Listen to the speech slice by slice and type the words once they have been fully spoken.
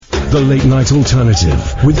The Late Night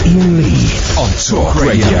Alternative with Iain Lee on Talk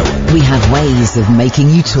Radio. We have ways of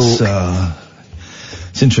making you talk.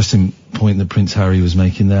 It's an interesting point that Prince Harry was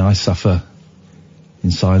making there. I suffer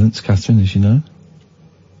in silence, Catherine, as you know.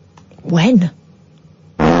 When?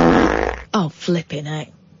 Oh, flipping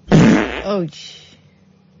heck. Oh,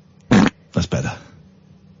 That's better.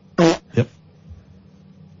 Yep.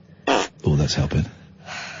 Oh, that's helping.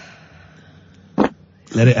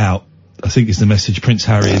 Let it out. I think is the message Prince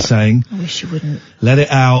Harry is saying. I wish you wouldn't. Let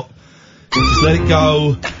it out. Just let it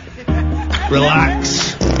go.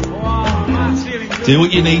 Relax. Do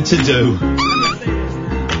what you need to do.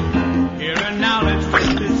 Here and now, let's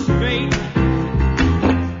get this straight.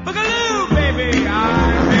 Boogaloo, baby,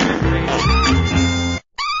 I'm very straight.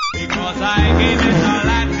 Because I gave it a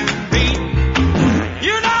Latin beat.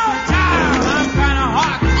 You know, child, I'm kind of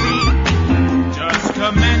hard to beat. Just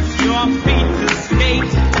commence your feet to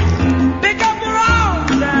skate. Pick up your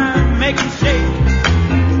arms and make them shake.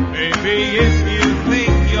 Baby, if you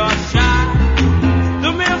think you're shy, do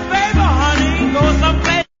me a favor, honey, go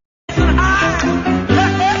someplace and hide.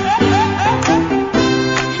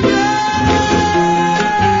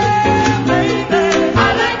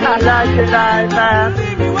 I like it like that.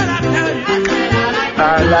 I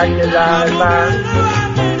like it like that.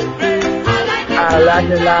 I like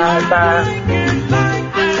it like that.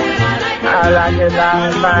 I like it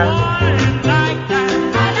like that.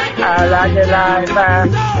 I like it like that.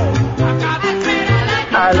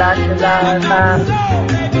 I like it like that.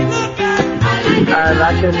 I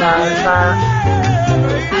like it like that.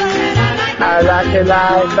 I like it like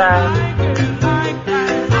that.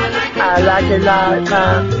 I like it like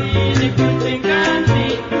that.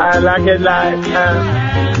 I like it like that.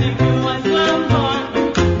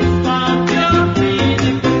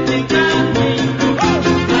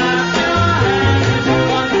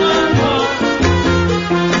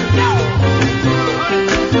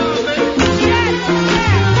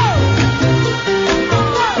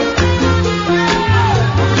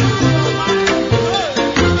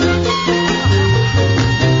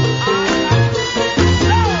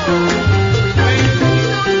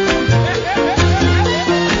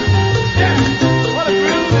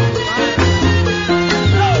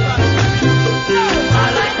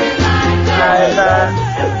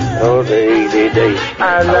 Oh, dee.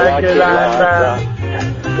 I like it like that.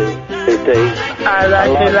 I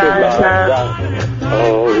like it like that.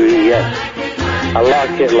 Oh, yes. I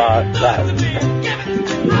like it like that.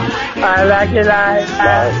 I like it like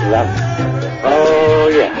that. Oh,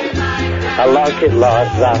 yes. I like it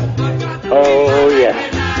like that. Oh, yes.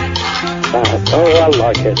 Oh, I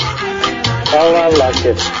like it. Oh, I like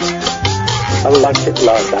it. I like it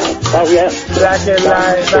like that. Oh, yes. Like it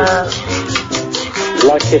like that.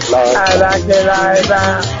 Like it like that. I like it like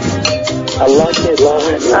that. I like it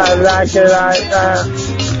like that. I like it like that.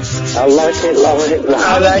 I like it like that.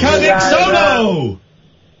 I like it like solo.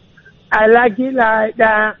 I like it like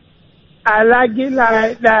that. I like it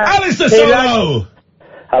like that. Alistair solo.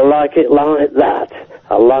 I like it like that.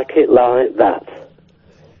 I like it like that.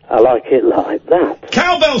 I like it like that.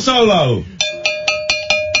 Cowbell solo.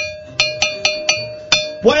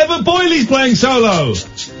 Whatever Boyley's playing solo.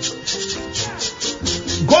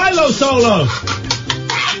 Guilo solo.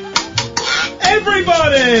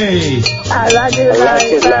 Everybody. I like it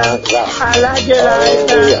like that. I like it like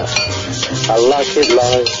that. I like it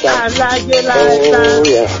like that. I like it like that. Oh,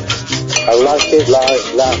 yeah. I like it like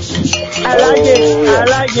that. I like it. I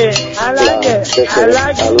like it. I like it. I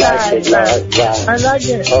like it like that. I like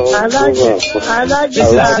it. I like it. I like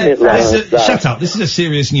it like that. Shut up. This is a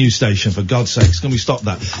serious news station, for God's sakes. Can we stop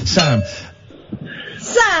that?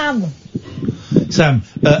 Sam,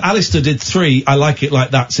 Alistair did 3 I like it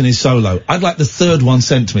like that's in his solo. I'd like the third one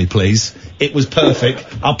sent to me, please. It was perfect.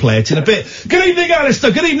 I'll play it in a bit. Good evening,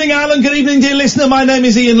 Alistair. Good evening, Alan. Good evening, dear listener. My name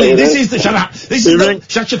is Iain Lee. This is the... Shut up.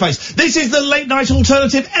 Shut your face. This is the Late Night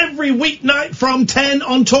Alternative every weeknight from 10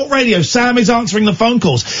 on Talk Radio. Sam is answering the phone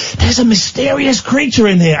calls. There's a mysterious creature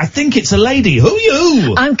in here. I think it's a lady. Who are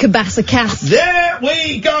you? I'm Cabassa Cass. There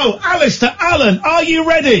we go. Alistair, Alan, are you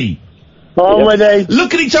ready? I'm ready.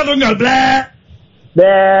 Look at each other and go, blah.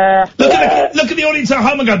 Blah. Look at the audience at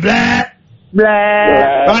home and go, blah. Blah.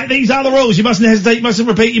 Right, these are the rules. You mustn't hesitate, you mustn't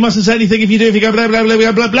repeat, you mustn't say anything. If you do, if you go blah, blah, blah,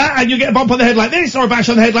 blah, blah, blah, and you get a bump on the head like this, or a bash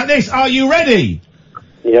on the head like this. Are you ready?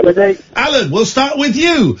 Yep. Ready. Alan, we'll start with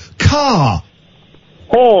you. Car.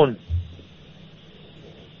 Horn.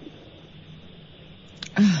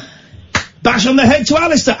 Bash on the head to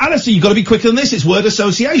Alistair. Alistair, you've got to be quicker than this. It's word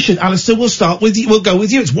association. Alistair, we'll start with you. We'll go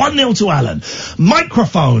with you. It's 1-0 to Alan.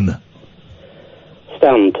 Microphone.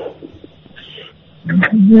 Stand.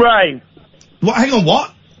 Rain. What? Hang on,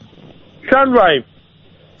 what? Sound wave.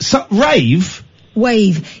 Rave?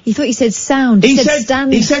 Wave. He thought you said sound. He said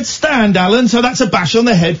stand. He said stand, Alan, so that's a bash on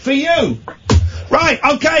the head for you. Right,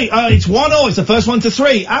 okay, it's 1-0, it's the first one to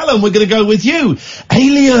 3. Alan, we're gonna go with you.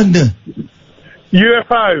 Alien.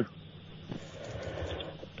 UFO.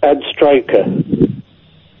 Ed Straker.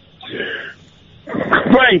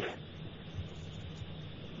 Space.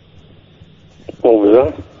 What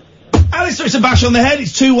was that? Alistair, it's a bash on the head,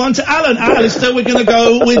 it's 2-1 to Alan. Alistair, we're gonna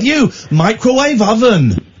go with you. Microwave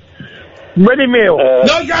oven. Ready meal.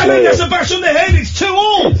 No, Alan, that's a bash on the head, it's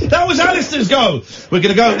 2-2. That was Alistair's go. We're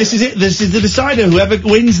gonna go, this is it, this is the decider. Whoever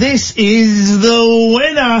wins this is the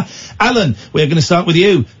winner. Alan, we're gonna start with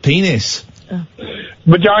you. Penis.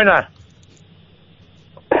 Vagina.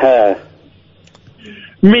 Hair.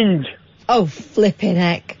 Minge. Oh, flipping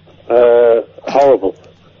heck. Horrible.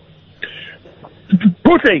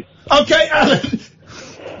 Pussy. Okay, Alan.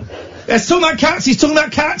 He's talking about cats, he's talking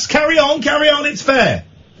about cats. Carry on, it's fair.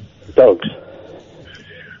 Dogs.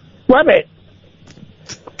 Rabbit.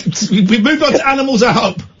 We've moved on to animals, I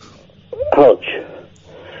hope. Hutch.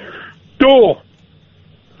 Door.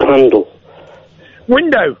 Handle.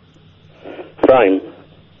 Window. Frame.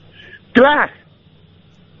 Glass.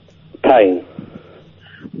 Pane.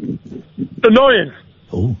 Annoyance.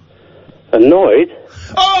 Oh. Annoyed?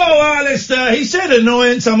 Oh, Alistair, he said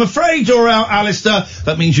annoyance. I'm afraid you're out, Alistair.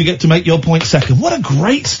 That means you get to make your point second. What a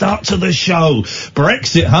great start to the show.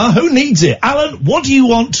 Brexit, huh? Who needs it? Alan, what do you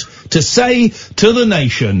want to say to the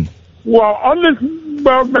nation? Well, on this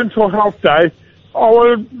World Mental Health Day, I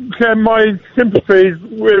want to share my sympathies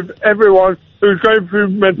with everyone who's going through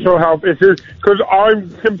mental health issues, because I'm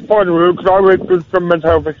sympathising with it, because I went through some mental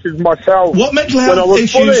health issues myself. What mental health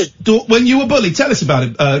issues when you were bullied? Tell us about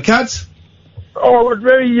it, Cads. Oh, I was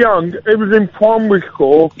very young. It was in primary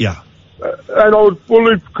school. Yeah. And I was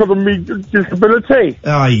bullied because of my disability.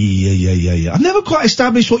 Yeah. I've never quite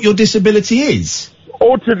established what your disability is.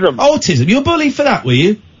 Autism. Autism. You were bullied for that, were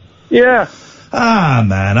you? Yeah. Ah,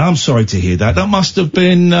 man, I'm sorry to hear that. That must have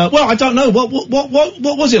been, well, I don't know. What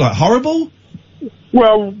was it like? Horrible?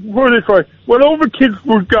 Well, really sorry. When all the kids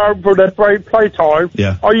would go for their playtime,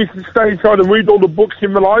 yeah, I used to stay inside and read all the books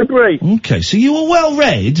in the library. Okay, so you were well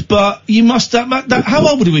read, but you must have... how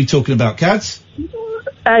old were we talking about, Cads?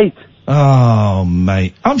 8. Oh,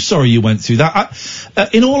 mate. I'm sorry you went through that.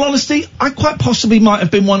 In all honesty, I quite possibly might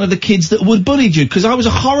have been one of the kids that would bullied you, because I was a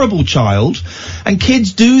horrible child, and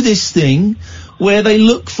kids do this thing where they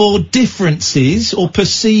look for differences or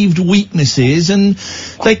perceived weaknesses, and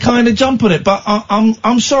they kind of jump on it. But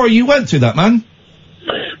I'm sorry you went through that, man.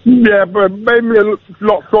 Yeah, but it made me a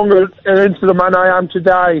lot stronger and into the man I am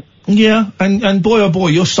today. Yeah, and boy oh boy,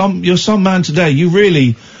 you're some man today. You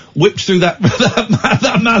really whipped through that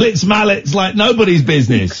mallets like nobody's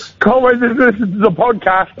business. Can't wait to listen to the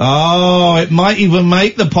podcast. Oh, it might even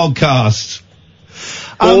make the podcast.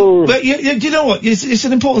 But you know what? It's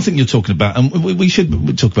an important thing you're talking about, and we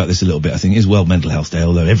should talk about this a little bit. I think it is World Mental Health Day,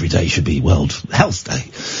 although every day should be World Health Day.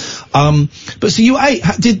 But so you were 8.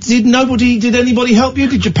 Did anybody help you?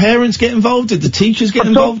 Did your parents get involved? Did the teachers get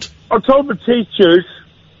involved? I told the teachers,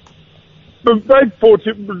 but they thought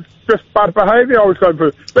it was just bad behaviour I was going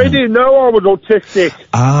through. They didn't know I was autistic.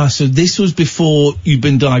 Ah, so this was before you'd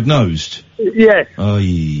been diagnosed? Yes. Oh,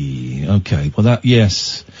 okay. Well,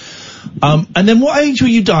 yes. And then what age were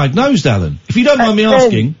you diagnosed, Alan? If you don't mind me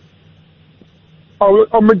asking.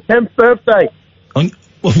 On my 10th birthday.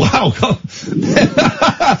 Wow.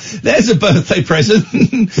 There's a birthday present.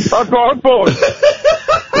 That's what I thought.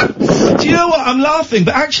 Do you know what? I'm laughing,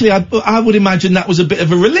 but actually I would imagine that was a bit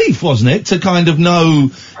of a relief, wasn't it? To kind of know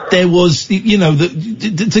there was,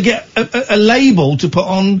 to get a label to put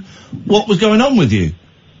on what was going on with you.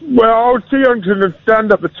 Well, I was too young to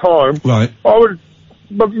understand at the time. Right.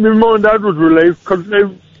 But my mum and dad was relieved because they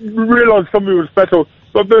realised something was special.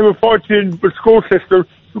 But they were fighting the school system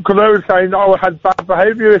because they were saying I had bad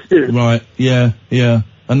behaviour issues. Right, yeah.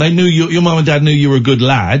 And they knew your mum and dad knew you were a good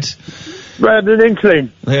lad. They had an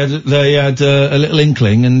inkling. They had a little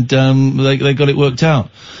inkling, and they got it worked out.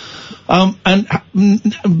 And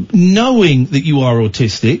knowing that you are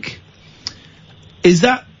autistic, is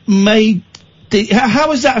that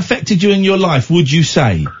how has that affected you in your life, would you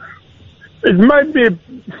say? It made me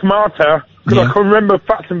smarter, because I can remember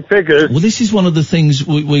facts and figures. Well, this is one of the things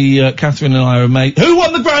we Catherine and I are made. Who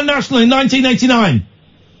won the Grand National in 1989?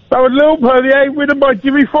 That was Little Pearly A, winner by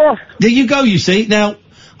Jimmy Frost. There you go, you see. Now,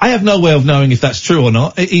 I have no way of knowing if that's true or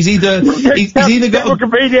not. He's either got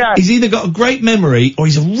a great memory, or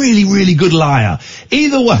he's a really, really good liar.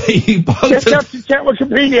 Either way, both check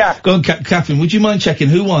Wikipedia. Go on, Catherine, would you mind checking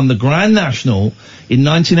who won the Grand National in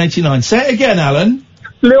 1989? Say it again, Alan.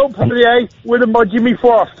 Little Perrier with him by Jimmy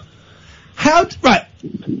Frost. Right.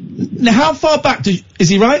 Now, how far back is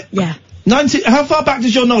he right? Yeah. How far back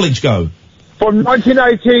does your knowledge go? From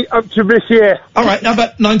 1980 up to this year. All right, how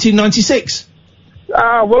about 1996?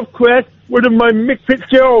 Well, Chris, with him by Mick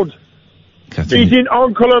Fitzgerald. Catherine. He's in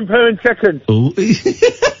Uncle and Parent Second. Ooh.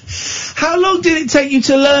 How long did it take you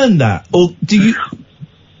to learn that? Or do you...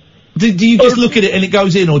 Do you just look at it and it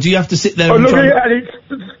goes in, or do you have to sit there and look at it and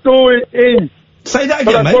it's stored in. Say that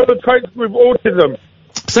again, mate. That's one of the traits with autism.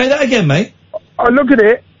 Say that again, mate. I look at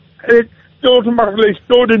it and it's automatically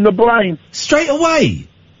stored in the brain. Straight away?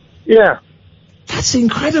 Yeah. That's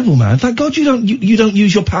incredible, man. Thank God you don't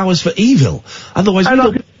use your powers for evil. Otherwise,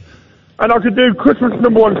 I could do Christmas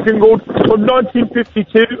 #1 singles from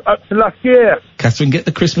 1952 up to last year. Catherine, get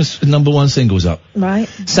the Christmas #1 singles up. Right.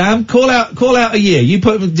 Sam, call out a year. You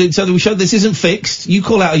put so that we show this isn't fixed. You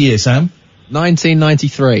call out a year, Sam.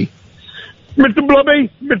 1993. Mr.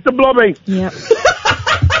 Blobby. Yep.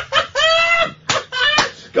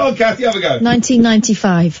 Go on, Kathy, have a go.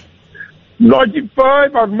 1995.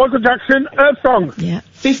 95 on Michael Jackson, Earth Song. Yeah.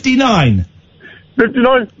 59.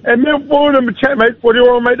 59. And Mill Ford and my checkmate, what do you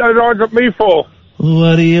want to make those eyes at me for?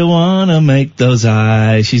 What do you want to make those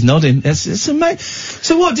eyes? She's nodding. It's amazing.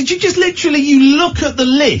 So what, did you just literally, you look at the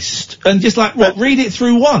list and just like, what, read it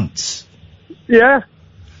through once? Yeah.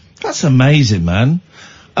 That's amazing, man.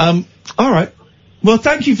 Alright. Well,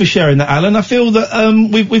 thank you for sharing that, Alan. I feel that,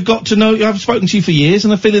 we've got to know, I've spoken to you for years,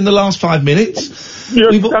 and I feel in the last 5 minutes, you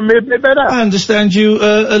understand me a bit better. I understand you,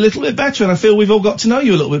 a little bit better, and I feel we've all got to know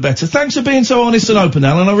you a little bit better. Thanks for being so honest and open,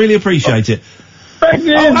 Alan. I really appreciate it. Thank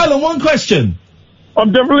you. Oh, Alan, one question.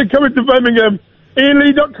 I'm definitely coming to Birmingham.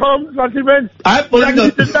 IanLee.com/events. Well, hang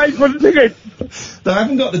on. The date for the ticket. No, I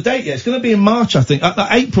haven't got the date yet. It's going to be in March, I think.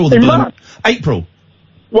 April. March? April.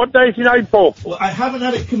 What date in April? Well, I haven't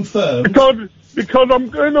had it confirmed. Because I'm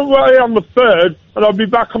going away on the 3rd, and I'll be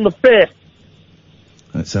back on the 5th.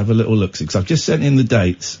 Let's have a little look, because I've just sent in the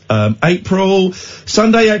dates.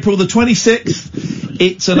 Sunday, April the 26th.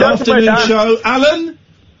 It's an afternoon show. Alan?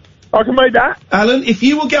 I can make that. Alan, if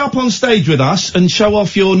you will get up on stage with us and show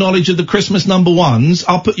off your knowledge of the Christmas #1s,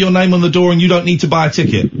 I'll put your name on the door and you don't need to buy a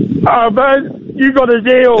ticket. Oh, man, you got a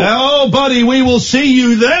deal. Oh, buddy, we will see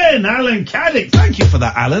you then, Alan Caddick. Thank you for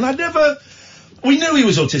that, Alan. We knew he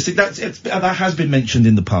was autistic. That has been mentioned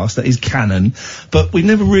in the past. That is canon. But we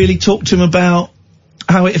never really talked to him about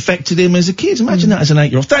how it affected him as a kid. Imagine that as an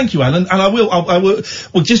 8-year-old. Thank you, Alan. And I will.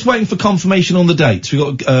 We're just waiting for confirmation on the dates.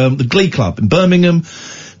 We've got the Glee Club in Birmingham,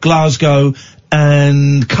 Glasgow,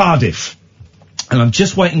 and Cardiff. And I'm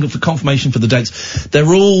just waiting for confirmation for the dates.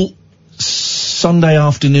 They're all Sunday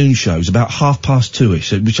afternoon shows, about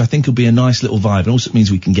 2:30ish, which I think will be a nice little vibe. And also it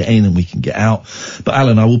means we can get in and we can get out. But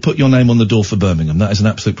Alan, I will put your name on the door for Birmingham. That is an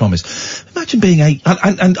absolute promise. Imagine being 8,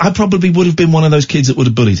 and I probably would have been one of those kids that would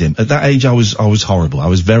have bullied him. At that age, I was horrible. I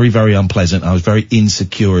was very, very unpleasant. I was very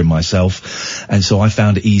insecure in myself. And so I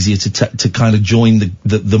found it easier to kind of join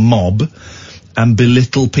the mob and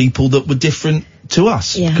belittle people that were different to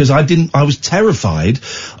us. Yeah. Because I was terrified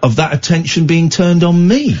of that attention being turned on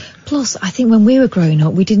me. Plus, I think when we were growing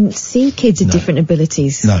up, we didn't see kids with different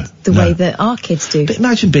abilities. The way that our kids do. But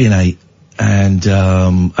imagine being 8 and,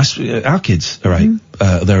 our kids are 8,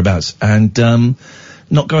 thereabouts, and,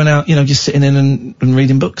 not going out, just sitting in and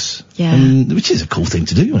reading books. Yeah. Which is a cool thing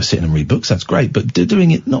to do. You want to sit in and read books, that's great, but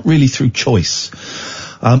doing it not really through choice.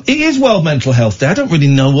 It is World Mental Health Day. I don't really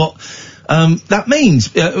know what that means,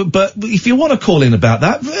 but if you want to call in about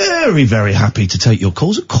that, very, very happy to take your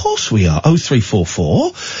calls. Of course we are.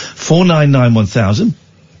 0344 499 1000.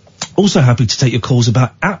 Also happy to take your calls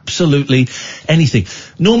about absolutely anything.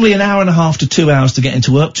 Normally an hour and a half to 2 hours to get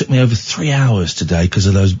into work. Took me over 3 hours today because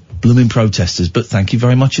of those blooming protesters. But thank you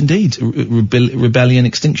very much indeed.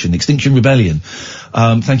 Extinction Rebellion.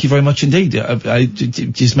 Thank you very much indeed.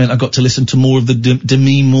 It just meant I got to listen to more of the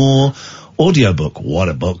Demi Moore audiobook. What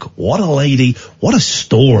a book. What a lady. What a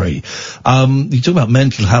story. You talk about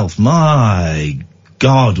mental health. My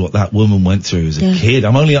God, what that woman went through as a kid.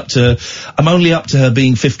 I'm only up to her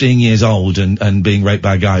being 15 years old and being raped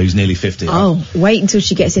by a guy who's nearly 50. Oh, wait until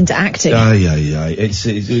she gets into acting. Yeah.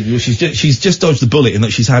 She's just dodged the bullet in that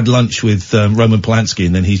she's had lunch with Roman Polanski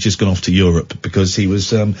and then he's just gone off to Europe because he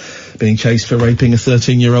was being chased for raping a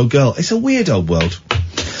 13-year-old girl. It's a weird old world.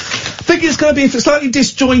 I think it's going to be a slightly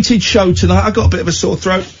disjointed show tonight. I got a bit of a sore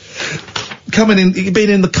throat. Coming in, being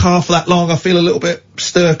in the car for that long, I feel a little bit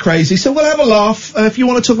stir crazy. So we'll have a laugh. If you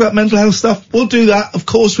want to talk about mental health stuff, we'll do that. Of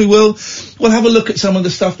course we will. We'll have a look at some of the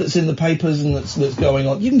stuff that's in the papers and that's going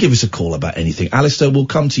on. You can give us a call about anything. Alistair will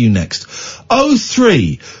come to you next.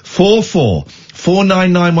 0344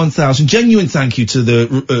 499-1000. Genuine thank you to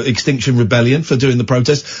the Extinction Rebellion for doing the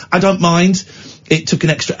protest. I don't mind. It took an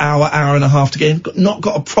extra hour and a half to get in. Not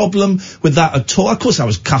got a problem with that at all. Of course, I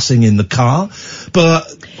was cussing in the car,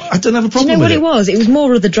 but I don't have a problem with it. Do you know what it was? It was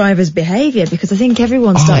more of the driver's behaviour, because I think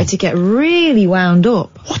everyone started to get really wound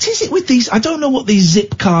up. What is it with these? I don't know what these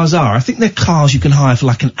zip cars are. I think they're cars you can hire for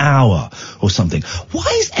like an hour or something.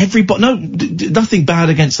 Why is everybody... No, nothing bad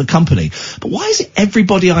against the company, but why is it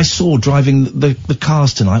everybody I saw driving the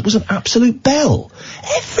cars tonight was an absolute bell?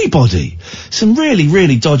 Everybody. Some really,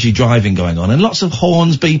 really dodgy driving going on, and lots of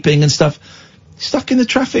horns beeping and stuff. Stuck in the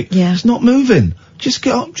traffic. Yeah. It's not moving. Just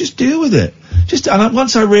get up, just deal with it.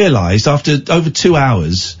 Once I realised, after over 2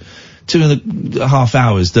 hours, 2.5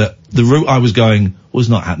 hours, that the route I was going was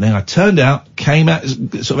not happening, I turned out, came out,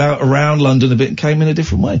 sort of out around London a bit, and came in a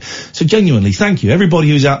different way. So genuinely, thank you. Everybody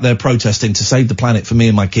who's out there protesting to save the planet for me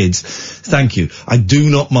and my kids, thank you. I do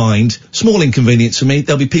not mind. Small inconvenience for me.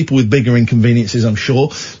 There'll be people with bigger inconveniences, I'm sure.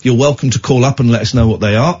 You're welcome to call up and let us know what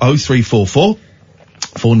they are. 0344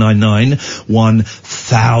 499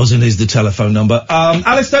 1000 is the telephone number.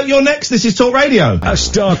 Alistair, you're next. This is Talk Radio. A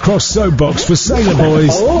star-crossed soapbox for sailor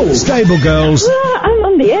boys, stable girls, I'm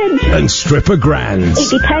on the edge. and stripper grands. It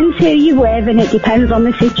depends who you're with, and it depends on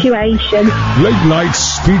the situation. Late night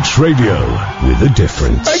speech radio with a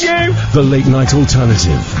difference. Thank you. The Late Night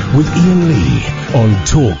Alternative with Iain Lee on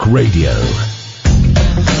Talk Radio.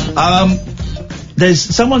 A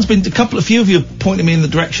few of you have pointed me in the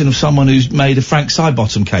direction of someone who's made a Frank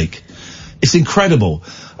Sidebottom cake. It's incredible.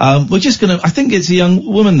 We're just I think it's a young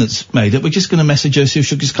woman that's made it. We're just gonna message her, see if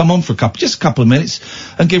she'll just come on for a couple of minutes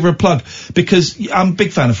and give her a plug, because I'm a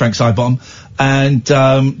big fan of Frank Sidebottom, and,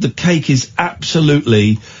 the cake is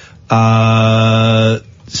absolutely,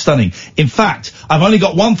 stunning. In fact, I've only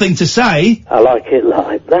got one thing to say. I like it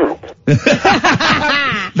like that.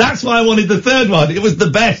 That's why I wanted the third one. It was the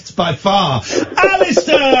best by far.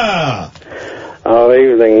 Alistair! Oh,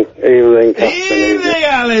 evening, Catherine. Evening,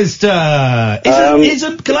 Alistair!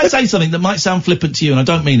 Can I say something that might sound flippant to you, and I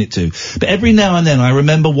don't mean it to, but every now and then I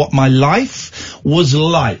remember what my life was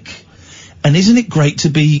like. And isn't it great to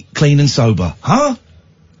be clean and sober? Huh?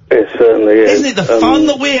 It certainly is. Isn't it the fun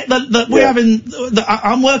that we're having?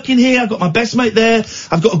 I'm working here. I've got my best mate there.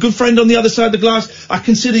 I've got a good friend on the other side of the glass. I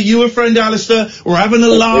consider you a friend, Alistair. We're having a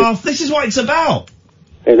laugh. This is what it's about.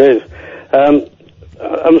 It is.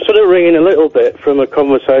 I'm sort of ringing a little bit from a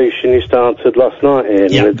conversation you started last night,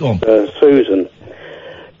 Ian, with Susan.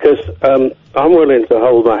 Because I'm willing to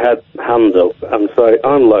hold my hand up and say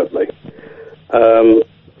I'm lonely.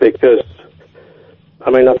 Because, I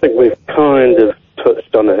mean, I think we've kind of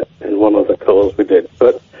touched on it in one of the calls we did,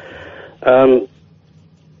 but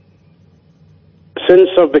since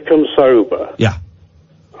I've become sober,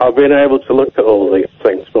 I've been able to look at all these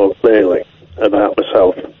things more clearly about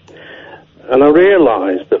myself, and I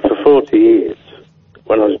realised that for 40 years,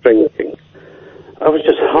 when I was drinking, I was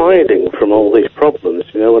just hiding from all these problems,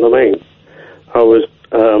 you know what I mean? I was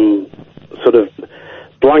sort of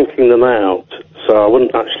blanking them out so I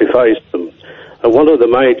wouldn't actually face them. And one of the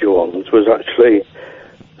major ones was actually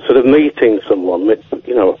sort of meeting someone,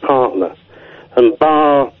 you know, a partner. And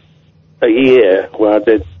bar a year where I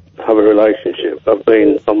did have a relationship, I've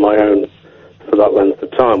been on my own for that length of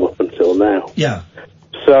time up until now. Yeah.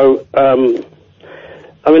 So, I mean,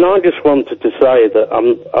 I just wanted to say that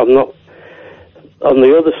I'm not, on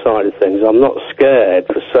the other side of things, I'm not scared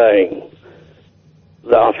for saying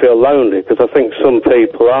that I feel lonely, because I think some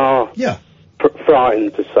people are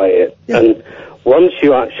frightened to say it. Yeah. And once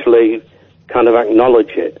you actually kind of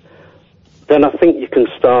acknowledge it, then I think you can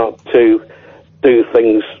start to do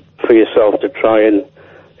things for yourself to try and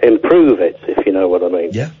improve it, if you know what I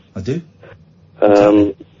mean. Yeah, I do.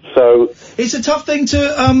 So it's a tough thing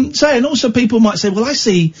to say, and also people might say, well, I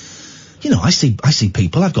see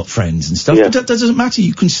people, I've got friends and stuff, but that doesn't matter.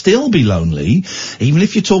 You can still be lonely, even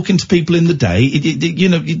if you're talking to people in the day.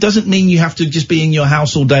 It doesn't mean you have to just be in your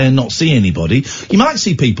house all day and not see anybody. You might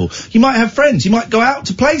see people, you might have friends, you might go out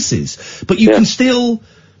to places, but you can still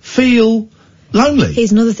feel lonely.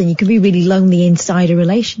 Here's another thing, you can be really lonely inside a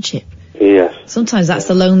relationship. Yes. Sometimes that's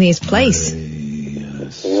the loneliest place.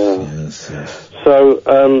 Yes. So,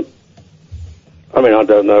 I mean, I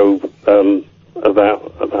don't know,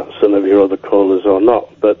 about some of your other callers or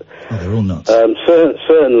not, but they're all nuts.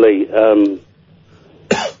 Certainly,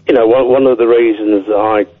 you know, one of the reasons that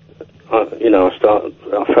I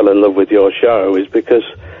fell in love with your show is because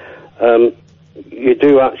you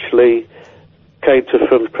do actually cater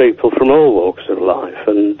for people from all walks of life,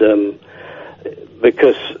 and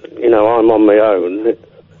because you know I'm on my own,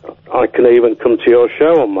 I can even come to your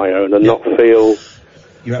show on my own and not feel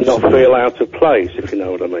not feel out of place, if you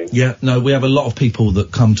know what I mean. Yeah, no, we have a lot of people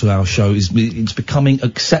that come to our show. It's becoming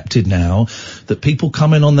accepted now that people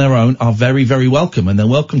coming on their own are very, very welcome, and they're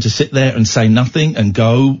welcome to sit there and say nothing and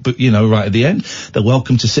go, but, you know, right at the end. They're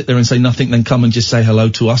welcome to sit there and say nothing, then come and just say hello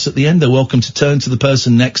to us at the end. They're welcome to turn to the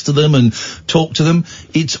person next to them and talk to them.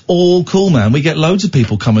 It's all cool, man. We get loads of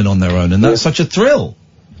people coming on their own, and that's such a thrill.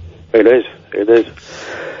 It is.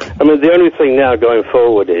 I mean, the only thing now going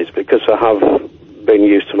forward is, because I have been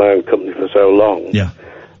used to my own company for so long,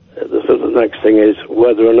 the next thing is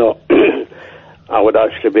whether or not I would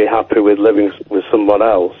actually be happy with living with someone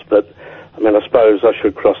else. But, I mean, I suppose I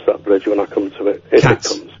should cross that bridge when I come to it, if it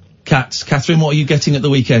comes. Catherine, what are you getting at the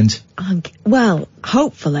weekend? Well,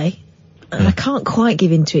 hopefully. And I can't quite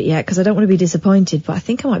give into it yet because I don't want to be disappointed, but I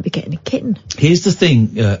think I might be getting a kitten. Here's the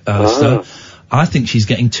thing, Alistair. I think she's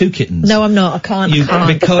getting 2 kittens. No, I'm not. I can't.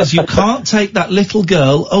 Because you can't take that little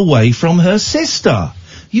girl away from her sister.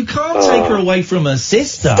 You can't take her away from her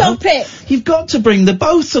sister. Stop it! You've got to bring the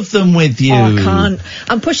both of them with you. Oh, I can't.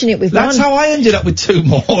 I'm pushing it with That's one. how I ended up with 2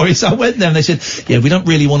 more. Is I went there and they said, yeah, we don't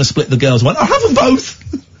really want to split the girls. I went, I'll have them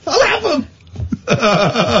both. I'll have them.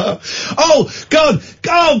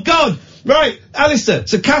 Oh, God. Right, Alistair,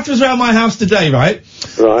 so Catherine's around my house today, right?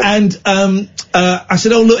 Right. And, I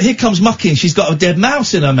said, oh, look, here comes Mucky, and she's got a dead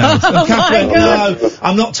mouse in her mouth. Oh, and Catherine, my God. no,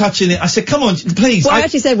 I'm not touching it. I said, come on, please. What I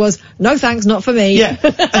actually said was, no thanks, not for me. Yeah.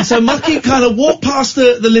 And so Mucky kind of walked past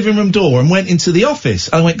the living room door and went into the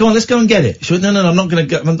office. I went, go on, let's go and get it. She went, no, I'm not going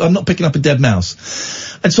to go, I'm not picking up a dead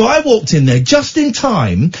mouse. And so I walked in there just in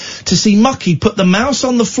time to see Mucky put the mouse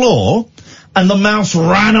on the floor, and the mouse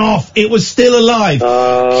ran off. It was still alive.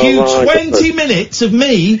 Cue 20 minutes of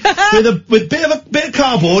me with bit of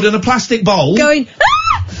cardboard and a plastic bowl going.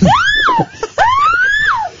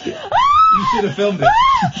 You should have filmed it.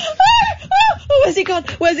 Where's it gone?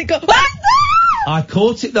 I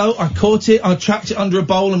caught it though. I trapped it under a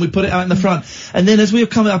bowl and we put it out in the front. And then as we were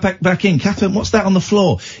coming back in, Catherine, what's that on the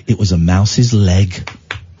floor? It was a mouse's leg.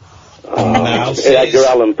 Edgar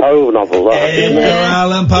Allan Poe novel, that. Edgar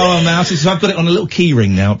Allan Poe and mouses. So I've got it on a little key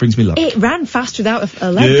ring now. It brings me luck. It ran fast without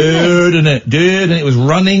a leg, didn't it? And it was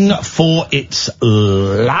running for its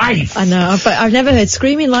life. I know, but I've never heard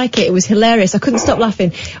screaming like it. It was hilarious. I couldn't stop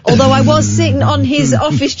laughing. Although I was sitting on his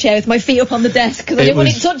office chair with my feet up on the desk because I didn't want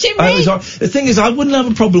it touching me. The thing is, I wouldn't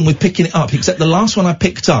have a problem with picking it up, except the last one I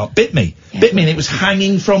picked up bit me. And it was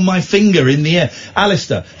hanging from my finger in the air.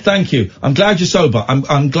 Alistair, thank you. I'm glad you're sober.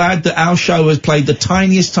 I'm glad that our show has played the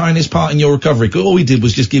tiniest part in your recovery. 'Cause all we did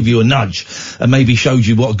was just give you a nudge and maybe showed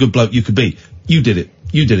you what a good bloke you could be. You did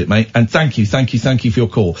it, mate. And thank you for your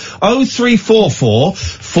call. 0344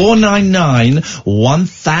 499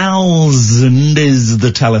 1000 is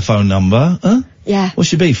the telephone number. Huh? Yeah.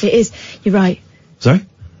 What's your beef? It is. You're right. Sorry?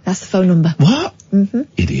 That's the phone number. What? Mm-hmm.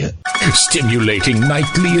 Idiot. Stimulating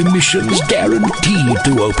nightly emissions guaranteed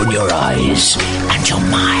to open your eyes and your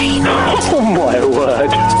mind. Oh my word.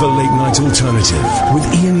 The Late Night Alternative with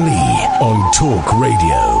Iain Lee on Talk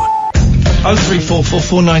Radio. 0344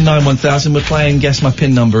 499 1000. We're playing Guess My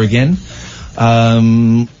PIN Number again.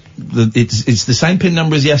 It's the same PIN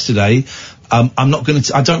number as yesterday. I'm not going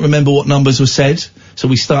to. I don't remember what numbers were said, so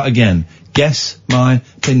we start again. Guess my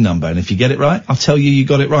PIN number, and if you get it right, I'll tell you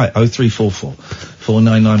got it right. 0344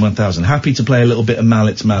 499 1000. Happy to play a little bit of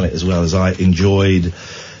Mallet to Mallet as well, as I enjoyed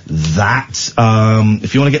that.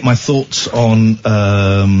 If you want to get my thoughts on,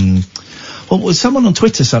 well, someone on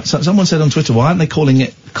Twitter, someone said on Twitter, why aren't they calling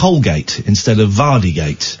it Colgate instead of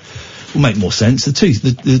Vardygate? Will make more sense. The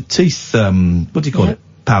teeth, what do you call it?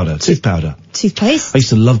 Powder, tooth powder. Toothpaste? I used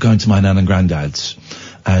to love going to my nan and granddad's.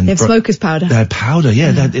 And they have smoker's powder. They had powder,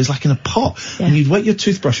 yeah. It was like in a pot. Yeah. And you'd wet your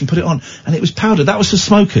toothbrush and put it on. And it was powder. That was for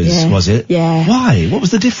smokers, was it? Yeah. Why? What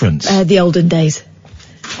was the difference? The olden days.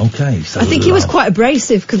 Okay. So I think he was quite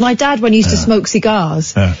abrasive, because my dad, when he used to smoke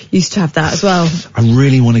cigars, used to have that as well. I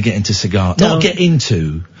really want to get into cigars. Not get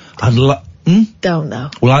into. I'd Don't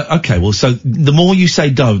know. Well, okay. Well, so the more you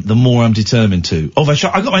say don't, the more I'm determined to. Oh, I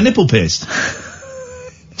got my nipple pierced.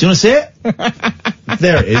 Do you want to see it?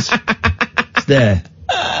 There it is. It's there.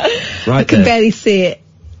 Right, I can barely see it.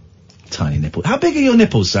 Tiny nipple. How big are your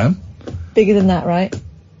nipples, Sam? Bigger than that, right?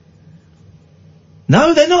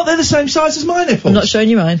 No, they're not. They're the same size as my nipples. I'm not showing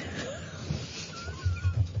you mine.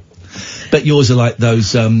 Bet yours are like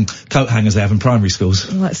those coat hangers they have in primary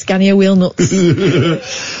schools. Like Scania wheel nuts.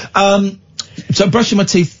 So brushing my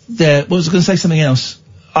teeth there. What was I going to say? Something else?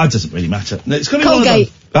 It doesn't really matter. It's going to be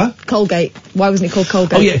Colgate. Huh? Colgate. Why wasn't it called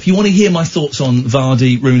Colgate? Oh yeah, if you want to hear my thoughts on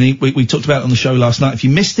Vardy, Rooney, we talked about it on the show last night. If you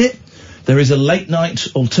missed it, There is a late night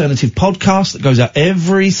alternative podcast that goes out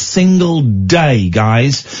every single day,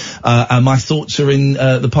 guys. And my thoughts are in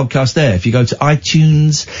the podcast there. If you go to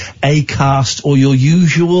iTunes, Acast, or your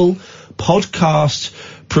usual podcast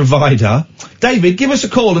provider. David, give us a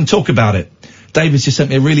call and talk about it. David's just sent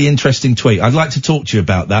me a really interesting tweet. I'd like to talk to you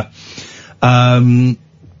about that.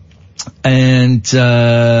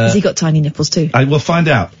 Has he got tiny nipples too? We'll find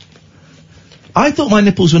out. I thought my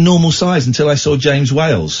nipples were normal size until I saw James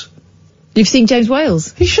Wales. You've seen James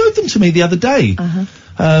Wales? He showed them to me the other day.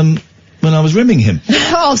 When I was rimming him.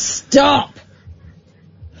 Oh, stop!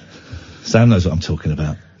 Sam knows what I'm talking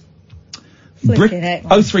about.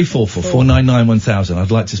 0344 499 1000.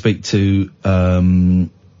 I'd like to speak to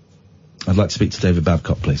David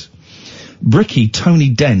Babcock, please. Bricky Tony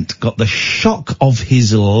Dent got the shock of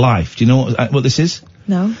his life. Do you know what this is?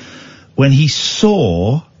 No. When he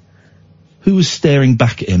saw who was staring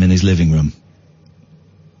back at him in his living room.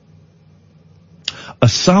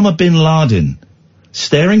 Osama bin Laden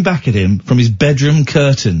staring back at him from his bedroom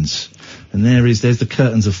curtains. And there's the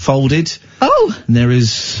curtains are folded. Oh! And there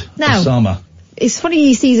is Osama. It's funny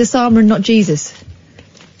he sees Osama and not Jesus.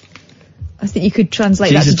 I think you could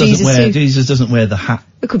translate that to Jesus too. Jesus doesn't wear the hat.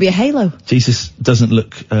 It could be a halo. Jesus doesn't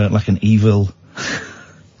look like an evil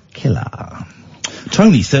killer.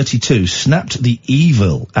 Tony, 32, snapped the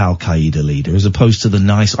evil Al-Qaeda leader as opposed to the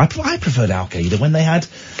nice... I preferred Al-Qaeda when they had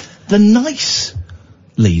the nice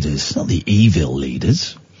leaders, not the evil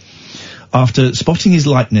leaders. After spotting his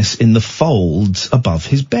likeness in the folds above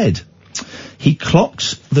his bed. He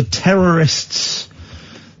clocked the terrorists'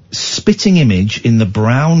 spitting image in the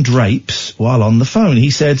brown drapes while on the phone.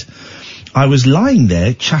 He said, I was lying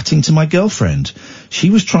there chatting to my girlfriend.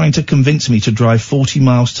 She was trying to convince me to drive 40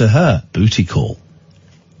 miles to her. Booty call.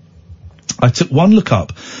 I took one look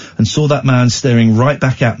up and saw that man staring right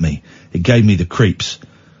back at me. It gave me the creeps.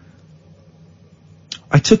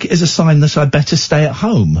 I took it as a sign that I'd better stay at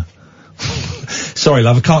home. Sorry,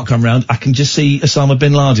 love, I can't come round. I can just see Osama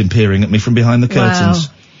bin Laden peering at me from behind the curtains.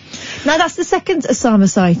 Wow. Now, that's the second Osama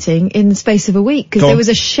sighting in the space of a week, because there was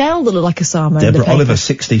a shell that looked like Osama. Deborah Oliver,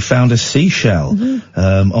 60, found a seashell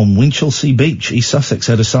on Winchelsea Beach, East Sussex.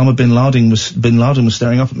 Said Osama bin Laden was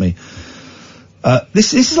staring up at me.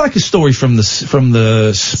 This is like a story from the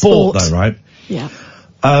sport, though, right? Yeah.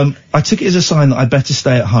 I took it as a sign that I'd better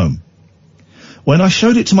stay at home. When I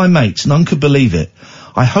showed it to my mates, none could believe it.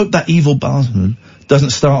 I hope that evil bastard doesn't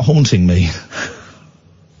start haunting me.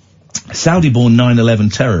 Saudi-born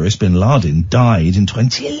 9/11 terrorist bin Laden died in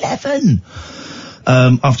 2011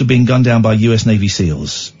 after being gunned down by US Navy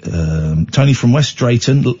SEALs. Tony from West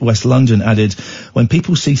Drayton, West London, added, when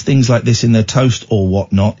people see things like this in their toast or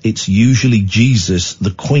whatnot, it's usually Jesus,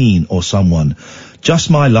 the Queen, or someone. Just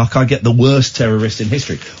my luck, I get the worst terrorist in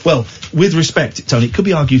history. Well, with respect, Tony, it could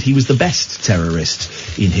be argued he was the best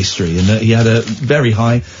terrorist in history, and he had a very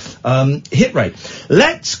high hit rate.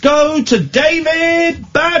 Let's go to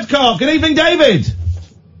David Babcock. Good evening, David.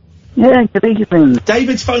 Yeah, good evening.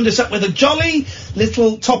 David's phoned us up with a jolly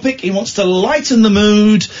little topic. He wants to lighten the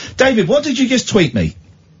mood. David, what did you just tweet me?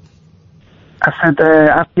 I said,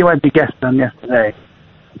 after you had your guest on yesterday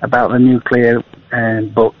about the nuclear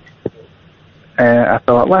book, I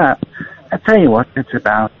thought, well, I tell you what, it's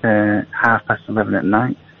about 11:30 at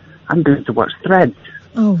night. I'm going to watch Threads.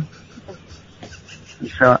 Oh.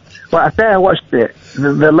 So, well, I say I watched it.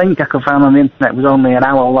 The link I could find on the internet was only an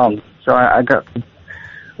hour long, so I got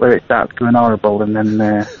where it started going horrible, and then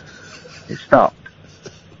it stopped.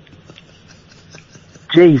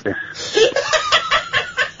 Jesus.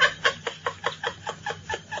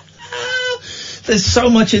 There's so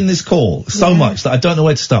much in this call, so much that I don't know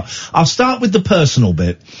where to start. I'll start with the personal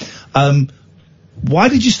bit. Why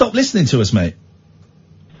did you stop listening to us, mate?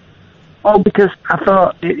 Oh, because I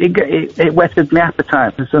thought it whetted my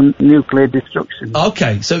appetite for some nuclear destruction.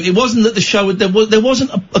 Okay, so it wasn't that the show, there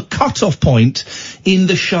wasn't a cut-off point in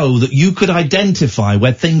the show that you could identify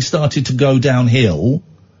where things started to go downhill?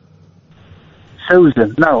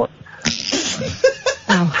 Susan, no.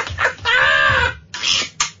 Oh.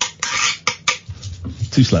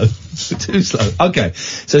 Too slow. Too slow. Okay.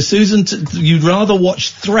 So Susan, you'd rather watch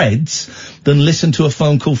Threads than listen to a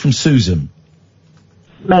phone call from Susan?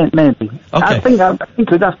 Maybe. Okay. I think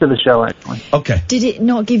it was after the show, actually. Okay. Did it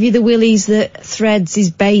not give you the willies that Threads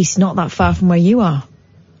is based not that far from where you are?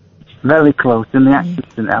 Very close, and the accent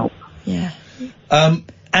didn't help. Yeah.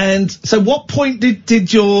 And so what point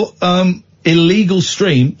did your illegal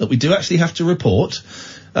stream, that we do actually have to report,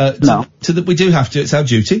 we do have to, it's our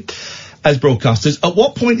duty as broadcasters, at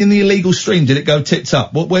what point in the illegal stream did it go tits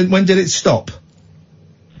up? When did it stop?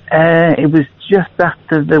 It was just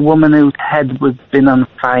after the woman whose head was been on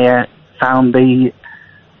fire found the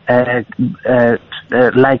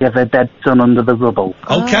leg of a dead son under the rubble.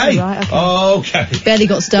 Okay. Oh, right, okay. Barely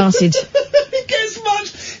got started. It gets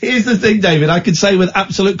much. Here's the thing, David. I can say with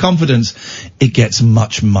absolute confidence, it gets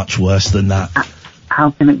much, much worse than that.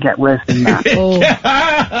 How can it get worse than that?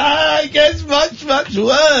 It gets much, much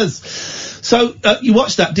worse. So, you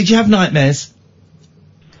watched that. Did you have nightmares?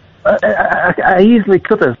 I easily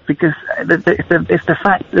could have, because it's the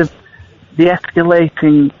fact of the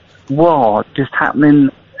escalating war just happening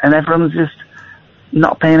and everyone's just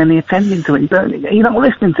not paying any attention to it. You're not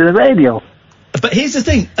listening to the radio. But here's the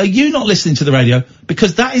thing. Are you not listening to the radio?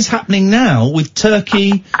 Because that is happening now with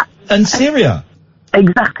Turkey and Syria.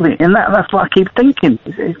 Exactly, and that's what I keep thinking.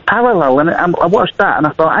 It's parallel, and I watched that and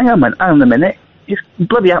I thought, hang on a minute, it's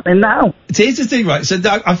bloody happening now. Here's the thing, right, so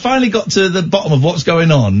I finally got to the bottom of what's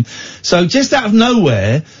going on. So just out of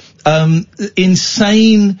nowhere,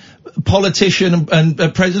 insane politician and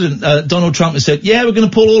President Donald Trump has said, yeah, we're going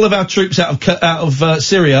to pull all of our troops out of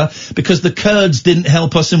Syria because the Kurds didn't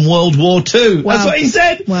help us in World War II. Wow. That's what he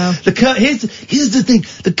said. Wow. Here's the thing.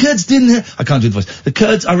 The Kurds didn't. I can't do the voice. The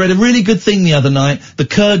Kurds. I read a really good thing the other night. The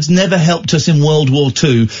Kurds never helped us in World War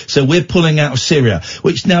II, so we're pulling out of Syria.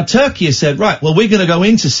 Which now Turkey has said, right, well, we're going to go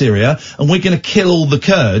into Syria and we're going to kill all the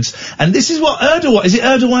Kurds. And this is what Erdogan. Is it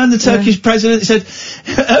Erdogan, the Turkish president, said?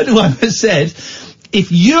 Erdogan has said, if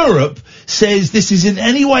Europe says this is in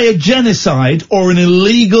any way a genocide or an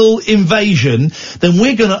illegal invasion, then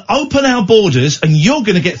we're going to open our borders and you're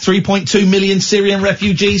going to get 3.2 million Syrian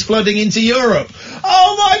refugees flooding into Europe.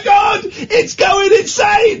 Oh my God! It's going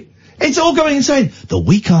insane! It's all going insane. The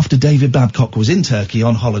week after David Babcock was in Turkey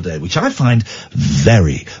on holiday, which I find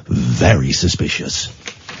very, very suspicious.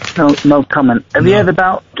 No comment. Have you heard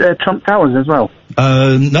about Trump Towers as well?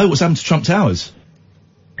 No, what's happened to Trump Towers?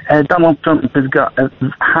 Donald Trump has got a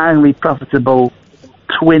highly profitable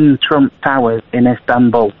twin Trump Towers in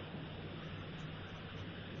Istanbul.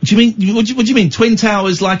 Do you mean, what do you mean, twin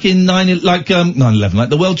towers like in 9/11, like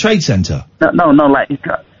the World Trade Center? No, like he's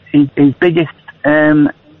got his biggest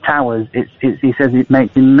towers. He says it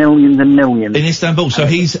makes him millions and millions. In Istanbul, so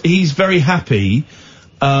he's very happy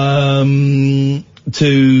to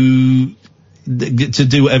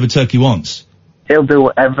do whatever Turkey wants. He'll do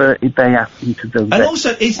whatever they ask him to do. And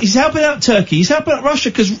also, he's helping out Turkey, he's helping out Russia,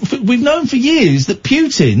 because we've known for years that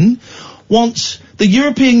Putin wants the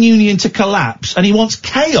European Union to collapse, and he wants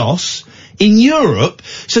chaos in Europe,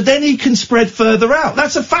 so then he can spread further out.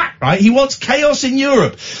 That's a fact, right? He wants chaos in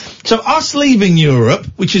Europe. So us leaving Europe,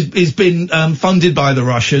 which is been funded by the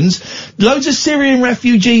Russians, loads of Syrian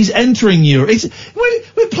refugees entering Europe.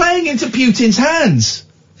 We're playing into Putin's hands.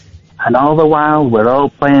 And all the while, we're all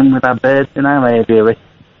playing with our birds in our aviary.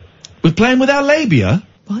 We're playing with our labia?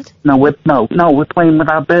 What? No, we're playing with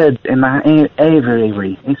our birds in our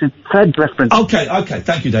aviary. It's a third reference. Okay,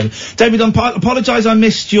 thank you, David. David, I apologise I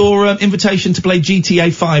missed your invitation to play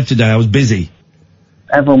GTA 5 today. I was busy.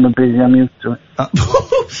 Everyone was busy, I'm used to it.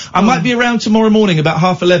 I might be around tomorrow morning about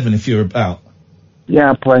 11:30 if you're about. Yeah,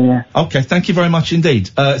 I'll play, yeah. Okay, thank you very much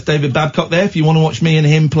indeed. It's David Babcock there. If you want to watch me and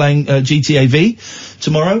him playing GTA V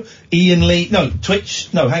tomorrow, Iain Lee,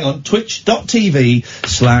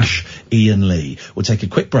 twitch.tv/Iain Lee. We'll take a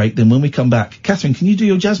quick break, then when we come back, Catherine, can you do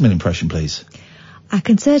your Jasmine impression, please? I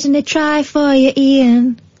can certainly try for you,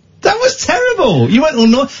 Iain. That was terrible! You went,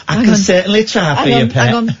 I can certainly try for you, Pet.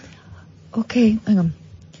 Hang on. Okay, hang on.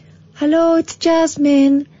 Hello, it's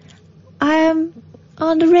Jasmine. I am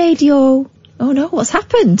on the radio. Oh no, what's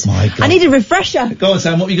happened? My God. I need a refresher. Go on,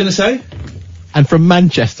 Sam, what were you going to say? And from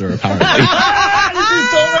Manchester, apparently.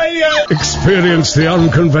 Experience the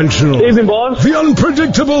unconventional. Evening, boss. The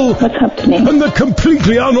unpredictable. What's happening? And the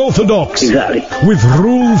completely unorthodox. Exactly. With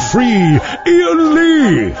rule-free Iain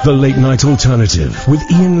Lee. The late night alternative with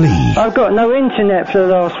Iain Lee. I've got no internet for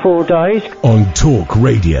the last 4 days. On Talk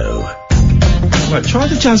Radio. Right, try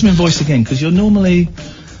the Jasmine voice again, because you're normally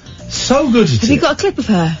so good at it. Have you got a clip of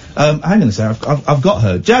her? Hang on a second, I've got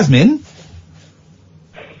her. Jasmine?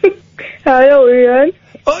 Hello, Iain.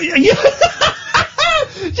 Oh, yeah.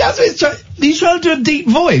 Jasmine's he's trying to do a deep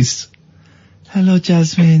voice. Hello,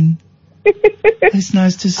 Jasmine. It's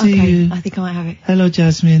nice to see you. I think I might have it. Hello,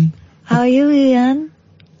 Jasmine. How are you, Iain?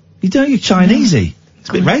 You're Chinesey. It's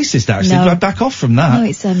a bit racist, actually. No. Do I back off from that? No,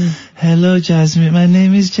 it's, Hello, Jasmine. My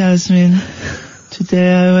name is Jasmine.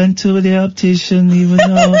 Today I went to the optician, even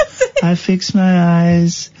though I fixed my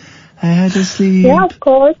eyes. I had to sleep. Yeah, of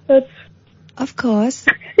course. Of course.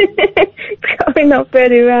 It's going up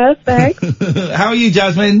very well, thanks. How are you,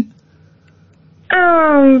 Jasmine?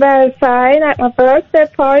 Very fine. At my birthday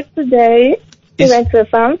party today. We went to a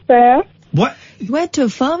farm fair. What? You went to a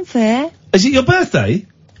farm fair? Is it your birthday?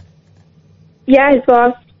 Yeah, it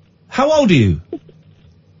was. How old are you?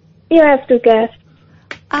 You have to guess.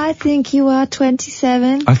 I think you are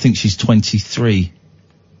 27. I think she's 23.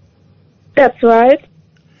 That's right.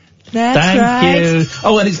 That's Thank right. you.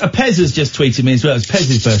 Oh, and it's Pez has just tweeted me as well. It's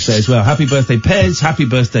Pez's birthday as well. Happy birthday, Pez. Happy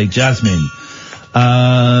birthday, Jasmine.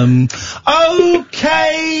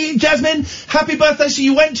 Okay, Jasmine. Happy birthday. So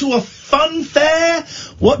you went to a fun fair?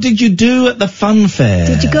 What did you do at the fun fair?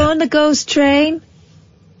 Did you go on the ghost train?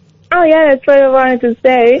 Oh, yeah, that's what I wanted to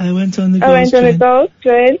say. I went on the I went on a ghost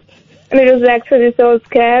train, and it was actually so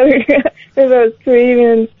scary. It was screaming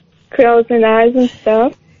and closing eyes and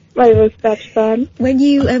stuff. But it was such fun. When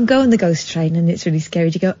you go on the ghost train and it's really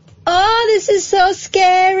scary, do you go, oh, this is so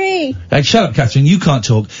scary? Hey, shut up, Catherine. You can't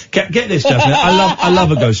talk. Get this, Jasmine. I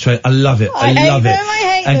love a ghost train. I love it. I love it.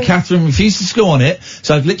 And Catherine refuses to go on it,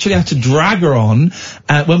 so I've literally had to drag her on.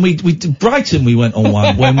 When we did Brighton, we went on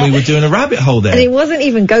one when we were doing a rabbit hole there. And it wasn't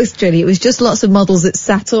even ghost really. It was just lots of models that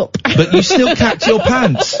sat up. But you still cacked your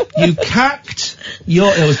pants. You cacked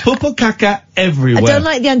your. There was purple caca everywhere. I don't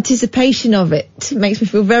like the anticipation of it. It makes me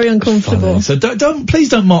feel very uncomfortable. So please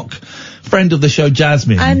don't mock friend of the show,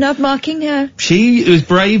 Jasmine. I'm not mocking her. She is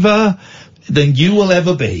braver than you will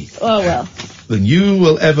ever be. Oh, well. Than you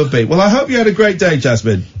will ever be. Well, I hope you had a great day,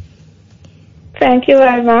 Jasmine. Thank you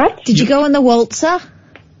very much. Did you go on the waltzer?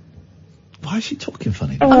 Why is she talking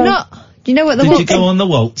funny? I'm not. Do you know what the waltzer... Did you go on the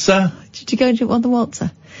waltzer? Did you go on the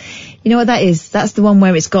waltzer? You know what that is? That's the one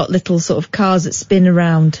where it's got little sort of cars that spin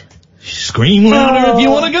around. Scream louder if you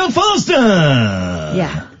want to go faster!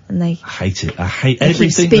 Yeah. And I hate it. I hate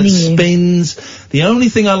everything that spins. The only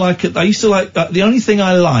thing I like the only thing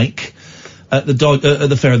I like at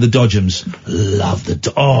the fair are the dodgems. Love the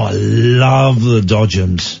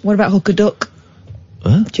dodgems. What about hook a duck?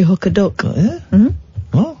 Huh? Do you hook a duck? Yeah? Mm-hmm.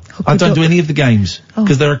 What? I don't do any of the games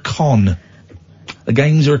because they're a con. The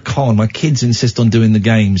games are a con. My kids insist on doing the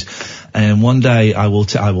games, and one day I will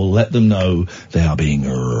let them know they are being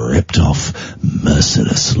ripped off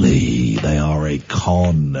mercilessly. They are a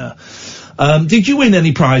con. Did you win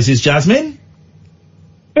any prizes, Jasmine?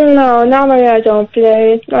 No, normally I don't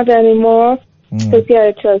play. Not anymore. Because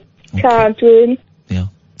I just can't win. Yeah.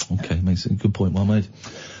 Okay, makes a good point, well made.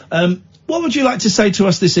 What would you like to say to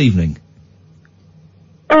us this evening?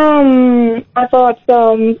 I bought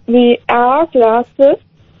the hourglasses.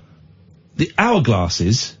 The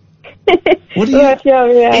hourglasses? What are you...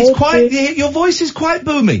 It's quite... Your voice is quite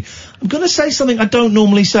boomy. I'm going to say something I don't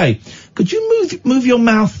normally say. Could you move your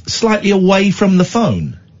mouth slightly away from the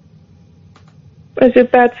phone? Is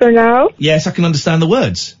it better now? Yes, I can understand the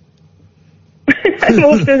words. I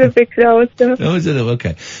moved it a bit closer. Oh, is it?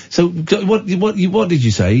 Okay. So, what did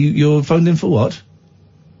you say? You phoned in for what?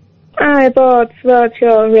 I bought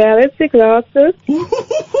virtual reality glasses.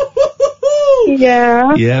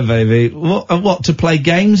 Yeah. Yeah, baby. What, to play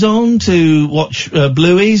games on? To watch,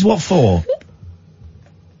 Blueies? What for?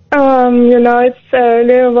 It's a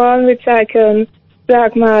little one which I can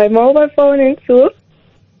plug my mobile phone into.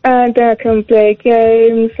 And I can play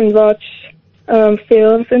games and watch,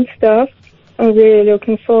 films and stuff. I'm really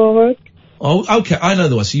looking forward. Oh, okay. I know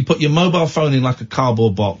the one. So you put your mobile phone in like a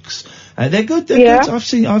cardboard box. They're good. They're good. I've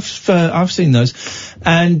seen those.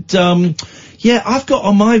 And, I've got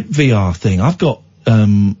on my VR thing, I've got,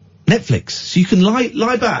 Netflix. So you can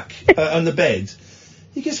lie back, on the bed.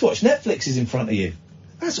 You just watch Netflix is in front of you.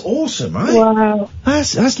 That's awesome, right? Wow.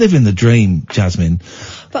 That's living the dream, Jasmine.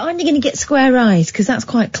 But aren't you going to get square eyes? Because that's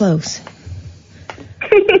quite close.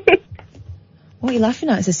 What are you laughing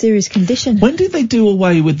at? It's a serious condition. When did they do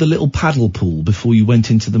away with the little paddle pool before you went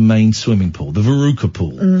into the main swimming pool, the Veruca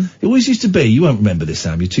pool? It always used to be, you won't remember this,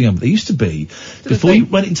 Sam, you're too young, but there used to be, before you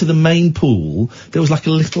went into the main pool, there was like a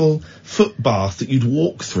little foot bath that you'd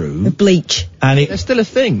walk through. The bleach. And there's still a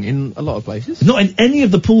thing in a lot of places. Not in any of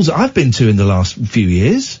the pools that I've been to in the last few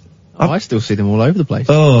years. I still see them all over the place.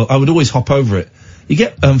 Oh, I would always hop over it. You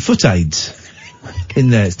get, foot aids. In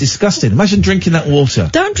there, it's disgusting. Imagine drinking that water.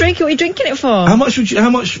 Don't drink it. What are you drinking it for? How much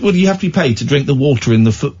would you have to be paid to drink the water in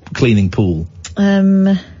the foot cleaning pool?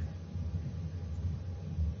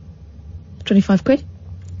 25 quid.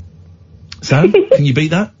 Sam, can you beat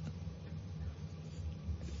that?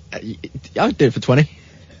 I'd do it for 20.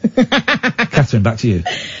 Catherine, back to you.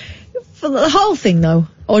 For the whole thing, though,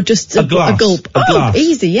 or just a glass, a gulp? A glass.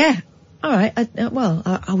 Easy, yeah. All right. I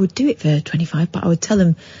would do it for 25, but I would tell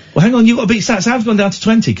him. Well, hang on. You've got to beat Sam's gone down to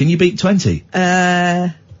 20. Can you beat 20? Nah,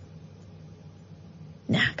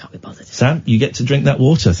 can't be bothered. Sam, you get to drink that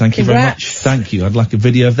water. Thank you very much. Thank you. I'd like a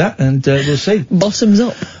video of that, and we'll see. Bottoms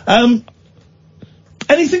up.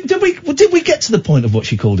 Anything? Did we get get to the point of what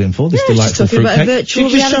she called in for, this she's delightful talking about her fruitcake. virtual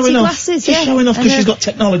She's just reality showing glasses, off. She's showing off because she's got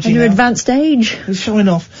technology and her now. advanced age. She's showing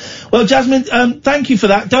off. Well, Jasmine, thank you for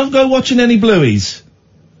that. Don't go watching any Blueies.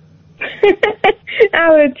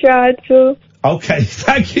 I would try to. Okay,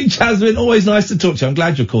 thank you, Jasmine. Always nice to talk to you. I'm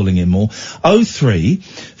glad you're calling in more.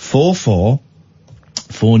 0344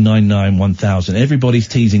 499 1000. Everybody's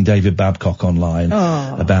teasing David Babcock online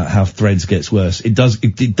about how Threads gets worse. It does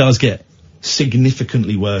get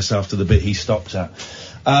significantly worse after the bit he stopped at.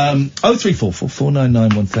 0344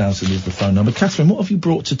 499 1000 is the phone number. Catherine, what have you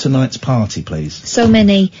brought to tonight's party, please? So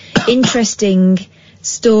many interesting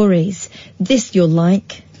stories. This you'll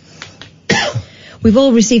like. We've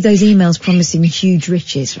all received those emails promising huge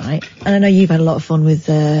riches, right? And I know you've had a lot of fun with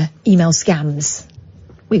email scams.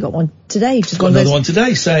 We got one today. Got another one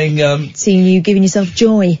today saying... seeing you giving yourself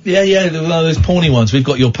joy. Yeah, those porny ones. We've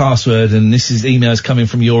got your password and this is emails coming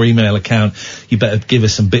from your email account. You better give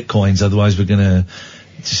us some bitcoins, otherwise we're gonna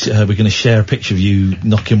share a picture of you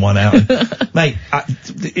knocking one out. Mate,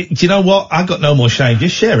 do you know what? I've got no more shame.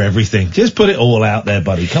 Just share everything. Just put it all out there,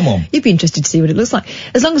 buddy. Come on. You'd be interested to see what it looks like.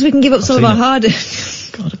 As long as we can give up some of our hard...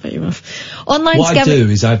 God, I bet you're off. Online What I do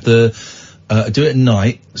is I have do it at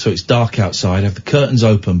night, so it's dark outside. I have the curtains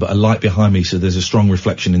open, but a light behind me, so there's a strong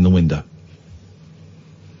reflection in the window.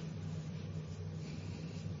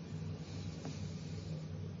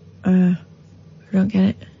 I don't get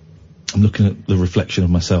it. I'm looking at the reflection of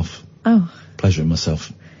myself. Oh. Pleasuring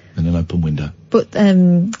myself in an open window. But,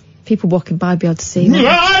 people walking by be able to see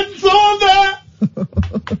that.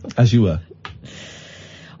 As you were.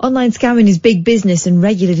 Online scamming is big business and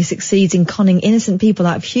regularly succeeds in conning innocent people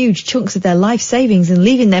out of huge chunks of their life savings and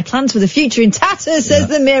leaving their plans for the future in tatters, says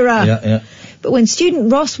the Mirror. Yeah. But when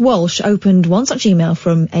student Ross Walsh opened one such email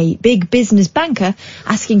from a big business banker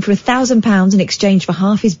asking for £1,000 in exchange for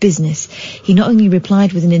half his business, he not only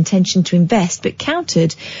replied with an intention to invest, but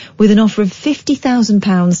countered with an offer of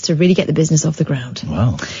 £50,000 to really get the business off the ground.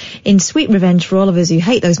 Wow. In sweet revenge for all of us who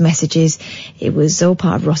hate those messages, it was all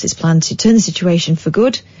part of Ross's plan to turn the situation for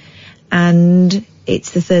good, and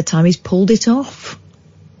it's the third time he's pulled it off.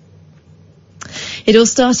 It all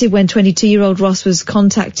started when 22-year-old Ross was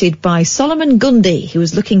contacted by Solomon Grundy, who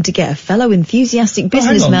was looking to get a fellow enthusiastic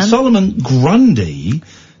businessman. Hang on. Solomon Grundy?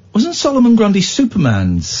 Wasn't Solomon Grundy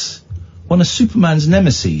one of Superman's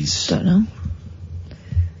nemesis? Don't know.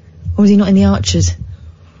 Or was he not in the Archers?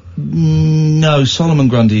 No, Solomon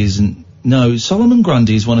Grundy isn't. No, Solomon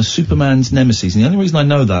Grundy is one of Superman's nemesis, and the only reason I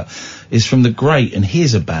know that is from The Great, and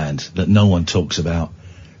here's a band that no one talks about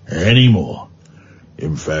anymore.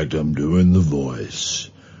 In fact, I'm doing the voice.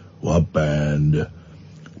 What band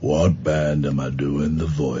am I doing the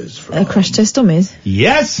voice from? Crash Test Dummies?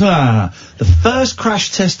 Yes, the first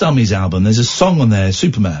Crash Test Dummies album. There's a song on there,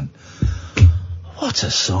 Superman. What a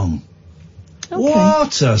song. Okay.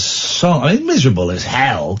 What a song. I mean, miserable as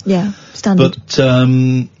hell. Yeah, standard.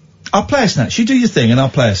 But, I'll play a snatch. You do your thing and I'll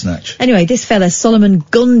play a snatch. Anyway, this fella, Solomon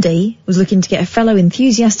Grundy, was looking to get a fellow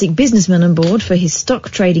enthusiastic businessman on board for his stock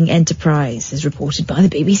trading enterprise, as reported by the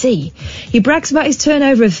BBC. He brags about his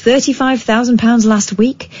turnover of £35,000 last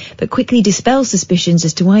week, but quickly dispels suspicions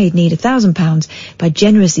as to why he'd need £1,000 by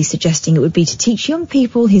generously suggesting it would be to teach young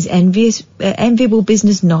people his enviable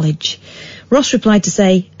business knowledge. Ross replied to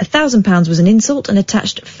say £1,000 was an insult and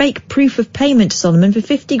attached fake proof of payment to Solomon for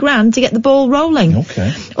 50 grand to get the ball rolling.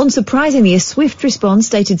 Okay. Unsurprisingly, a swift response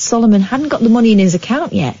stated Solomon hadn't got the money in his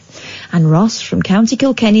account yet. And Ross, from County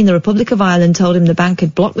Kilkenny in the Republic of Ireland, told him the bank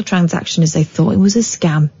had blocked the transaction as they thought it was a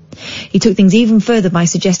scam. He took things even further by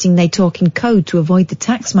suggesting they talk in code to avoid the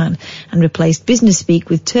taxman and replaced business speak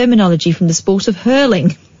with terminology from the sport of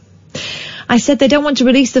hurling. I said they don't want to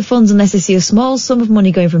release the funds unless they see a small sum of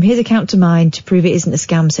money going from his account to mine to prove it isn't a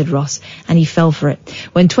scam, said Ross, and he fell for it.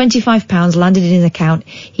 When £25 landed in his account,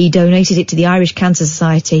 he donated it to the Irish Cancer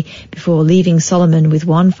Society before leaving Solomon with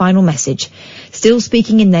one final message. Still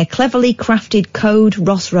speaking in their cleverly crafted code,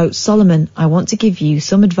 Ross wrote, Solomon, I want to give you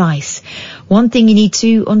some advice. One thing you need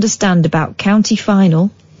to understand about County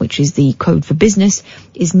Final, which is the code for business,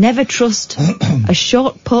 is never trust a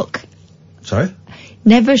short puck... Sorry?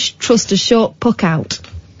 Never trust a short puck out,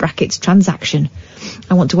 brackets, transaction.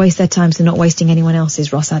 I want to waste their time, so not wasting anyone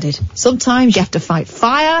else's, Ross added. Sometimes you have to fight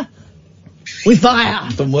fire with fire.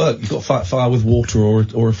 It doesn't work. You've got to fight fire with water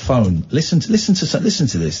or a phone. Listen to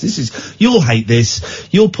this. You'll hate this.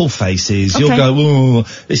 You'll pull faces. Okay. You'll go, ooh,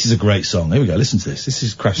 this is a great song. Here we go. Listen to this. This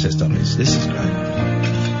is Crash Test Dummies. This is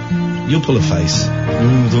great. You'll pull a face.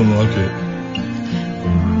 Ooh, don't like it.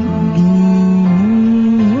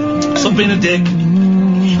 Stop being a dick.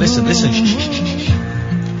 Listen.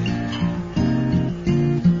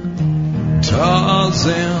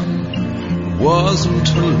 Tarzan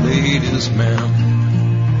wasn't a ladies' man.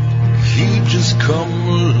 He'd just come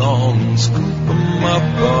along and scoop him up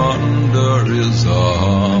under his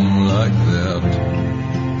arm like that.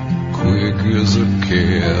 Quick as a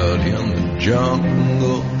cat in the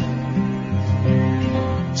jungle.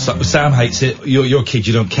 So, Sam hates it. You're a kid,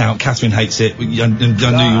 you don't count. Catherine hates it. I knew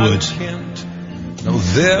you would. No,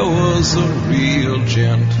 there was a real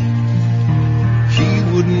gent. He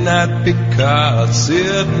would not be caught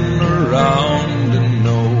sitting around in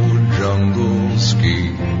no jungle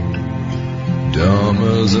ski. Dumb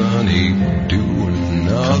as an ape doing nothing.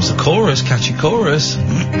 Comes the chorus, catchy chorus.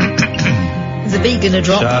 Is the beat gonna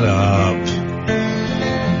drop? Shut up.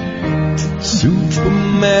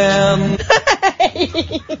 Superman.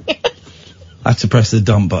 I had to press the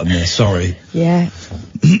dump button there, sorry. Yeah.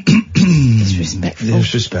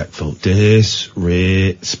 Disrespectful.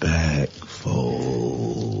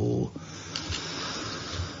 Disrespectful.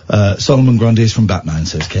 Solomon Grundy is from Batman,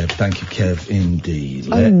 says Kev. Thank you, Kev, indeed.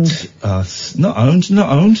 Let us... Not owned.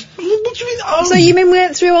 What do you mean owned? So you mean we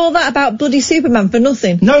went through all that about bloody Superman for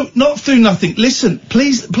nothing? No, not through nothing. Listen,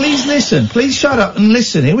 please listen. Please shut up and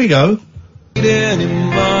listen. Here we go. Here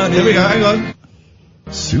we go, hang on.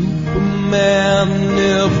 Superman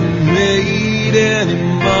never made any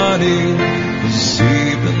money,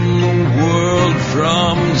 saving the world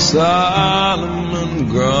from Solomon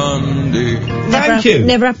Grundy. Thank you.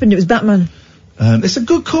 Never happened. It was Batman. It's a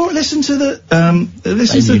good chorus. Listen to the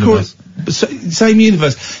chorus. Same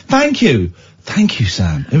universe. Thank you,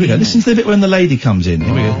 Sam. Here we go. Listen to the bit when the lady comes in.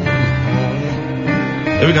 Here we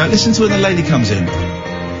go. Listen to when the lady comes in.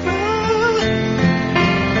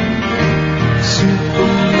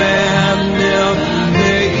 Superman never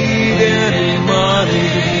made any money,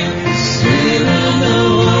 saving the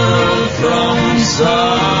world from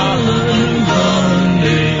Solomon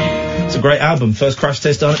Grundy. It's a great album. First crash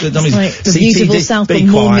test done at the dummies. Like the beautiful South, but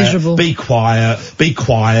more miserable. Be quiet.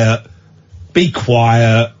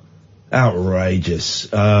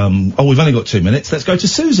 Outrageous. We've only got 2 minutes. Let's go to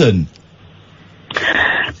Susan.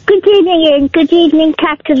 Good evening, Ian. Good evening,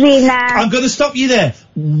 Katerina. I'm going to stop you there.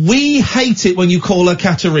 We hate it when you call her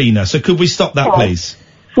Katerina, so could we stop that, please?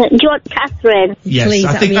 Do you want Catherine? Yes, please,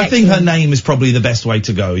 I think her name is probably the best way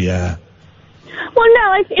to go, yeah. Well,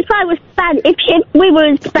 no, if I was Spain, if we were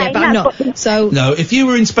in Spain... Yeah, but I'm not, so... No, if you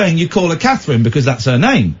were in Spain, you'd call her Catherine, because that's her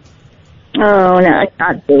name. Oh, no, I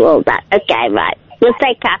can't do all that. Okay, right. We'll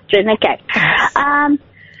say Catherine, okay. I'm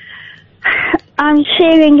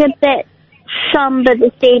feeling a bit somber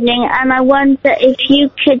this evening, and I wonder if you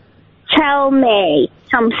could tell me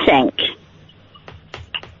something.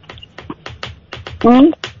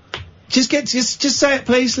 Just say it,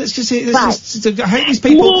 please. Let's just hear. Right. I hate these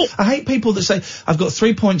people. I hate people that say, "I've got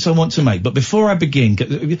 3 points I want to make," but before I begin, just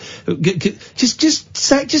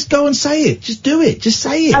go and say it. Just do it. Just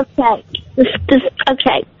say it. Okay.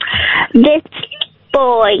 Okay. This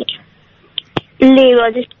boy,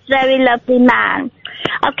 Leroy, this very lovely man.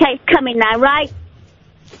 Okay, it's coming now, right?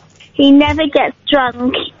 He never gets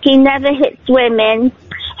drunk. He never hits women.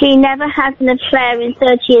 He never had an affair in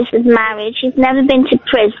 30 years of marriage. He's never been to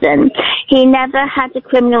prison. He never had a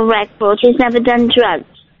criminal record. He's never done drugs.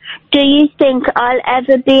 Do you think I'll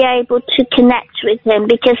ever be able to connect with him?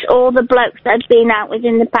 Because all the blokes I've been out with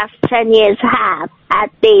in the past 10 years have had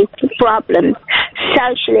these problems,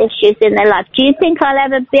 social issues in their life. Do you think I'll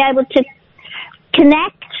ever be able to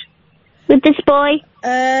connect with this boy?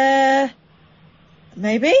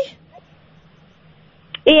 Maybe?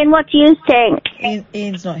 Ian, what do you think?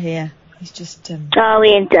 Ian's not here. He's just, Oh,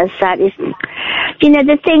 Ian does that. You know,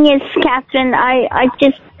 the thing is, Catherine, I've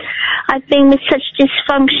been with such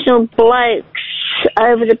dysfunctional blokes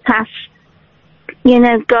over the past,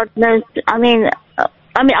 God knows, I mean,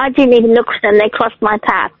 I didn't even look for them. They crossed my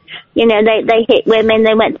path. You know, they hit women,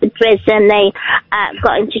 they went to prison, they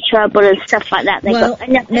got into trouble and stuff like that.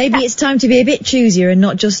 Maybe it's time to be a bit choosier and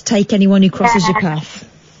not just take anyone who crosses your path.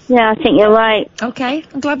 Yeah, I think you're right. Okay,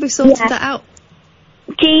 I'm glad we've sorted that out.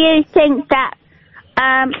 Do you think that,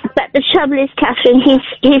 but the trouble is, Catherine, he's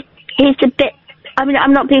a bit, I mean,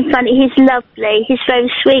 I'm not being funny, he's lovely, he's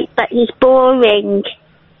very sweet, but he's boring.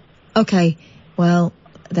 Okay, well,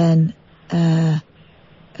 then,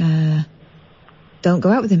 don't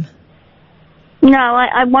go out with him. No,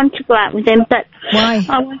 I want to go out with him, but... Why?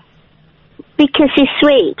 Because he's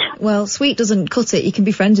sweet. Well, sweet doesn't cut it. You can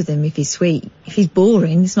be friends with him if he's sweet. If he's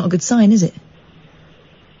boring, it's not a good sign, is it?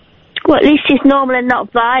 Well, at least he's normal and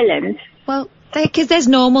not violent. Well, because there's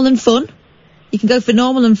normal and fun. You can go for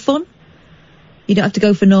normal and fun. You don't have to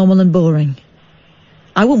go for normal and boring.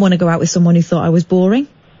 I wouldn't want to go out with someone who thought I was boring.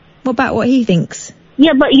 What about what he thinks?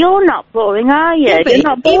 Yeah, but you're not boring, are you? Yeah, but You're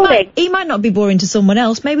not boring. He might not be boring to someone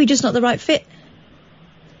else. Maybe just not the right fit.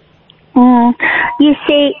 You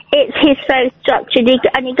see, he's very structured,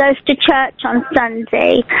 and he goes to church on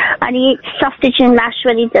Sunday, and he eats sausage and mash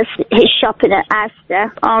when he does his shopping at Asda.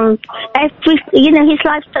 His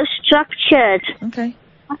life's so structured. Okay.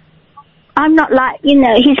 I'm not like,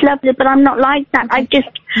 he's lovely, but I'm not like that. Okay.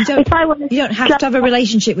 You don't have to have a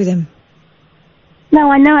relationship with him. No,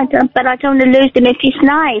 I know I don't, but I don't want to lose him if he's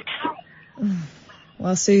nice.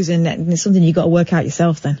 Well, Susan, it's something you've got to work out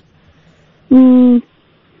yourself then.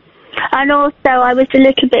 And also, I was a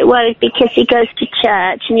little bit worried because he goes to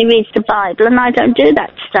church and he reads the Bible, and I don't do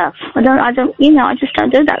that stuff. I just don't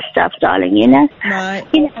do that stuff, darling, Right.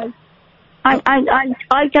 I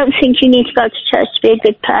don't think you need to go to church to be a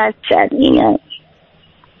good person,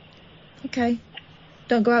 Okay.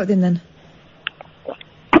 Don't go out with him then.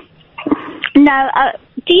 No,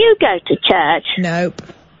 do you go to church? Nope.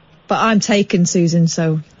 But I'm taken, Susan,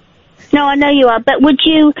 so... No, I know you are, but would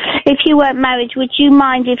you, if you weren't married, would you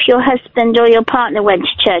mind if your husband or your partner went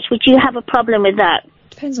to church? Would you have a problem with that?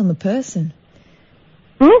 Depends on the person.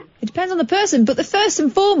 It depends on the person, but the first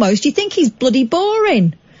and foremost, you think he's bloody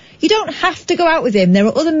boring. You don't have to go out with him. There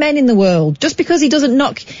are other men in the world. Just because he doesn't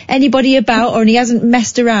knock anybody about or he hasn't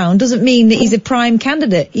messed around doesn't mean that he's a prime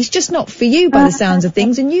candidate. He's just not for you by the sounds of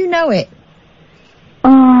things, and you know it.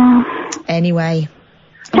 Anyway.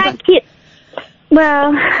 Thank you.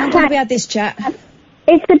 Well, I'm glad we had this chat.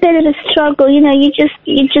 It's a bit of a struggle, you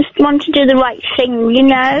just want to do the right thing,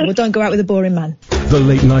 Well, don't go out with a boring man. The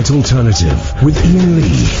Late Night Alternative with Iain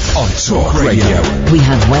Lee on Talk Radio. We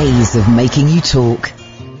have ways of making you talk.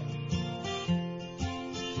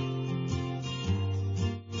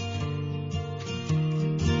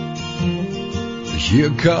 Here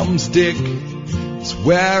comes Dick, he's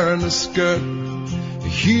wearing a skirt.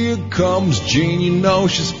 Here comes Jean,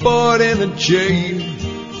 she's sporting a chain.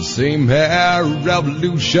 Same hair,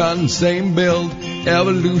 revolution, same build,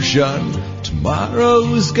 evolution.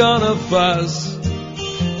 Tomorrow's gonna fuss.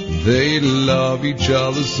 They love each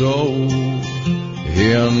other so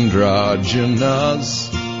androgynous.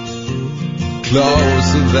 Closer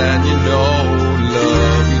than you know,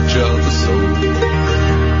 love each other so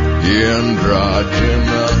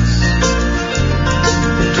androgynous.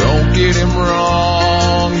 Don't get him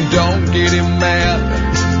wrong, don't get him mad.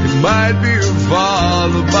 He might be her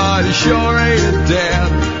father, but he sure ain't a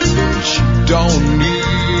dad. She don't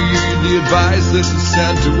need the advice that you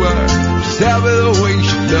sent to her. She's happy the way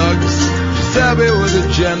she looks, she's happy with her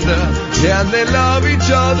gender, and they love each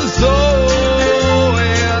other so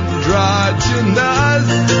androgynous.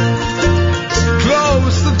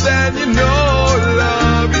 Closer than you know,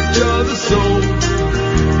 love each other so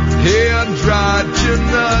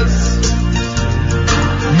androgynous.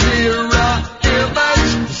 Mirror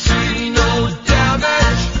image, see no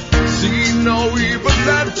damage, see no evil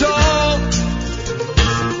at all.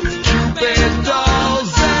 Cupid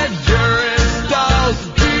dolls and urine dolls,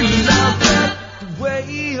 we love it the way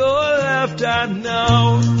you're left, I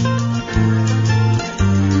know.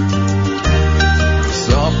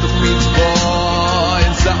 Something meets boy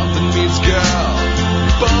and something meets girl.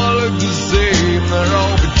 Both look the same, they're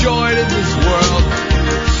overjoyed in this world.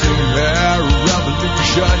 Same hair,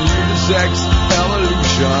 revolution, unisex,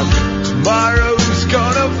 evolution. Tomorrow's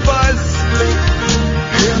gonna fuss.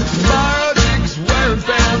 And tomorrow Dick's wearing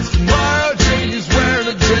pants, tomorrow Janie's wearing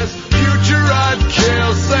a dress. Future I'd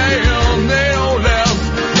kill, say they don't last.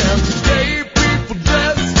 And today people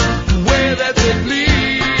dress the way that they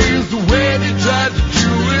please, the way they tried to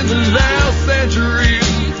do in the last century.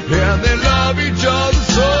 And they love each other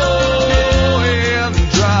so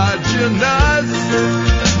androgynous.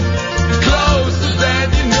 Closer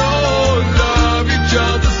than you know, love each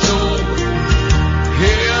other so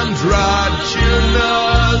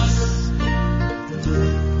androgynous.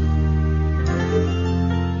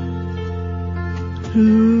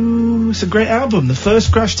 It's a great album. The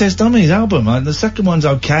first Crash Test Dummies album. The second one's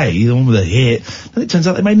okay, the one with a hit. Then it turns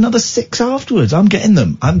out they made another 6 afterwards. I'm getting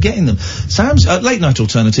them. Sam's Late Night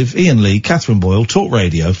Alternative, Iain Lee, Catherine Boyle, Talk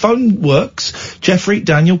Radio. Phone works. Jeffrey,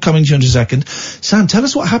 Daniel, coming to you in a second. Sam, tell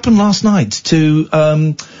us what happened last night to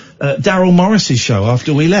Daryl Morris's show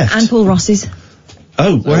after we left. And Paul Ross's.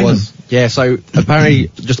 Oh, where it was? Yeah, so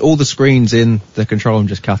apparently just all the screens in the control room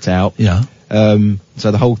just cut out. Yeah.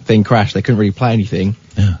 So the whole thing crashed. They couldn't really play anything.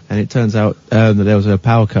 Yeah. And it turns out that there was a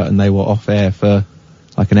power cut and they were off air for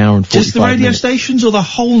like an hour and 45 minutes. Just the radio stations or the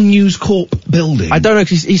whole News Corp building? I don't know,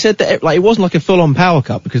 'cause he said that it wasn't like a full-on power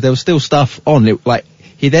cut because there was still stuff on.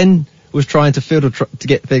 He then was trying to to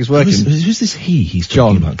get things working. Who's this he? He's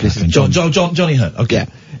talking about. This is Johnny Hunt. Okay.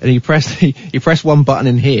 and he pressed one button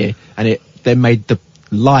in here, and it then made the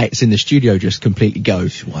lights in the studio just completely go.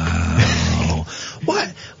 Wow.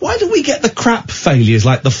 Why do we get the crap failures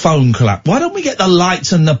like the phone collapse? Why don't we get the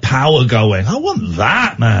lights and the power going? I want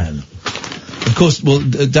that, man. Of course, well,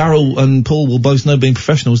 Daryl and Paul will both know, being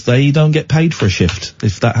professionals, they don't get paid for a shift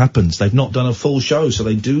if that happens. They've not done a full show, so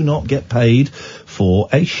they do not get paid for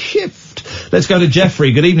a shift. Let's go to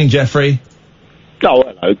Jeffrey. Good evening, Jeffrey. Oh,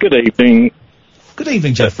 hello. Good evening. Good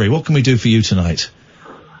evening, Jeffrey. What can we do for you tonight?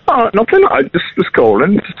 Oh, nothing. I just was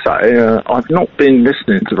calling to say I've not been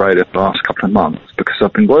listening to radio for the last couple of months because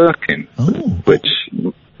I've been working, which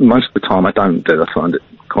most of the time I don't do. I find it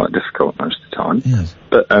quite difficult most of the time. Yes.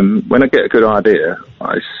 But when I get a good idea,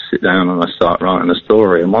 I sit down and I start writing a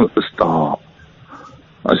story, and once I start,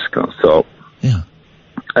 I just can't stop. Yeah.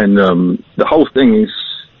 And the whole thing is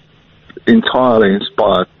entirely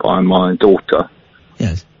inspired by my daughter.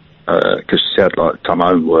 Yes. Because she had like some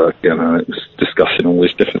homework, you know, it was discussing all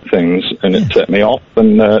these different things, and it set me off,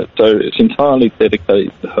 and so it's entirely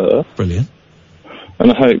dedicated to her. Brilliant.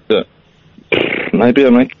 And I hope that maybe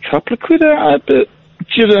I'll make a couple of quid out of it, but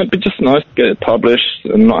you know, it'd be just nice to get it published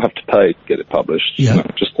and not have to pay to get it published. Yeah. You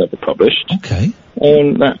know, just have it published. Okay.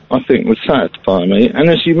 And that, I think, would satisfy me. And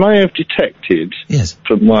as you may have detected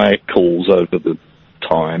from my calls over the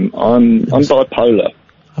time, I'm bipolar.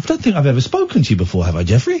 I don't think I've ever spoken to you before, have I,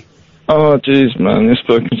 Jeffrey? Oh, jeez, man, you've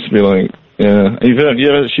spoken to me like, yeah. You've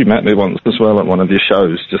actually met me once as well at one of your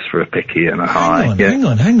shows, just for a picky and a hi. Hang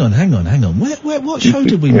on. What show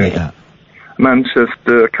did we meet at?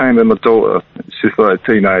 Manchester. I came with my daughter. She's like a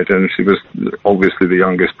teenager, and she was obviously the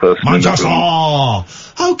youngest person. Manchester! Oh,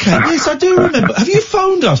 okay, yes, I do remember. Have you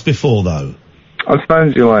phoned us before, though? I've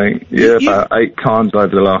phoned you about 8 times over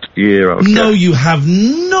the last year. No, you have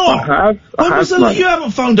not. I have. You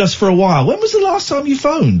haven't phoned us for a while. When was the last time you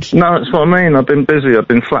phoned? No, that's what I mean. I've been busy. I've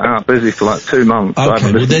been flat out busy for like 2 months.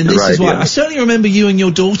 Okay, well then this is why. I certainly remember you and your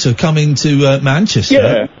daughter coming to Manchester.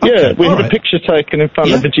 Yeah, okay, we had a picture taken in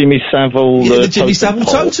front of the Jimmy Savile. The Jimmy Savile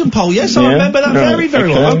totem pole. Yes, I remember that very, very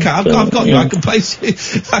well. Okay, I've got you. I can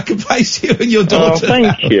place you and your daughter. Oh,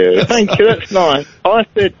 thank you. That's nice. I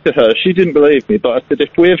said to her, she didn't believe me, but I said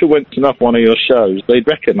if we ever went to one of your shows, they'd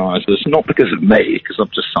recognise us, not because of me, because I'm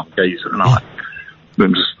just some geezer and I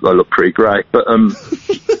look pretty great, but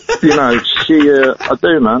you know, I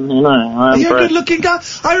do, man. You know, I am. You're a good-looking guy.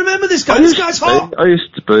 I remember this guy. This guy's hot. I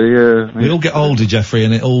used to be. Yeah. We all get older, Jeffrey,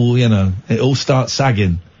 and it all starts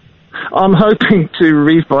sagging. I'm hoping to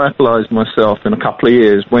revitalise myself in a couple of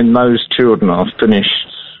years when those children are finished.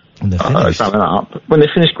 When they finish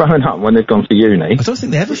growing up, when they've gone to uni. I don't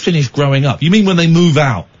think they ever finish growing up. You mean when they move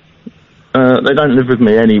out? They don't live with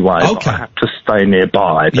me anyway. Okay. I have to stay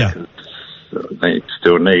nearby because they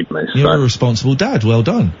still need me. You're a responsible dad. Well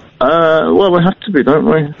done. Well, we have to be, don't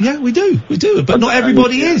we? Yeah, we do. But not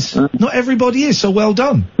everybody is. Not everybody is, so well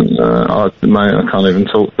done. I can't even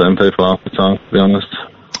talk to them people half the time, to be honest.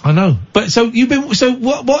 I know. But so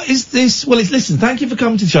what is this? Well, listen, thank you for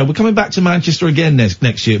coming to the show. We're coming back to Manchester again next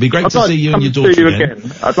year. It'd be great to see you and your daughter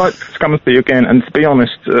again. I'd like to come and see you again, and to be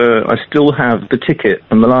honest, I still have the ticket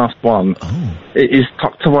from the last one. Oh. It is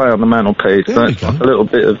tucked away on the mantelpiece. There we go. A little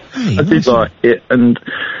bit of, I did like it, and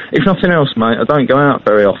if nothing else, mate, I don't go out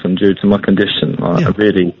very often due to my condition. I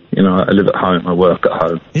really, I live at home, I work at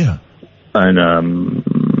home. Yeah. And,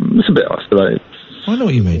 it's a bit isolated. I know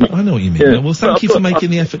what you mean. Yeah. Well, thank you for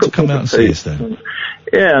making the effort to come out and see us then.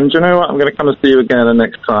 Yeah, and do you know what? I'm going to come and see you again, and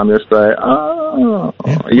next time you'll say,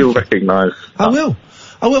 you'll recognise. I will.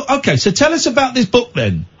 Okay, so tell us about this book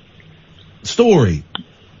then. Story.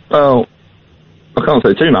 Well, I can't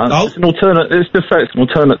say too much. Oh. It's an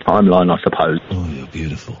alternate timeline, I suppose. Oh, you're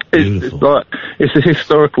beautiful. It's a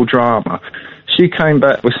historical drama. She came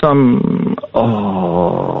back with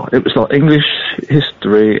it was like English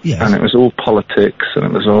history, and it was all politics, and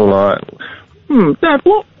it was all like, Dad,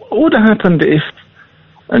 what would have happened if,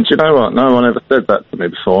 and do you know what, no one ever said that to me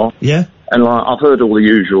before. Yeah. And I've heard all the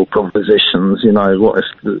usual propositions, what if,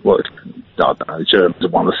 I don't know, the Germans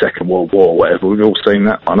won the Second World War, whatever, we've all seen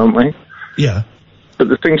that one, haven't we? Yeah. But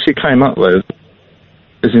the thing she came up with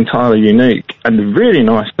is entirely unique, and the really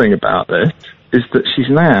nice thing about this is that she's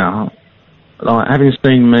now, having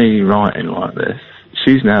seen me writing like this,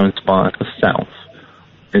 she's now inspired herself.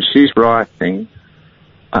 And she's writing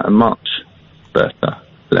at a much better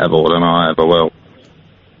level than I ever will.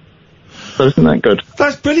 So isn't that good?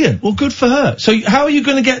 That's brilliant. Well, good for her. So how are you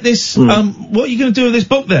going to get this, what are you going to do with this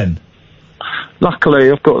book then? Luckily,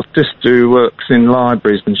 I've got a sister who works in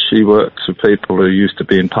libraries, and she works with people who used to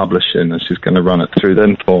be in publishing, and she's going to run it through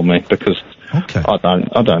them for me, because Okay. I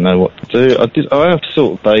don't know what to do. I have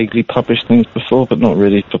sort of vaguely published things before, but not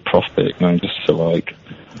really for profit. No, just for like,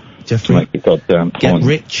 Jeffrey, to make the goddamn point. Get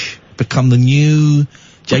rich, become the new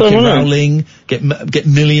J.K. Rowling, get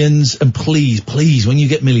millions, and please, when you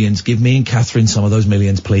get millions, give me and Catherine some of those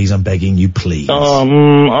millions, please. I'm begging you, please.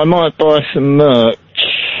 I might buy some merch.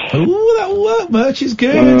 Ooh, that'll work. Merch is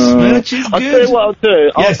good. Merch is good. I'll tell you what I'll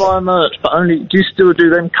do. Yes. I'll buy merch, but only. Do you still do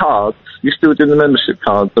them cards? You still do the membership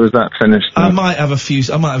cards, or is that finished now? I might have a few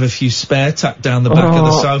spare tucked down the back of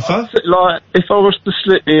the sofa. Like, if I was to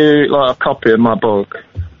slip you like a copy of my book,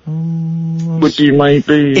 would you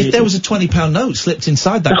maybe? If there was a £20 note slipped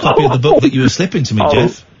inside that copy of the book that you were slipping to me,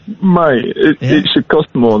 Jeff. Mate, it should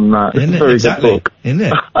cost more than that. It's a very good book. Isn't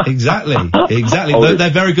it? Exactly. They're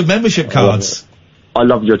very good membership cards. I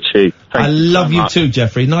love your cheek. I love you too,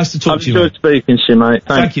 Jeffrey. Nice to talk to you, mate. I've enjoyed speaking to you, mate.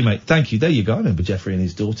 Thank you, mate. Thank you. There you go. I remember Jeffrey and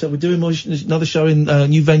his daughter. We're doing another show in a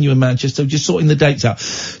new venue in Manchester. Just sorting the dates out.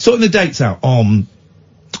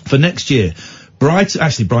 For next year.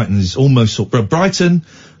 Brighton is almost sorted. Brighton,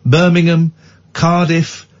 Birmingham,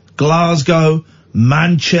 Cardiff, Glasgow,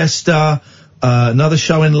 Manchester, another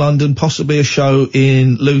show in London, possibly a show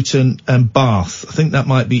in Luton and Bath. I think that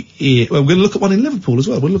might be it. Well, we're going to look at one in Liverpool as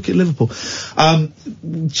well. We'll look at Liverpool.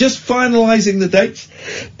 Just finalising the dates,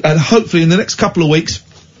 and hopefully in the next couple of weeks,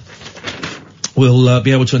 we'll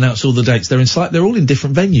be able to announce all the dates. They're all in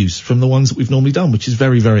different venues from the ones that we've normally done, which is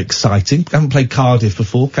very, very exciting. I haven't played Cardiff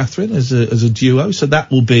before, Catherine, as a duo, so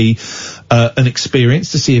that will be an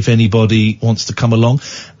experience to see if anybody wants to come along.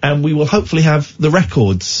 And we will hopefully have the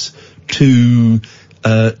records to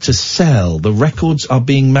sell. The records are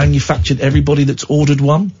being manufactured. Everybody that's ordered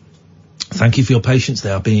one, thank you for your patience.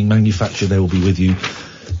 They are being manufactured. They will be with you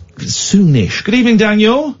soonish. Good evening,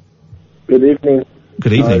 Daniel. Good evening.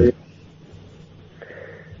 Good evening.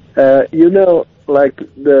 Like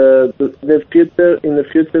the future, in the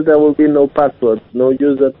future there will be no passwords, no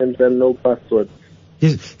usernames and no passwords.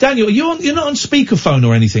 Yes. Daniel, you're not on speakerphone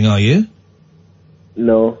or anything, are you?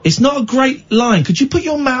 No. It's not a great line. Could you put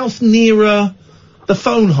your mouth nearer the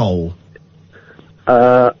phone hole?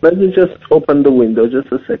 Let me just open the window,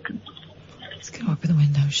 just a second. Let's go open the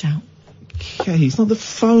window, shout. Okay, it's not the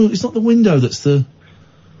phone, it's not the window that's the...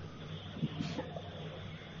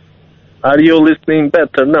 Are you listening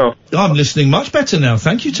better now? I'm listening much better now,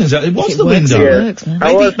 thank you. Turns out it was the works, window. it works, man.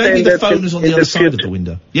 Maybe the phone is on the other side of the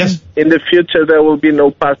window. Yes? In the future there will be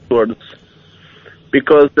no passwords.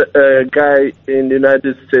 Because a guy in the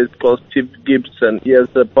United States called Steve Gibson, he has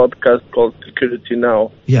a podcast called Security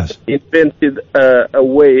Now. Yes. Invented a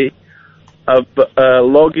way of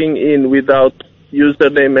logging in without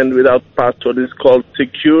username and without password. It's called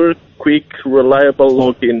Secure, Quick, Reliable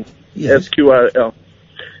Login, SQRL.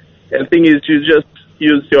 And the thing is, you just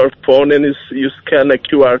use your phone and you scan a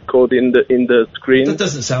QR code in the screen. That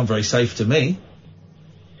doesn't sound very safe to me.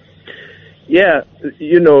 Yeah,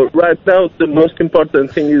 right now the most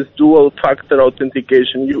important thing is dual-factor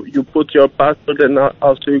authentication. You put your password and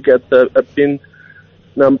also you get a PIN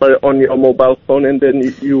number on your mobile phone, and then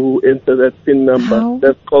you enter that PIN number. How?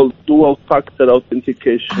 That's called dual-factor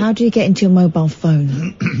authentication. How do you get into your mobile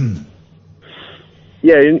phone?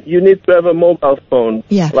 Yeah, you need to have a mobile phone.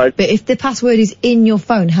 Yeah, but if the password is in your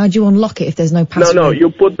phone, how do you unlock it if there's no password? No, you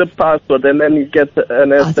put the password and then you get an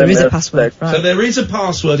SMS. There is a password, right. So there is a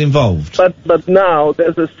password involved. But now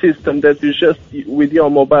there's a system that you just, with your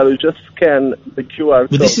mobile, you just scan the QR code.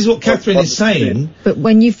 But this is what Catherine is saying. But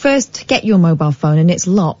when you first get your mobile phone and it's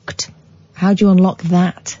locked, how do you unlock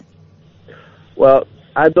that? Well,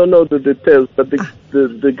 I don't know the details, but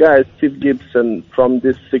the guy, Steve Gibson, from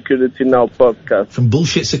this Security Now podcast. From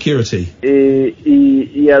Bullshit Security.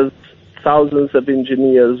 He has thousands of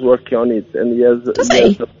engineers working on it, and he has... Does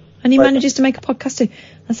he? And he manages to make a podcast too.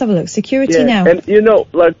 Let's have a look. Security Now. And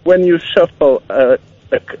like when you shuffle a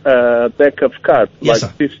deck of cards, yes,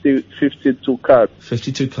 like 52 cards.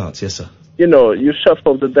 52 cards, yes, sir. You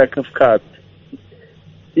shuffle the deck of cards.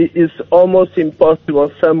 It is almost impossible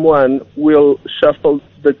someone will shuffle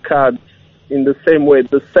the cards in the same way,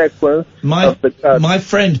 the sequence of the cards. My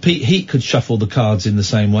friend Pete Heat could shuffle the cards in the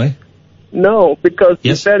same way. No, because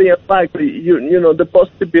it's very unlikely. The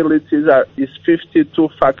possibilities is 52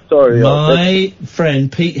 factorial. My friend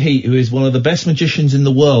Pete Heat, who is one of the best magicians in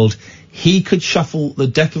the world, he could shuffle the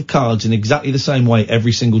deck of cards in exactly the same way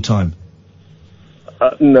every single time.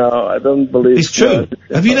 No, I don't believe it's true.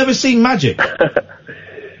 Have you never seen magic?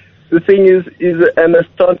 The thing is an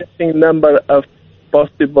astonishing number of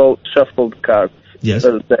possible shuffled cards. Yes.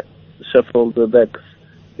 Shuffle the decks.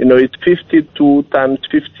 It's 52 times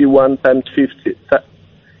 51 times 50.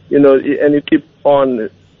 And you keep on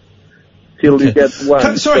till you get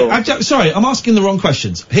one. Sorry, I'm asking the wrong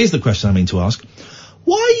questions. Here's the question I mean to ask.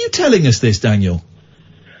 Why are you telling us this, Daniel?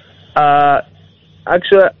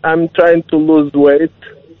 Actually, I'm trying to lose weight.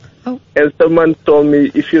 Oh. And someone told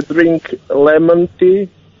me if you drink lemon tea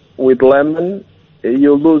with lemon,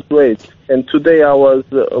 you lose weight. And today I was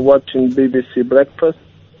watching BBC Breakfast,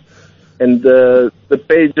 and the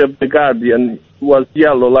page of The Guardian was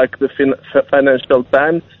yellow like the Financial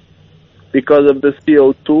Times because of the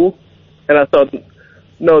CO2. And I thought,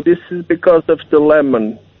 no, this is because of the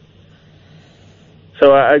lemon.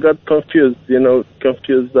 So I got confused,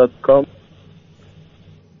 confused.com.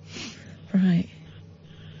 Right.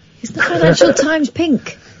 Is the Financial Times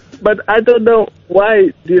pink? But I don't know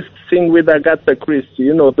why this thing with Agatha Christie.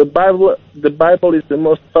 The Bible is the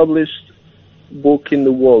most published book in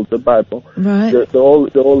the world. The Bible, right?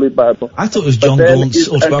 The Holy Bible. I thought it was John Gaunt's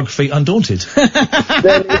autobiography, Undaunted.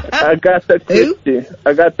 Then it's Agatha Christie.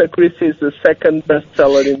 Agatha Christie is the second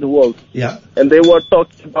bestseller in the world. Yeah. And they were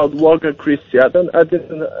talking about Agatha Christie. I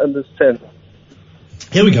didn't understand.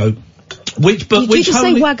 Here we go. Which book? Did you just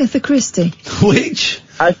say Agatha Christie? Which?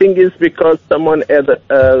 I think it's because someone had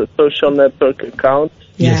a social network account.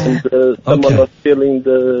 Yeah. And someone was stealing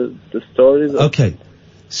the stories. Okay.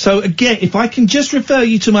 So again, if I can just refer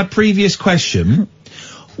you to my previous question,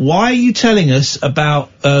 why are you telling us about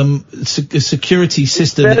a security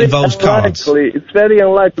system that involves cards? It's very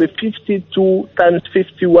unlikely. 52 times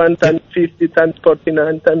 51 times 50 times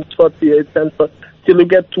 49 times 48 times 40, till you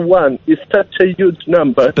get to 1 is such a huge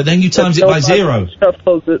number. But then you times it by 0.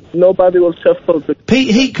 Nobody will shuffle the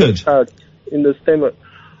Pete, he could. cards in the same.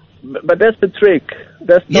 But that's the trick.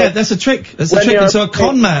 That's a trick. That's the trick. And so a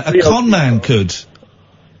con man could.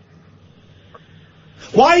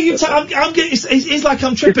 Why are you? I'm getting. It's like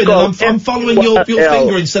I'm tripping and I'm following your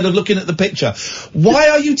finger instead of looking at the picture. Why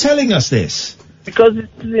are you telling us this? Because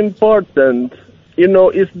it's important.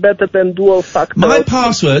 It's better than dual factor. My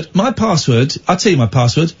password. I'll tell you my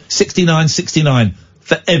password. 6969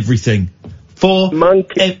 for everything. For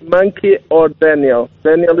monkey or Daniel.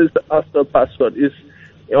 Daniel is the after password. Is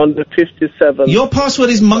on the 57. Your password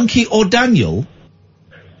is monkey or Daniel.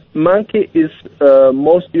 Monkey is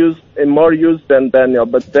more used than Daniel,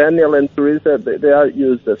 but Daniel and Teresa they are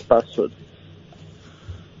used as passwords.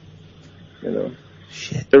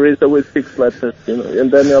 Shit. Teresa with 6 letters,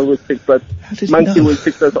 and Daniel with 6 letters. Monkey with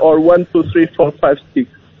 6 letters, or 1, 2, 3, 4, 5,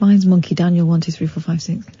 6. Mine's Monkey Daniel 1, 2, 3, 4, 5,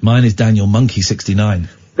 6. Mine is Daniel Monkey 69.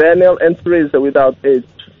 Daniel and Teresa without H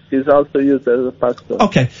is also used as a password.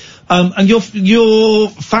 Okay, and you're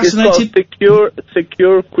fascinated. It's called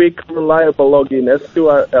secure, quick, reliable login,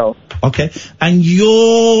 SQRL. Okay, and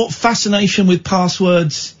your fascination with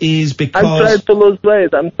passwords is because I'm trying to lose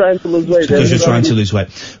weight. Because you're trying to lose weight.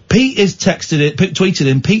 Pete is tweeted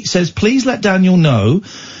in. Pete says, "Please let Daniel know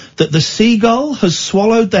that the seagull has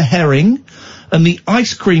swallowed the herring." And the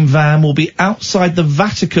ice cream van will be outside the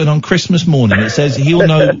Vatican on Christmas morning. It says he'll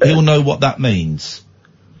know what that means.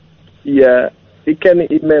 Yeah, he can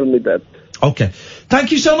email me that. Okay.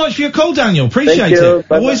 Thank you so much for your call, Daniel. Appreciate it.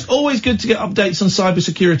 Always good to get updates on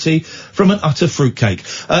cybersecurity from an utter fruitcake.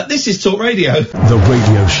 This is Talk Radio. The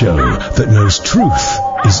radio show that knows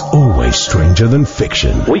truth is always stranger than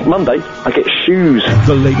fiction. Week Monday, I get shoes.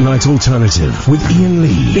 The Late Night Alternative with Iain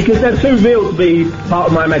Lee. Because they're too real to be part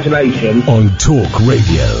of my imagination. On Talk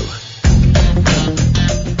Radio.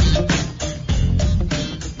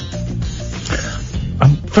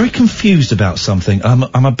 I'm very confused about something.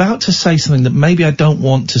 I'm about to say something that maybe I don't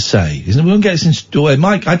want to say. We won't get this in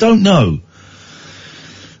Mike, I don't know.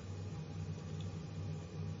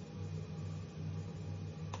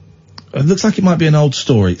 It looks like it might be an old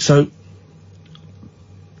story. So,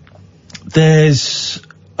 there's,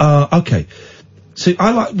 okay. So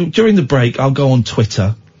during the break, I'll go on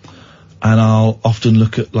Twitter and I'll often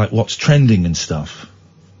look at, what's trending and stuff.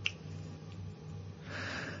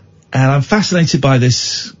 And I'm fascinated by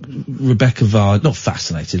this Rebecca Vardy, not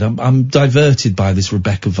fascinated, I'm diverted by this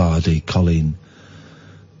Rebecca Vardy, Colleen,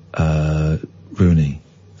 Rooney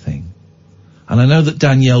thing. And I know that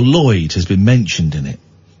Danielle Lloyd has been mentioned in it.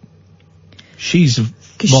 She's a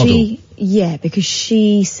model. Because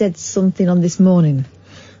she said something on This Morning.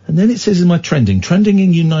 And then it says in my trending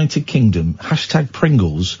in United Kingdom, hashtag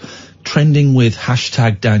Pringles, trending with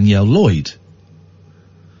hashtag Danielle Lloyd.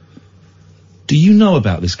 Do you know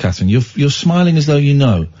about this, Catherine? You're smiling as though you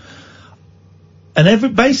know.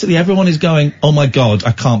 And basically everyone is going, oh my God,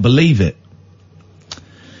 I can't believe it.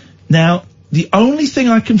 Now, the only thing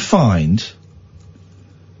I can find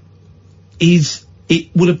is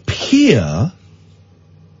it would appear...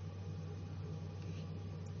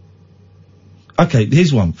 Okay,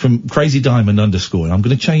 here's one from Crazy Diamond _ and I'm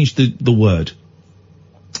going to change the word.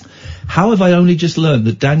 How have I only just learned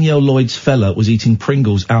that Danielle Lloyd's fella was eating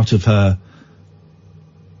Pringles out of her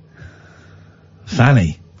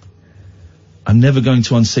fanny? I'm never going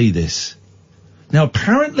to unsee this. Now,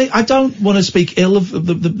 apparently, I don't want to speak ill of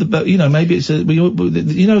the you know, maybe it's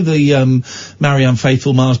you know, the Marianne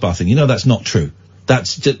Faithfull Mars bar thing. You know, that's not true.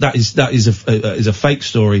 That is a fake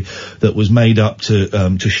story that was made up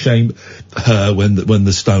to shame her when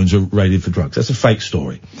the Stones were raided for drugs. That's a fake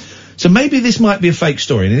story. So maybe this might be a fake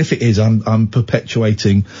story, and if it is, I'm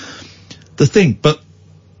perpetuating the thing. But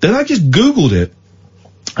then I just Googled it,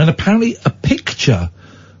 and apparently a picture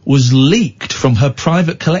was leaked from her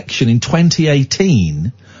private collection in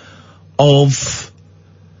 2018 of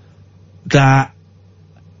that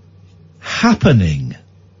happening.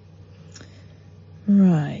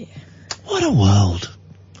 Right. What a world.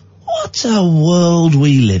 What a world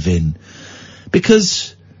we live in.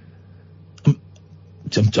 Because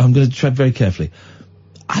I'm going to tread very carefully.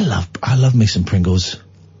 I love me some Pringles.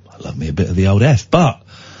 I love me a bit of the old F, but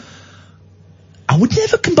I would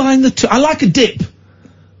never combine the two. I like a dip,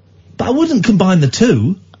 but I wouldn't combine the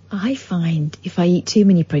two. I find if I eat too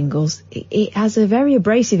many Pringles, it has a very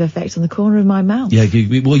abrasive effect on the corner of my mouth. Yeah,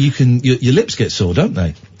 your lips get sore, don't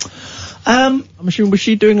they? I'm assuming, was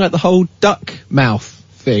she doing like the whole duck mouth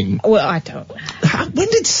thing? Well, I don't. When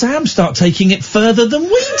did Sam start taking it further than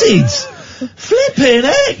we did? Flipping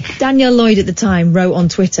heck! Danielle Lloyd at the time wrote on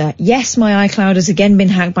Twitter, "Yes, my iCloud has again been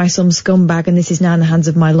hacked by some scumbag and this is now in the hands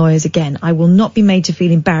of my lawyers again. I will not be made to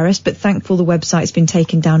feel embarrassed, but thankful the website's been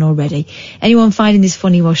taken down already. Anyone finding this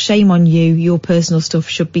funny, well, shame on you. Your personal stuff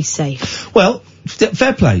should be safe." Well,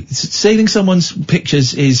 fair play. Stealing someone's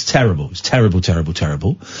pictures is terrible. It's terrible, terrible,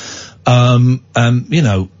 terrible. You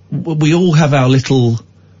know, we all have our little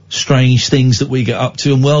strange things that we get up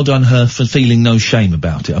to, and well done her for feeling no shame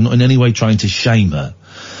about it. I'm not in any way trying to shame her,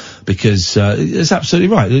 because it's absolutely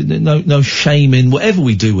right. No shame in whatever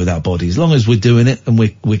we do with our bodies, as long as we're doing it and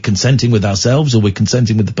we're consenting with ourselves or we're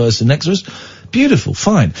consenting with the person next to us. Beautiful,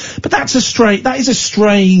 fine. But that is a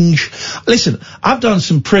strange. Listen, I've done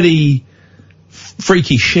some pretty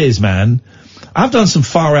freaky shiz, man. I've done some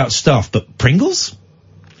far out stuff, but Pringles?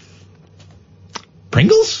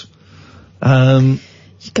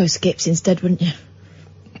 You'd go Skips instead, wouldn't you?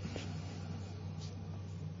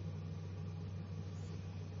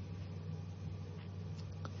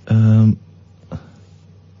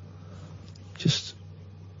 Just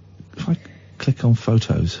if I click on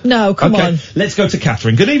photos. No, come on. Let's go to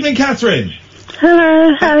Catherine. Good evening, Catherine.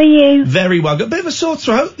 Hello, how are you? Very well. Got a bit of a sore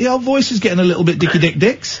throat. The old voice is getting a little bit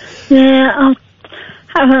dicks. Yeah,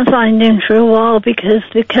 I haven't signed in for a while because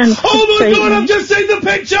the cancer. Oh my God! I've just seen the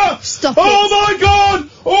picture. Stop it! Oh my God!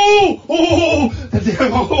 Oh!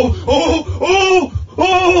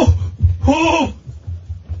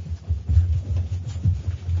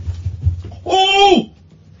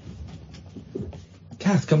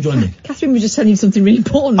 Kath, come join me. Catherine was just telling you something really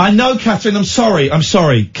important. I know, Catherine. I'm sorry.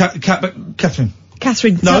 Catherine.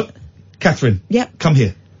 Catherine. No, Catherine. Yep. Come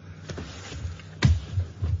here.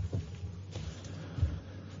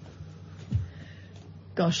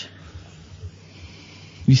 Gosh.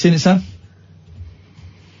 You seen it, Sam?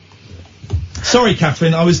 Sorry,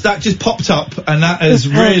 Catherine, that just popped up, and that has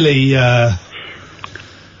really,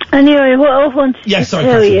 Anyway, what I wanted to sorry,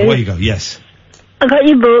 tell Catherine, you... away you go, yes. I got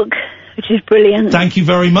your book, which is brilliant. Thank you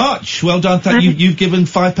very much. Well done, you've given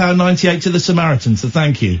 £5.98 to the Samaritan, so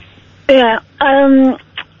thank you. Yeah,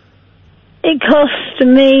 it cost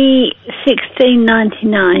me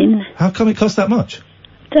 $16.99. How come it cost that much?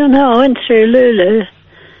 Don't know, I went through Lulu.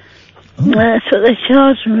 Oh. That's what they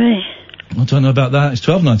charged me. I don't know about that. It's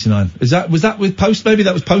 $12.99. Was that with post? Maybe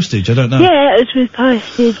that was postage. I don't know. Yeah, it was with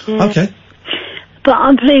postage. Yeah. Okay. But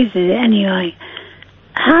I'm pleased with it anyway.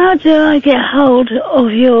 How do I get hold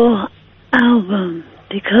of your album?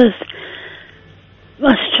 Because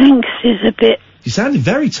my strength is a bit... You sounded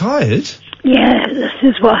very tired. Yeah, this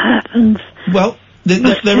is what happens. Well,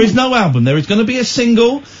 there is no album. There is going to be a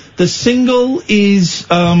single. The single is,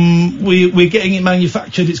 we're getting it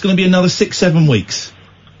manufactured. It's going to be another 6-7 weeks.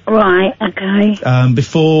 Right, okay.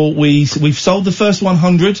 Before we've sold the first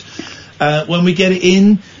 100. When we get it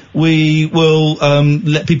in, we will,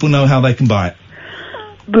 let people know how they can buy it.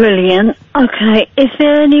 Brilliant. Okay. Is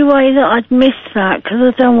there any way that I'd miss that?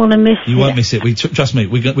 Because I don't want to miss it. You won't miss it. Trust me,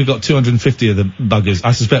 we got 250 of the buggers.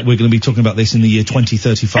 I suspect we're going to be talking about this in the year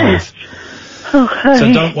 2035. Okay.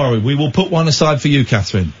 So don't worry, we will put one aside for you,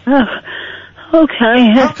 Catherine. Oh, okay.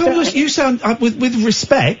 How come you sound, with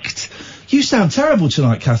respect, you sound terrible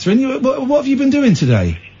tonight, Catherine? What have you been doing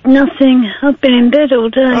today? Nothing. I've been in bed all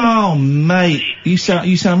day. Oh, mate, you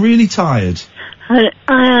sound really tired. I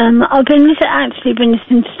am. I've actually been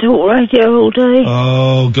listening to talk radio all day.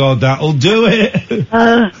 Oh, God, that'll do it.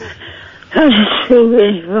 I just feel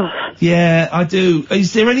really rough. Yeah, I do.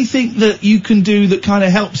 Is there anything that you can do that kind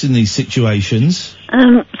of helps in these situations?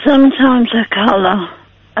 Sometimes I colour.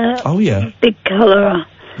 Oh, yeah. Big colourer.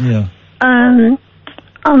 Yeah.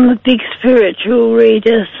 I'm a big spiritual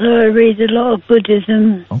reader, so I read a lot of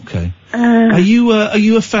Buddhism. Okay. Are you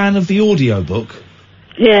a fan of the audiobook?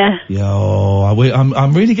 Yeah. Yeah,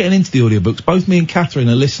 I'm really getting into the audiobooks. Both me and Katherine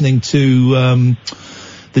are listening to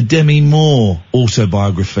the Demi Moore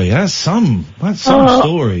autobiography. That's some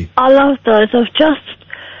story. I love those.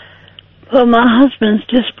 My husband's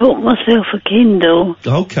just bought myself a Kindle.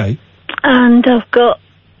 Okay. And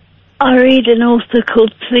I read an author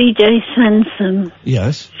called C.J. Sansom.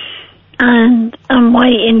 Yes. And I'm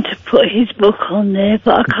waiting to put his book on there,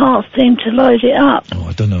 but I can't seem to load it up. Oh,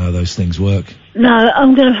 I don't know how those things work. No,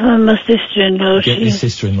 I'm going to find my sister-in-law. Get your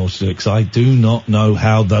sister-in-law to do it, because I do not know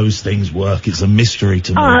how those things work. It's a mystery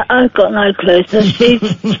to me. I've got no clue. So she's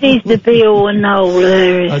the be-all and know-all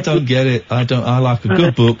there. I don't get it. I like a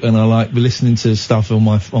good book, and I like listening to stuff on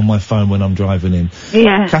my phone when I'm driving in.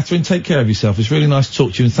 Yeah. Katherine, take care of yourself. It's really nice to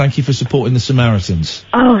talk to you, and thank you for supporting the Samaritans.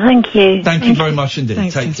 Oh, thank you. Thank you very much indeed.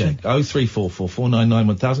 Thanks, take care. 0344 499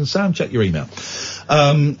 1000. Sam, check your email.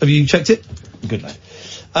 Have you checked it? Good night.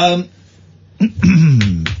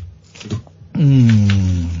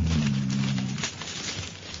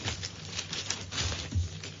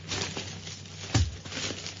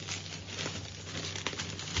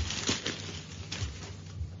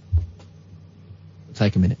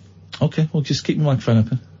 Take a minute. Okay, well, just keep your microphone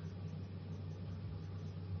open.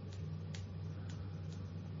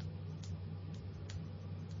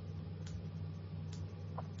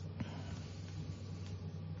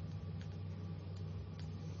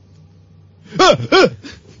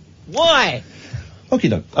 Why? Okay,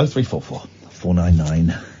 no. 0344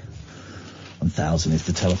 499 1000 is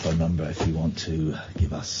the telephone number if you want to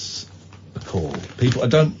give us a call. People,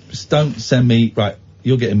 don't send me. Right,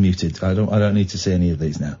 you're getting muted. I don't need to see any of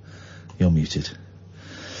these now. You're muted.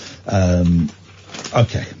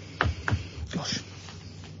 Okay. Gosh.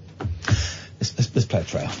 Let's play a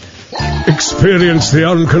trail. Experience the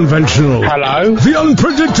unconventional. Hello? The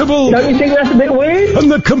unpredictable. Don't you think that's a bit weird?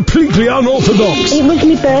 And the completely unorthodox. It was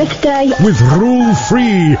my birthday. With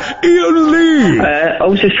rule-free Iain Lee. I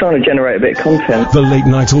was just trying to generate a bit of content. The Late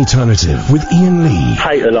Night Alternative with Iain Lee.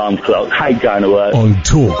 Hate alarm clocks. Hate going to work. On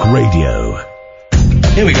Talk Radio.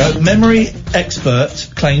 Here we go. Memory expert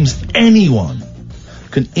claims anyone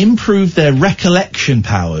can improve their recollection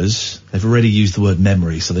powers. They've already used the word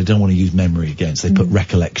memory, so they don't want to use memory again, so they put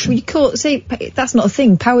recollection. Well, that's not a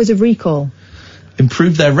thing. Powers of recall.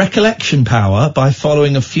 Improve their recollection power by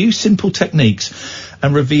following a few simple techniques,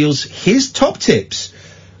 and reveals his top tips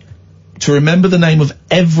to remember the name of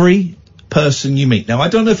every person you meet. Now, I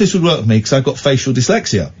don't know if this would work with me, because I've got facial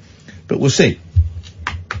dyslexia, but we'll see.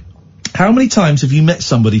 How many times have you met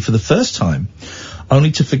somebody for the first time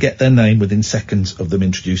only to forget their name within seconds of them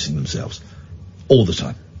introducing themselves? All the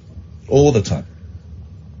time. All the time.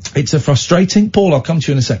 It's a frustrating... Paul, I'll come to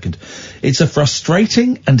you in a second. It's a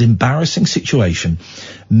frustrating and embarrassing situation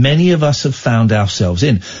many of us have found ourselves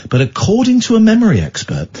in. But according to a memory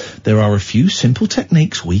expert, there are a few simple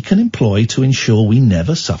techniques we can employ to ensure we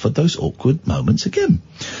never suffered those awkward moments again.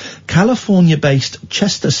 California-based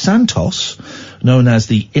Chester Santos, known as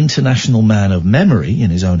the International Man of Memory in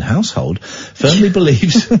his own household, firmly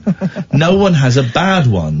believes no one has a bad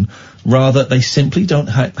one. Rather, they simply don't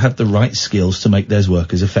have the right skills to make theirs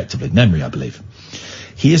work as effectively. Memory, I believe.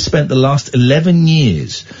 He has spent the last 11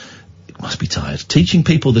 years, it must be tired, teaching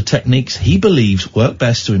people the techniques he believes work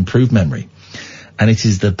best to improve memory. And it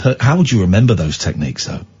is how would you remember those techniques,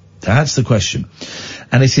 though? That's the question.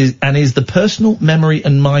 And is the personal memory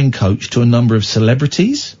and mind coach to a number of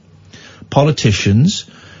celebrities, politicians,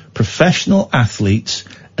 professional athletes,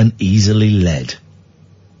 and easily led.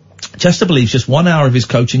 Chester believes just 1 hour of his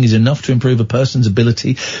coaching is enough to improve a person's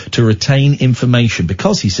ability to retain information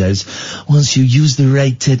because, he says, once you use the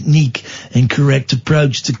right technique and correct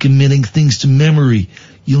approach to committing things to memory,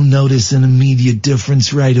 you'll notice an immediate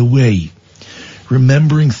difference right away.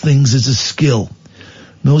 Remembering things is a skill.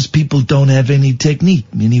 Most people don't have any technique,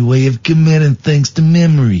 any way of committing things to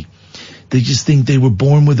memory. They just think they were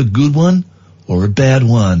born with a good one or a bad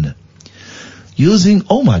one.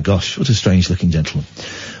 Oh my gosh, what a strange looking gentleman.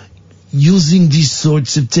 Using these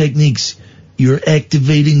sorts of techniques, you're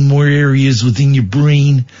activating more areas within your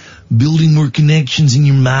brain, building more connections in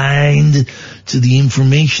your mind to the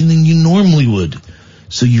information than you normally would.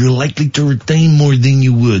 so you're likely to retain more than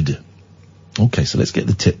you would. Okay, so let's get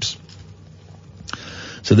the tips.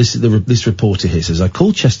 So this is this reporter here says, I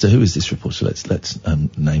called Chester. Who is this reporter? Let's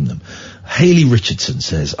name them. Haley Richardson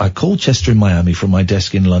says, I called Chester in Miami from my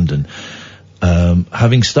desk in London,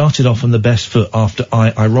 having started off on the best foot after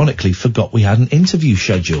I ironically forgot we had an interview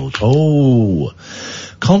scheduled. Oh,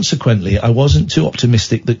 consequently, I wasn't too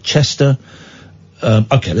optimistic that Chester.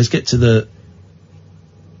 Okay, let's get to the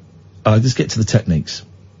techniques.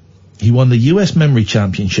 He won the US Memory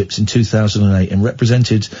Championships in 2008 and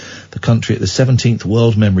represented the country at the 17th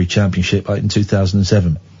World Memory Championship in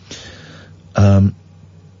 2007. Tell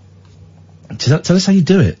us how you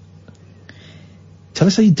do it. Tell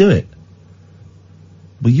us how you do it.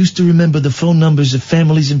 We used to remember the phone numbers of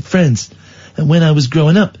families and friends, and when I was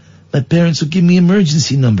growing up, my parents would give me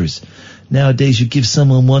emergency numbers. Nowadays, you give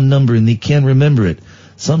someone one number and they can't remember it.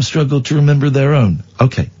 Some struggle to remember their own.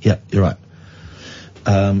 Okay, yeah, you're right.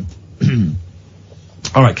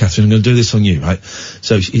 All right, Catherine, I'm going to do this on you, right?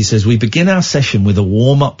 So he says we begin our session with a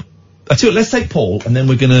warm up. Let's take Paul, and then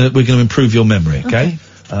we're going to improve your memory. Okay.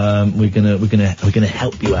 We're going to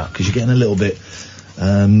help you out because you're getting a little bit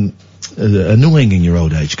annoying in your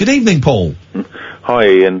old age. Good evening, Paul. Hi,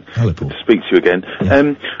 Ian. Hello, Paul. Good to speak to you again.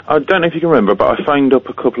 Yeah. I don't know if you can remember, but I phoned up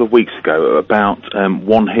a couple of weeks ago about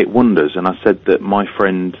one-hit wonders, and I said that my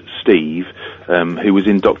friend Steve, who was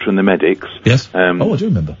in Doctor and the Medics. Yes. I do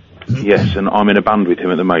remember. Yes, and I'm in a band with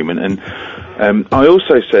him at the moment. And I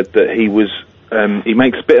also said that he was. He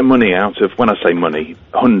makes a bit of money out of, when I say money,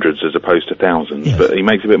 hundreds as opposed to thousands. Yes. But he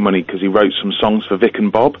makes a bit of money because he wrote some songs for Vic and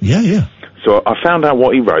Bob. Yeah, yeah. So I found out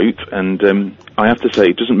what he wrote, and I have to say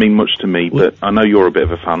it doesn't mean much to me, but I know you're a bit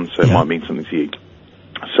of a fan, so it might mean something to you.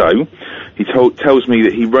 So he tells me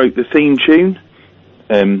that he wrote the theme tune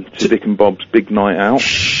to Vic and Bob's Big Night Out.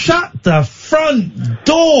 Shut the front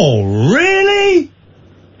door! Really?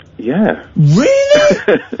 Yeah.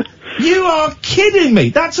 Really? You are kidding me.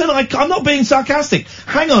 That's I'm not being sarcastic.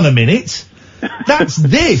 Hang on a minute. That's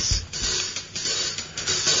this.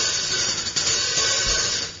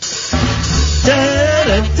 He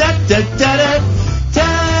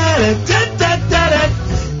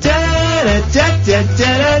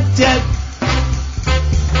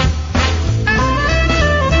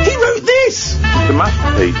wrote this. It's a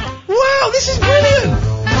masterpiece. Wow, this is brilliant.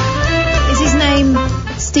 Is his name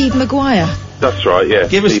Steve Maguire? That's right, yeah.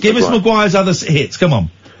 Give us Maguire's other hits, come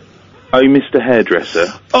on. Oh, Mr.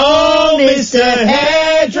 Hairdresser. Oh, Mr.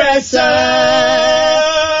 Hairdresser,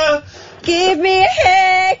 give me a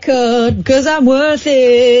haircut, 'cause I'm worth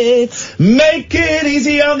it. Make it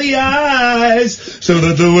easy on the eyes, so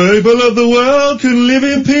that the people of the world can live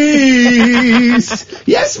in peace.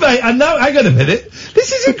 Yes, mate, I know. Hang on a minute.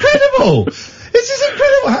 This is incredible. This is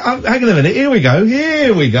incredible. Hang on a minute. Here we go.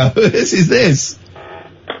 This is this.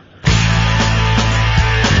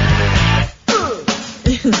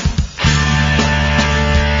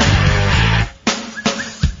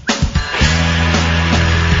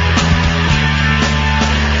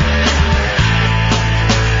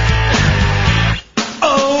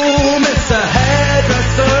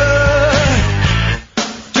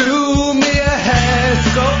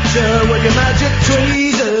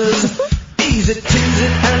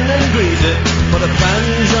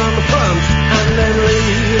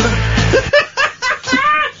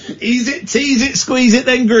 Tease it, squeeze it,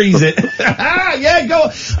 then grease it. Yeah, go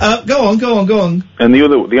on. And the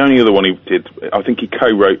only other one he did, I think he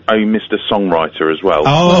co-wrote Oh, Mr. Songwriter as well.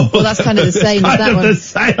 Oh, well, that's kind of the same as that one. Oh,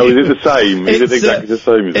 is it the same? Is it exactly the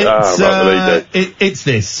same? Right, well, there you go. It's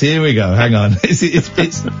this. Here we go. Hang on. It's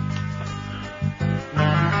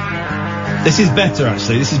This is better,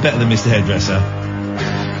 actually. This is better than Mr. Hairdresser.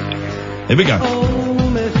 Here we go.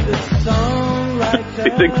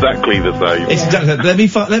 It's exactly the same. It's exactly. Let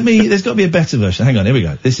me. There's got to be a better version. Hang on. Here we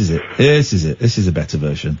go. This is it. This is a better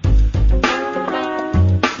version.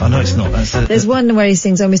 Oh no, it's not. There's one where he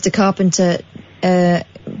sings, "Oh, Mr. Carpenter,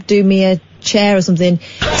 do me a chair or something,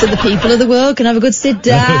 so the people of the world can have a good sit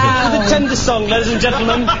down." The tender song, ladies and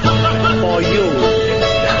gentlemen, for you.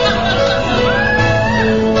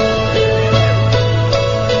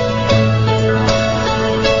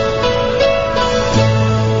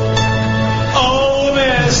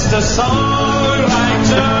 The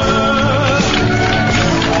songwriter,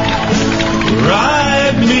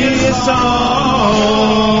 write me a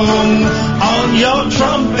song on your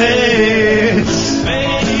trumpet,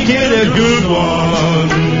 make it a good one,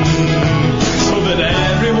 so that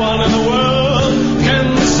everyone in the world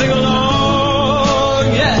can sing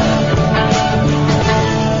along, yeah.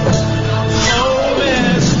 Oh,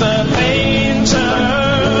 Mr. Painter.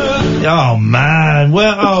 Oh man,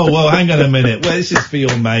 well, hang on a minute. Well, this is for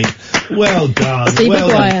your mate. Well done. Steve well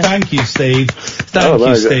McGuire. done. Thank you, Steve. Thank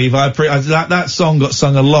you, Steve. That song got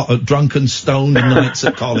sung a lot at drunken, stoned nights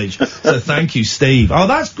at college. So thank you, Steve. Oh,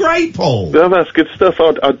 that's great, Paul. Well, that's good stuff.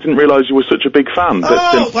 I didn't realise you were such a big fan.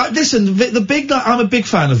 But, Listen, I'm a big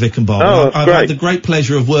fan of Vic and Bob. Oh, that's I've great. had the great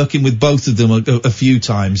pleasure of working with both of them a few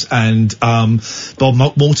times, and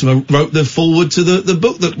Bob Mortimer wrote the foreword to the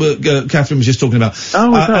book that Catherine was just talking about.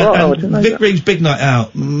 Oh, is that right? I didn't know Vic that. Reeves' Big Night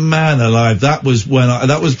Out, man alive, that was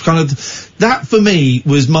that for me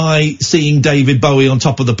was my seeing David Bowie on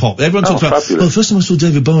Top of the Pop. Everyone talks about, fabulous. well, first time I saw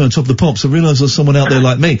David Bowie on Top of the Pops, I realised there was someone out there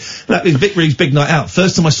like me. That is Vic Reeves' Big Night Out.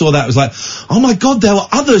 First time I saw that, I was like, oh my God, there were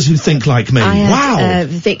others who think like me. I Wow. had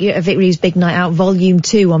Vic Reeves' Big Night Out Volume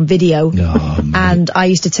 2 on video, and I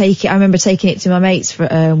used to take it. I remember taking it to my mates for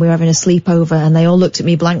we were having a sleepover, and they all looked at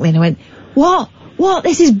me blankly, and I went, "What?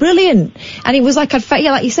 This is brilliant!" And it was like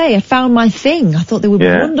like you say, I found my thing. I thought they would be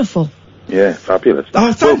wonderful. Yeah, fabulous.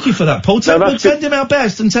 Oh, thank you for that, Paul. Send him our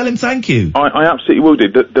best and tell him thank you. I absolutely will do.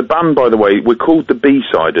 The band, by the way, we're called the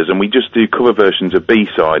B-Siders, and we just do cover versions of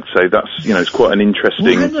B-sides, so that's, it's quite an interesting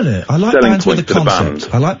Well, hang on a minute. I like selling bands with point a for the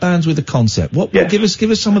concept. band. I like bands with a concept. Give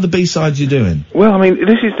us some of the B-sides you're doing. Well, I mean,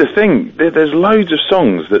 this is the thing. There's loads of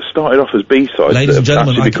songs that started off as B-sides Ladies that and have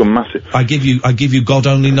gentlemen, actually become massive. I give you God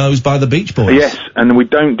Only Knows by the Beach Boys. Yes, and we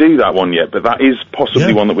don't do that one yet, but that is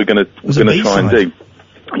possibly one that we're going to try and do.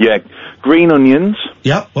 Yeah, Green Onions.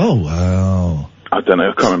 Yep. Oh, wow. I don't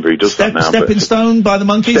know. I can't remember who does that now. Stepping Stone by the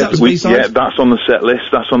Monkees. That was a B-side. Yeah, that's on the set list.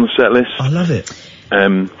 I love it.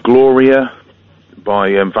 Gloria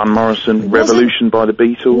by Van Morrison. Revolution by the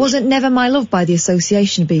Beatles. Wasn't Never My Love by the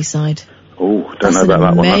Association B-side? Oh, don't know about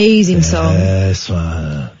that one. Amazing song. Yes.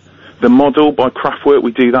 The Model by Kraftwerk,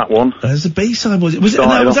 we do that one. There's a B-side, was it? Was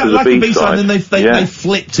Started that off as like a a B-side and then they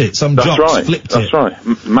flipped it? Some That's jocks right. flipped That's it.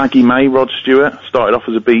 right. Maggie May, Rod Stewart, started off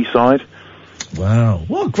as a B-side. Wow.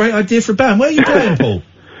 What a great idea for a band. Where are you playing, Paul?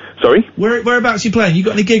 Sorry? Whereabouts are you playing? You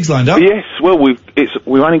got any gigs lined up? Yes, well, we've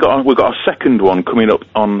got a second one coming up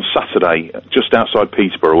on Saturday, just outside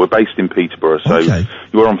Peterborough. We're based in Peterborough, so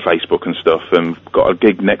we're on Facebook and stuff, and got a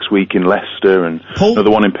gig next week in Leicester, and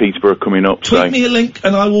another one in Peterborough coming up. Tweet me a link,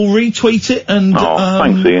 and I will retweet it. And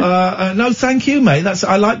thanks, Ian. no, thank you, mate.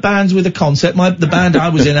 I like bands with a concept. The band I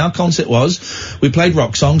was in, our concept was we played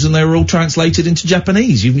rock songs, and they were all translated into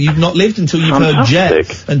Japanese. You've not lived until you've heard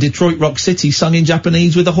Jet and Detroit Rock City sung in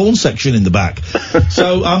Japanese with a horn section in the back.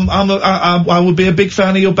 So I would be a big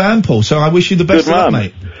fan of your band, Paul. So I wish you the best of luck,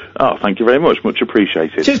 mate. Oh, thank you very much. Much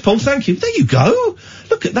appreciated. Cheers, Paul. Thank you. There you go.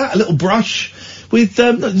 Look at that, a little brush with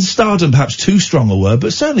stardom, perhaps too strong a word,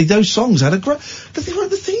 but certainly those songs had a great. They wrote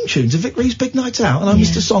the theme tunes of Vic Reeves' Big Night Out, and I'm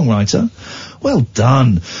Mr. Songwriter. Well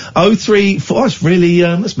done. 034. It's really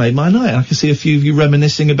that's made my night. I can see a few of you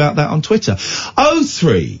reminiscing about that on Twitter.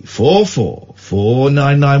 03444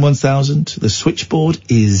 499 1000. The switchboard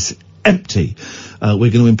is empty.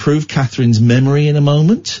 We're going to improve Catherine's memory in a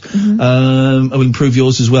moment. I will improve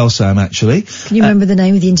yours as well, Sam, actually. Can you remember the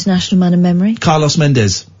name of the international man of memory? Carlos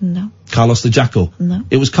Mendez. No. Carlos the Jackal. No.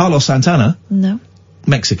 It was Carlos Santana. No.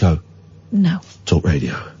 Mexico. No. Talk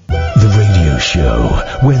Radio. The radio show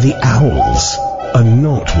where the owls are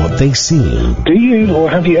not what they seem. Do you or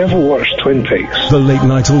have you ever watched Twin Peaks? The Late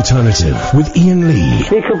Night Alternative with Iain Lee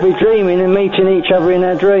We could be dreaming and meeting each other in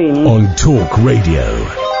our dreams. on Talk Radio.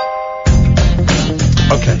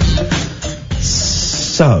 Okay.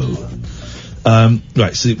 So,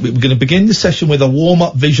 right, so we're going to begin the session with a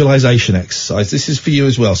warm-up visualization exercise. This is for you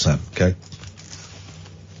as well, Sam, okay?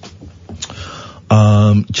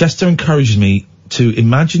 Chester encourages me to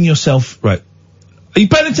imagine yourself, right. Are you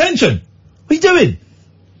paying attention? What are you doing?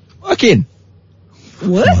 Working.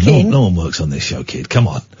 Working? No one works on this show, kid. Come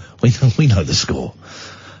on. We know the score.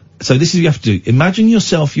 So this is what you have to do. Imagine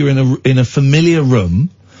yourself, you're in a familiar room,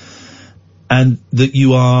 and that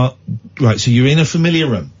you are, right, so you're in a familiar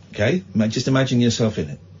room, okay? Just imagine yourself in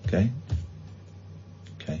it, okay?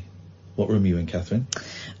 Okay. What room are you in, Catherine?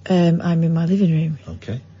 I'm in my living room.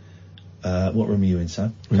 Okay. What room are you in,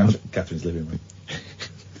 Sam? Catherine's living room.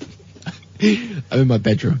 I'm in my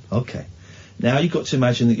bedroom. Okay. Now you've got to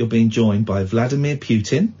imagine that you're being joined by Vladimir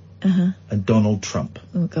Putin and Donald Trump.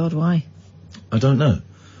 Oh, God, why? I don't know.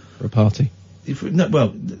 For a party.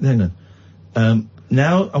 Hang on.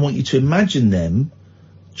 Now I want you to imagine them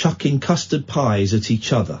chucking custard pies at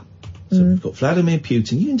each other. So we've got Vladimir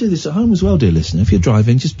Putin. You can do this at home as well, dear listener. If you're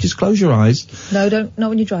driving, just close your eyes. No, don't. Not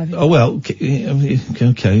when you're driving. Oh, well, okay.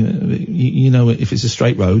 You know, if it's a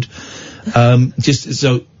straight road. Sam,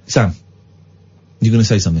 you're going to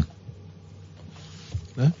say something.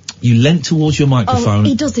 No? You leant towards your microphone. Oh,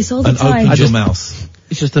 he does this all the and time. opened your mouth.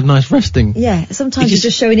 It's just a nice resting. Yeah, sometimes he's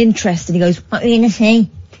just showing interest and he goes, what are you going to say?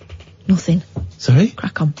 Nothing. Sorry?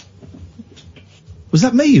 Crack on. Was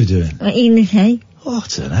that me you were doing? What are you going to say?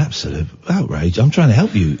 What an absolute outrage. I'm trying to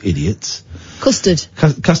help you, idiots. Custard.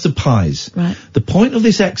 Custard pies. Right. The point of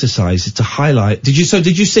this exercise is to highlight... Did you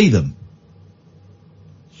see them?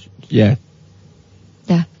 Yeah.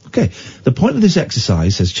 Yeah. Okay. The point of this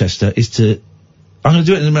exercise, says Chester, is to... I'm going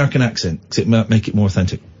to do it in an American accent, because it might make it more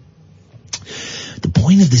authentic. The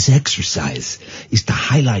point of this exercise is to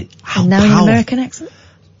highlight how now powerful... in an American accent?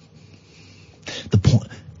 The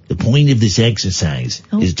point of this exercise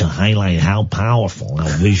is to highlight how powerful our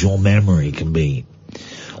visual memory can be.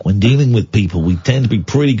 When dealing with people, we tend to be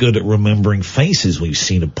pretty good at remembering faces we've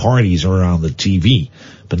seen at parties or on the TV,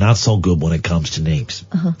 but not so good when it comes to names.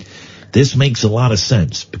 Uh-huh. This makes a lot of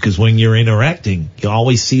sense, because when you're interacting, you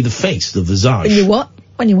always see the face, the visage. When you what?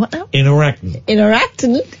 When you what now? Interacting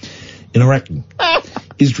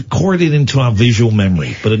is recorded into our visual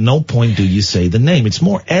memory, but at no point do you say the name. It's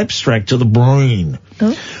more abstract to the brain.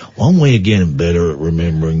 Huh? One way of getting better at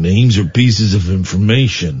remembering names or pieces of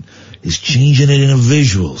information is changing it into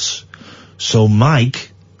visuals. So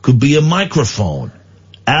Mike could be a microphone.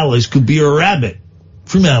 Alice could be a rabbit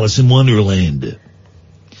from Alice in Wonderland.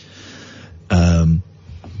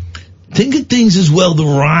 Think of things as well that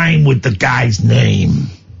rhyme with the guy's name,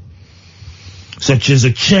 such as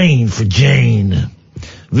a chain for Jane.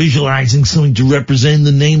 Visualizing something to represent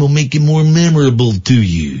the name will make it more memorable to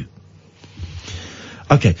you.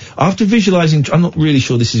 Okay, after visualizing, I'm not really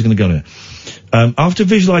sure this is going to go now. After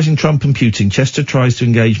visualizing Trump computing, Chester tries to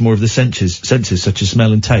engage more of the senses such as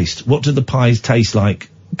smell and taste. What do the pies taste like?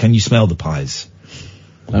 Can you smell the pies?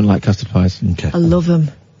 I don't like custard pies. Okay. I love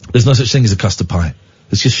them. There's no such thing as a custard pie.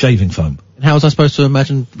 It's just shaving foam. And how was I supposed to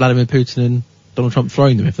imagine Vladimir Putin and Donald Trump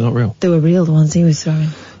throwing them if they're not real? They were real, the ones he was throwing.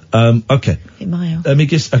 Okay. In my house. Let me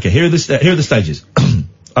guess. Okay, here are the stages.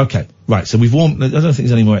 Okay, right, so we've warmed... I don't think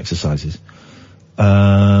there's any more exercises. Yep.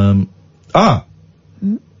 I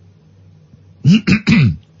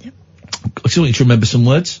just want you to remember some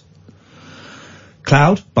words.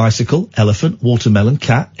 Cloud, bicycle, elephant, watermelon,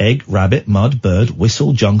 cat, egg, rabbit, mud, bird,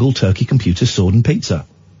 whistle, jungle, turkey, computer, sword and pizza.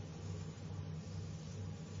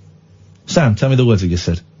 Sam, tell me the words I just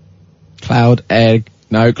said. Cloud,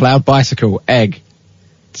 bicycle, egg,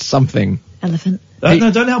 something. Elephant.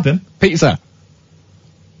 No, don't help him. Pizza.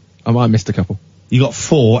 I might have missed a couple. You got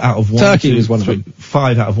 4 out of 1, Turkey 2, was one 3, of them.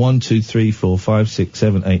 5 out of 1, 2, 3, 4, 5, 6,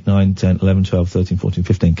 7, 8, 9, 10, 11, 12, 13, 14,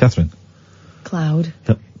 15. Catherine. Cloud.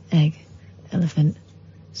 Yep. Egg. Elephant.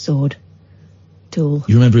 Sword. Tool.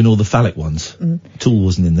 You remembering all the phallic ones? Tool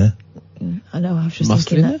wasn't in there. I know, I was just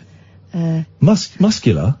Mustard thinking in that.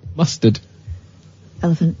 Muscular? Mustard.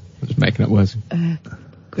 Elephant. I'm just making up words. You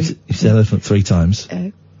said elephant 3 times.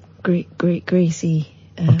 Greasy.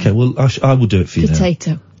 Okay, well, I will do it for you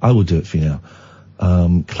potato. now. I will do it for you now.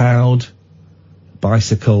 Cloud,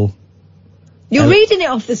 bicycle. You're reading it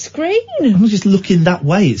off the screen. I'm just looking that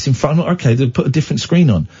way. It's in front. Okay, they put a different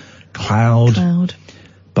screen on. Cloud.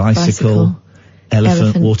 Bicycle.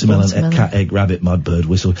 Elephant, watermelon, cat, egg, rabbit, mud, bird,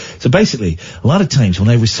 whistle. So basically, a lot of times when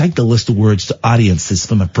I recite the list of words to audiences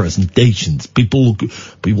for my presentations, people look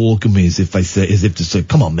at me as if to say,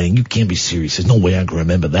 come on, man, you can't be serious. There's no way I can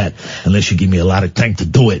remember that unless you give me a lot of time to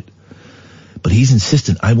do it. But he's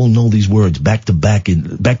insistent I will know these words back to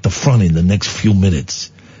front in the next few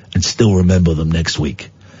minutes and still remember them next week.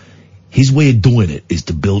 His way of doing it is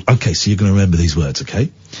to build... Okay, so you're going to remember these words,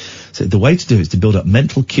 okay? So the way to do it is to build up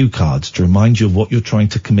mental cue cards to remind you of what you're trying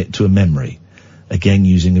to commit to a memory. Again,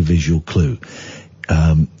 using a visual clue.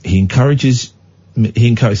 He encourages me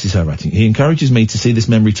to see this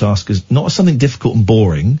memory task as not as something difficult and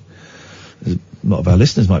boring, as a lot of our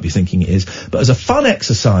listeners might be thinking it is, but as a fun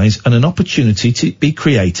exercise and an opportunity to be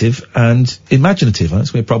creative and imaginative.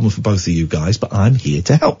 That's going to be a problem for both of you guys, but I'm here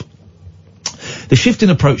to help. The shift in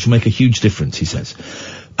approach will make a huge difference, he says.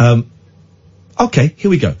 Okay, here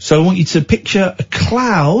we go. So I want you to picture a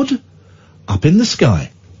cloud up in the sky.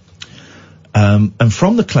 And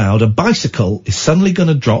from the cloud, a bicycle is suddenly going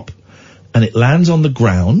to drop and it lands on the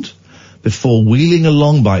ground before wheeling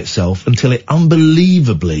along by itself until it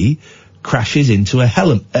unbelievably crashes into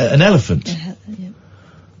an elephant.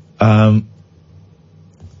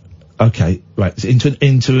 Okay, right,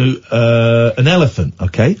 into an elephant,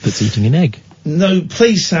 okay? That's eating an egg. No,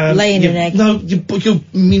 please, Sam. Laying an egg. No,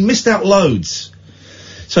 you missed out loads.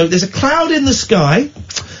 So there's a cloud in the sky,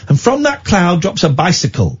 and from that cloud drops a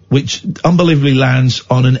bicycle, which unbelievably lands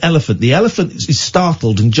on an elephant. The elephant is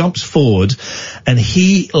startled and jumps forward, and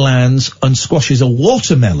he lands and squashes a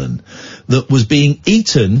watermelon that was being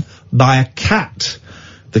eaten by a cat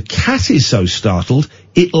The cat is so startled,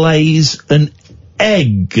 it lays an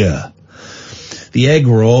egg. The egg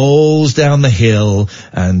rolls down the hill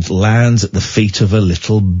and lands at the feet of a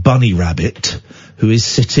little bunny rabbit who is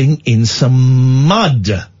sitting in some mud.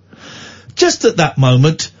 Just at that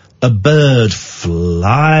moment, a bird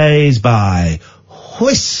flies by,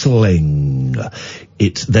 whistling.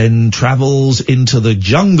 It then travels into the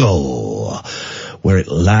jungle, where it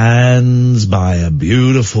lands by a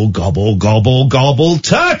beautiful gobble, gobble, gobble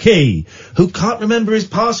turkey, who can't remember his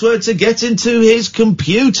password to get into his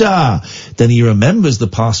computer. Then he remembers the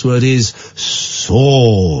password is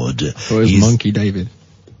sword. Or is Monkey David?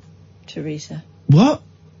 Teresa. What?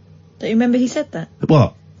 Don't you remember he said that?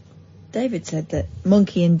 What? David said that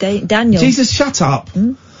Monkey and Daniel. Jesus, shut up.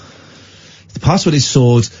 The password is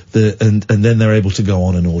sword, and then they're able to go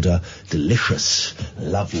on and order delicious,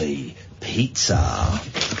 lovely pizza.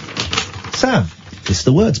 Sam, list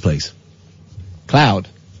the words, please. Cloud.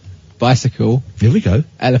 Bicycle. Here we go.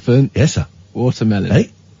 Elephant. Yes, sir. Watermelon.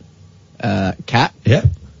 Hey. Cat. Yeah.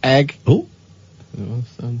 Egg. Oh.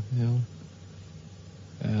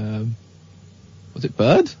 Was it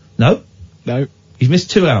bird? No. No. You've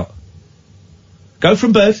missed 2 out. Go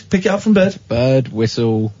from bird. Pick it up from bird. Bird,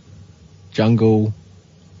 whistle, jungle.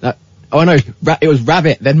 Oh no, it was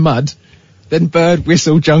rabbit, then mud, then bird,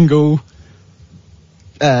 whistle, jungle.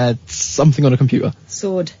 Something on a computer.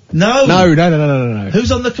 Sword. No. No.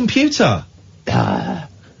 Who's on the computer?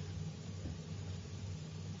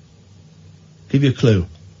 Give you a clue.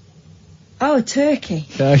 Oh, a turkey.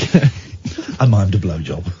 I mimed a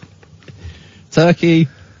blowjob. Turkey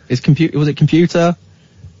is computer. Was it computer?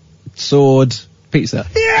 Sword. Pizza.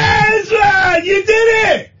 Yes, man! You did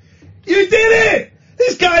it! You did it!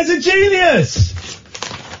 This guy's a genius!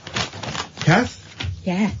 Kath?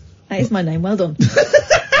 Yeah, that is my name. Well done.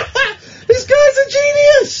 This guy's a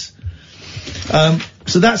genius!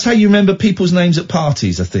 So that's how you remember people's names at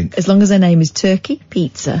parties, I think. As long as their name is turkey,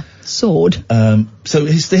 pizza, sword. So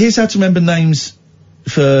here's how to remember names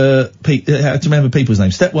how to remember people's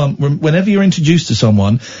names. Step 1, whenever you're introduced to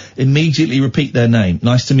someone, immediately repeat their name.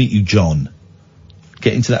 Nice to meet you, John.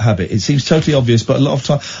 Get into that habit. It seems totally obvious, but a lot of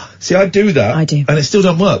time... See, I do that. I do. And it still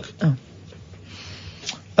don't work. Oh.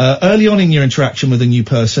 Early on in your interaction with a new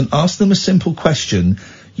person, ask them a simple question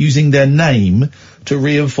using their name to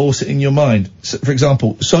reinforce it in your mind. So, for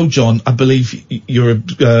example, so John, I believe you're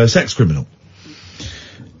a sex criminal.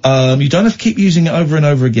 You don't have to keep using it over and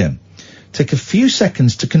over again. Take a few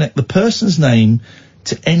seconds to connect the person's name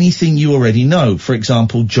to anything you already know. For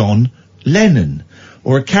example, John Lennon,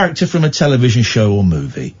 or a character from a television show or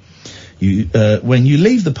movie. When you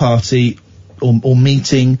leave the party or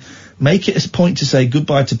meeting, make it a point to say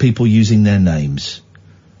goodbye to people using their names.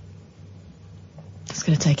 It's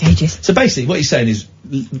going to take ages. So basically, what he's saying is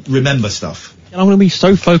remember stuff. And I'm going to be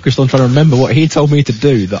so focused on trying to remember what he told me to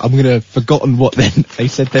do that I'm going to have forgotten what they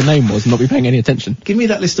said their name was and not be paying any attention. Give me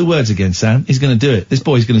that list of words again, Sam. He's going to do it. This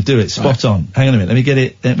boy's going to do it. Spot on. Hang on a minute. Let me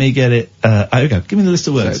get it. Here we go. Give me the list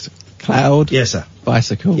of words. So cloud. Yes, sir.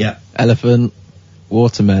 Bicycle. Yeah. Elephant.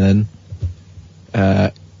 Watermelon.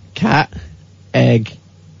 Cat. Egg.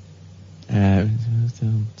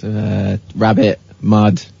 Rabbit.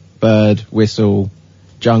 Mud. Bird. Whistle.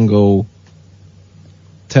 Jungle.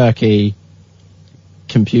 Turkey.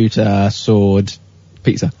 Computer. Sword.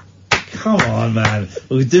 Pizza. Come on, man.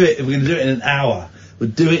 We'll do it. We're going to do it in an hour. We'll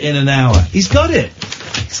do it in an hour. He's got it.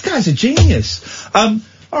 This guy's a genius.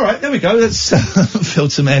 All right, there we go. Let's fill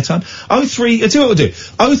some airtime. 03. Do what we'll do.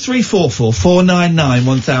 0344 499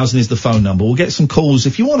 1000 is the phone number. We'll get some calls.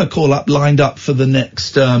 If you want to call up, lined up for the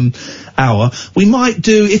next hour, we might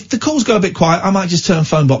do. If the calls go a bit quiet, I might just turn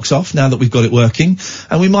phone box off now that we've got it working,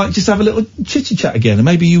 and we might just have a little chitty chat again. And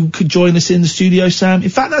maybe you could join us in the studio, Sam. In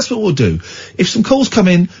fact, that's what we'll do. If some calls come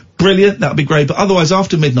in, brilliant. That'd be great. But otherwise,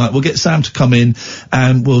 after midnight, we'll get Sam to come in,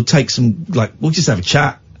 and we'll take some. We'll just have a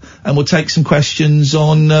chat. And we'll take some questions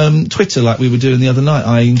on Twitter like we were doing the other night.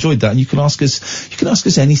 I enjoyed that. And you can ask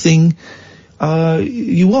us anything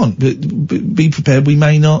you want, but be prepared. We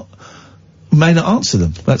may not answer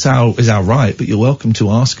them. That's our right, but you're welcome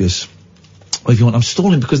to ask us if you want. I'm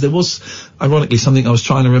stalling because there was ironically something I was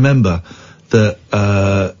trying to remember that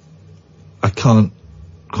I can't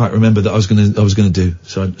quite remember that I was going to do.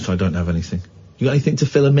 So I don't have anything. You got anything to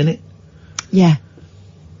fill a minute? Yeah.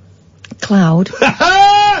 Cloud.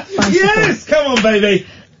 Yes! Come on, baby!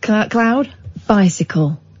 Cloud,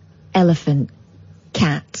 bicycle, elephant,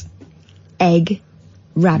 cat, egg,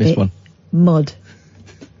 rabbit, Missed one. You mud.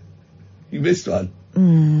 missed one.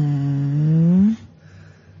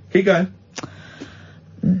 Keep going.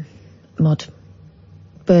 Mud.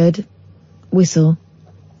 Bird, whistle,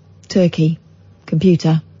 turkey,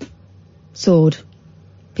 Computer. Sword.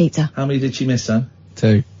 Pizza. How many did she miss, Sam?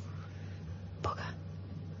 2.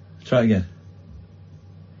 Try it again.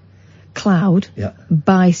 Cloud. Yeah.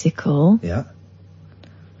 Bicycle. Yeah.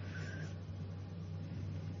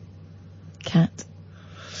 Cat.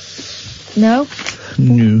 No?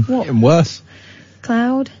 No. What? Getting worse.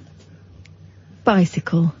 Cloud.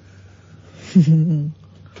 Bicycle.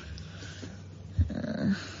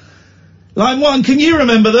 Line 1, can you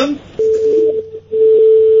remember them?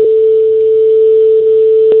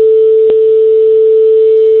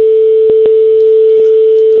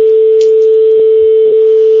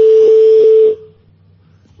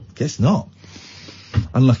 Guess not.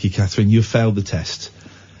 Unlucky, Catherine. You failed the test.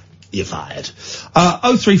 You're fired.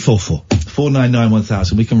 0344 499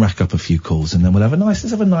 1000. We can rack up a few calls and then we'll have let's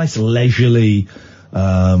have a nice leisurely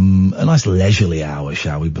hour,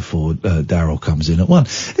 shall we, before Daryl comes in at 1.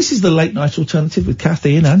 This is the Late Night Alternative with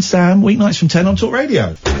Kathy, Ian and Sam, weeknights from 10 on Talk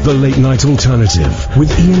Radio. The Late Night Alternative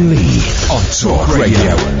with Iain Lee on Talk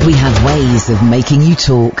Radio. We have ways of making you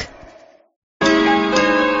talk.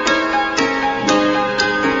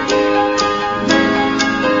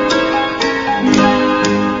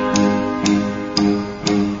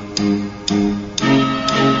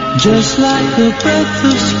 Just like the breath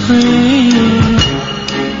of spring,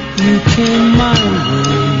 you came my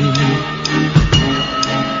way.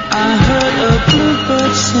 I heard a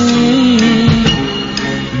bluebird sing,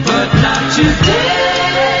 but not today.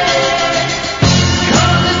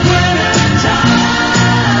 'Cause it's winter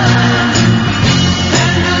time,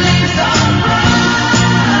 and the leaves are brown.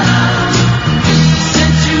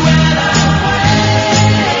 Since you went away,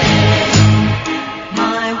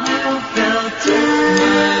 my world fell down.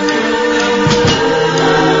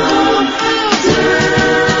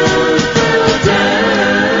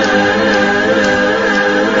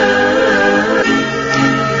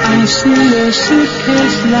 I see your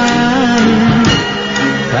suitcase lying,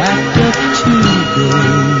 packed up to go.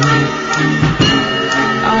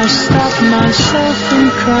 I stop myself from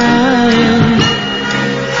crying.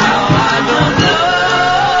 How I don't know.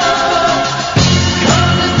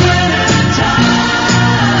 'Cause it's winter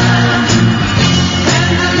time,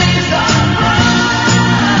 and the leaves are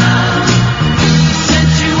brown.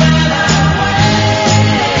 Since you went away,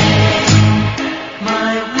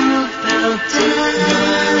 my world fell down.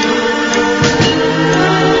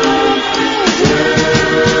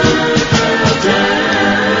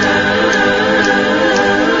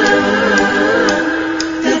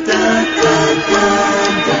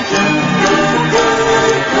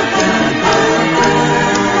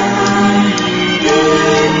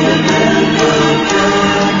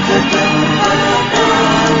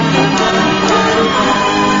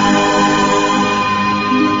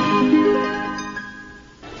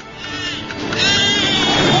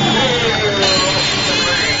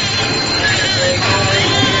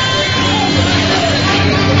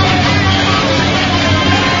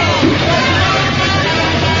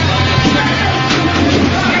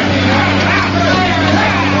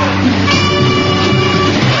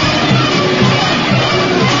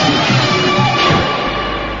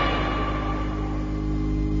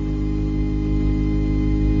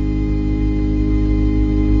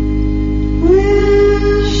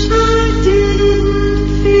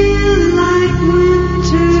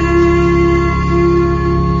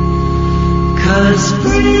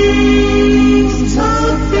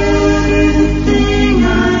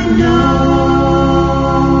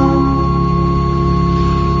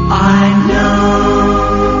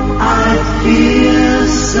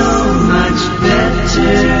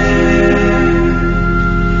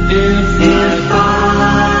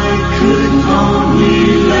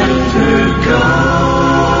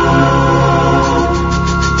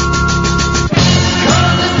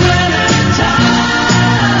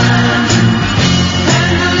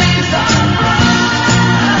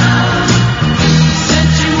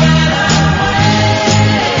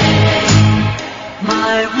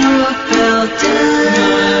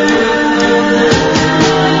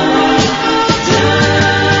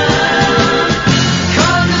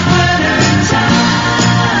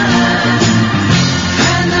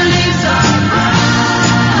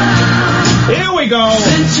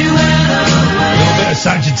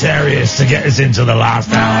 Sagittarius to get us into the last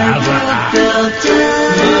hour. How's that?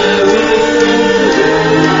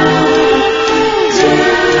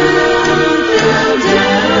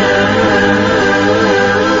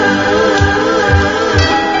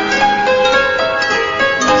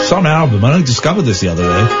 Some album, I only discovered this the other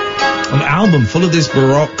day. An album full of this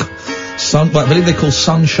baroque, I believe they call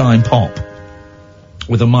sunshine pop,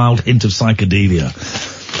 with a mild hint of psychedelia.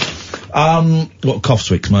 Got cough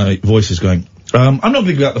swicks, my voice is going. I'm not going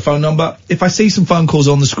to give out the phone number. If I see some phone calls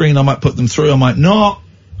on the screen, I might put them through, I might not.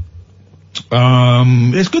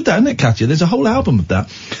 It's good that, isn't it, Katya? There's a whole album of that.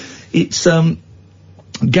 It's,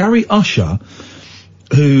 Gary Usher,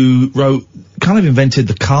 who kind of invented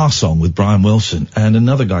the car song with Brian Wilson, and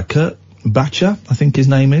another guy, Kurt Batcher, I think his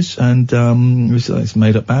name is, and, it's a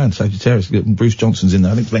made-up band, Sagittarius. Bruce Johnson's in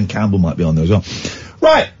there. I think Glenn Campbell might be on there as well.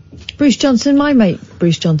 Right. Bruce Johnson, my mate,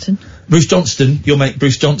 Bruce Johnson. Bruce Johnston, your mate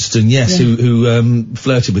Bruce Johnston, yes, Yeah. who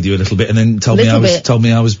flirted with you a little bit and then told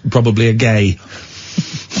me I was probably a gay.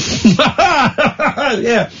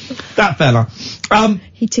 Yeah, that fella.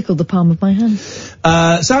 He tickled the palm of my hand.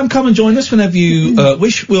 Sam, come and join us whenever you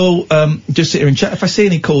wish. We'll just sit here and chat. If I see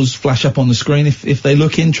any calls flash up on the screen, if they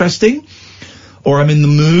look interesting, or I'm in the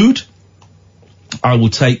mood, I will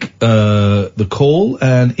take the call,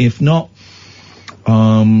 and if not,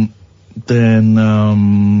 then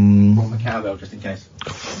Want the cowbell just in case.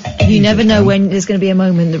 You never know when there's going to be a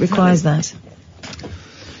moment that requires that.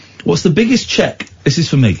 What's the biggest check? This is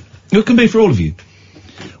for me. It can be for all of you.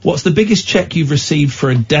 What's the biggest check you've received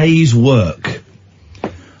for a day's work?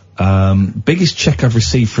 Biggest check I've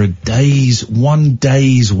received for one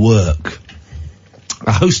day's work.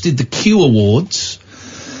 I hosted the Q Awards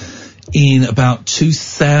in about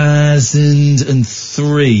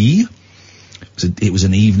 2003. It was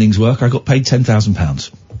an evening's work. I got paid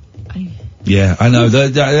 £10,000. Yeah, I know.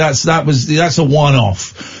 That's a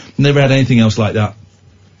one-off. Never had anything else like that.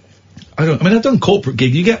 I've done corporate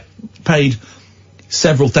gig. You get paid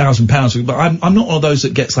several £1,000s, but I'm not one of those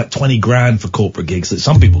that gets like 20 grand for corporate gigs that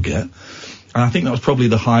some people get. And I think that was probably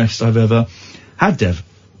the highest I've ever had, Dev.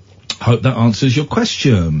 Hope that answers your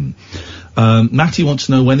question. Matty wants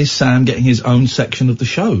to know, when is Sam getting his own section of the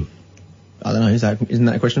show? I don't know, isn't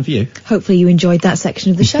that a question for you? Hopefully you enjoyed that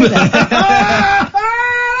section of the show then. That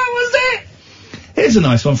was it! Here's a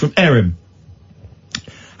nice one from Erin.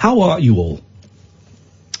 How are you all?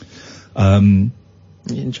 You're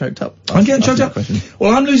getting choked up. I'm getting choked up.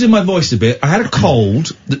 Well, I'm losing my voice a bit. I had a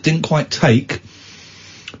cold that didn't quite take.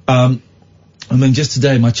 And then just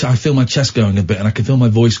today, I feel my chest going a bit, and I can feel my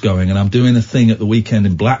voice going, and I'm doing a thing at the weekend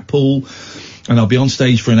in Blackpool, and I'll be on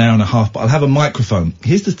stage for an hour and a half, but I'll have a microphone.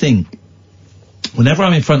 Here's the thing. Whenever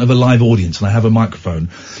I'm in front of a live audience and I have a microphone,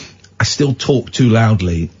 I still talk too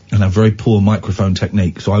loudly and have very poor microphone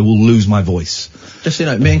technique, so I will lose my voice. Just so you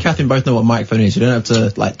know, me and Catherine both know what a microphone is. You don't have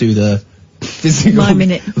to, like, do the physical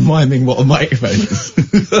miming what a microphone is.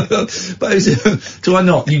 But do I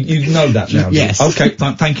not? You know that now? Yes. Okay,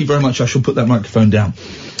 thank you very much. I shall put that microphone down.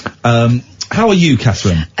 How are you,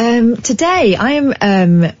 Catherine? Today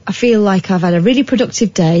I feel like I've had a really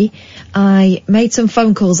productive day. I made some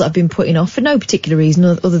phone calls that I've been putting off for no particular reason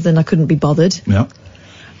other than I couldn't be bothered. Yeah.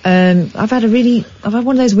 I've had one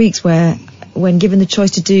of those weeks where, when given the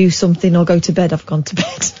choice to do something or go to bed, I've gone to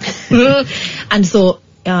bed. And thought,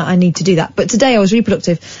 I need to do that. But today I was really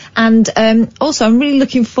productive. And also I'm really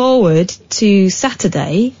looking forward to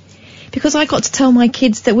Saturday, because I got to tell my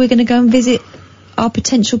kids that we're going to go and visit our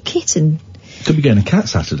potential kitten. Could be getting a cat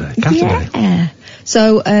Saturday. Yeah.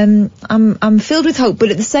 So I'm filled with hope,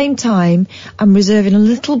 but at the same time I'm reserving a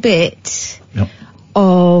little bit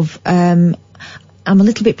of I'm a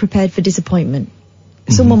little bit prepared for disappointment.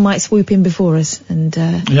 Mm-hmm. Someone might swoop in before us, and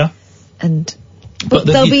but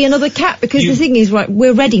there'll be another cat, because the thing is, right,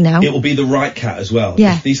 we're ready now. It will be the right cat as well.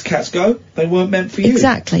 Yeah. If these cats go, they weren't meant for you.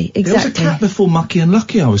 Exactly. There was a cat before Mucky and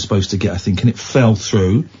Lucky I was supposed to get, I think, and it fell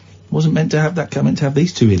through. Wasn't meant to have that cat, meant to have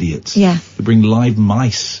these two idiots. Yeah. To bring live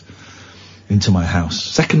mice into my house.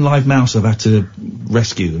 Second live mouse I've had to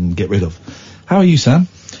rescue and get rid of. How are you, Sam?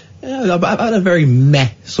 Yeah, I've had a very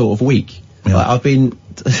meh sort of week. Yeah. Like, I've been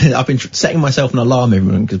setting myself an alarm every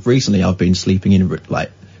morning, because recently I've been sleeping in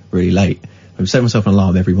really late. I'm setting myself an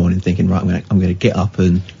alarm every morning, thinking, right, I'm going to get up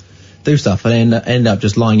and do stuff, and then end up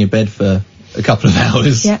just lying in bed for a couple of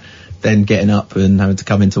hours. Yeah. Then getting up and having to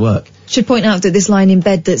come into work. Should point out that this lying in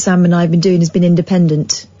bed that Sam and I have been doing has been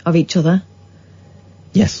independent of each other.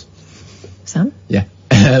 Yes. Sam? Yeah.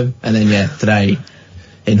 And then, today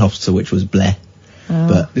in hospital, which was bleh. Oh.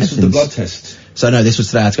 But this was the blood test. So no, this was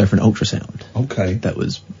today. I had to go for an ultrasound. Okay. That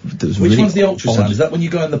was Which really one's the ultrasound? odd. Is that when you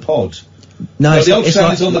go in the pod? No, the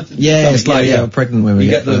ultrasound is on the it's like pregnant women. You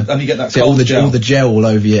get that cold all the gel all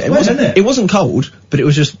over you. It wasn't cold, but it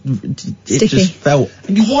was just just felt.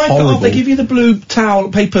 And you wipe horrible. it off. They give you the blue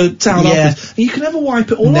paper towel afterwards, and you can never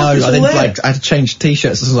wipe it all off. No, It's all there. I had to change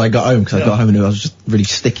t-shirts as soon as I got home, because I got home and it was just really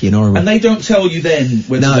sticky and horrible. And they don't tell you then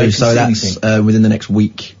whether they can see anything. Within the next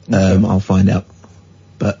week. I'll find out.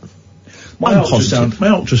 But my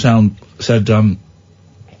ultrasound said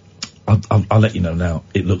I'll let you know now.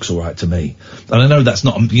 It looks all right to me. And I know that's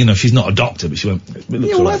not, she's not a doctor, but she went, it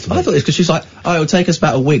looks all right to me. I thought this because she's like, it'll take us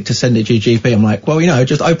about a week to send it to your GP. I'm like, well,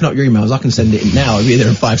 just open up your emails. I can send it now. It'll be there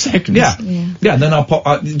in 5 seconds. Yeah. Then I'll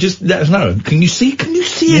pop. Just let us know. Can you see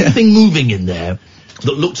anything moving in there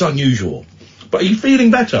that looks unusual? But are you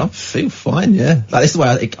feeling better? I feel fine. Yeah. Like this is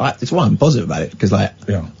why it's why I'm positive about it because I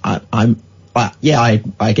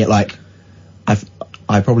get like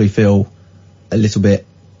I probably feel a little bit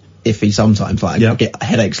iffy sometimes. Like I get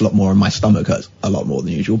headaches a lot more and my stomach hurts a lot more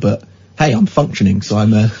than usual. But hey, I'm functioning, so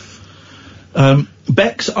I'm.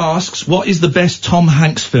 Bex asks, what is the best Tom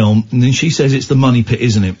Hanks film? And then she says it's The Money Pit,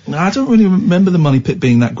 isn't it? I don't really remember The Money Pit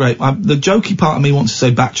being that great. The jokey part of me wants to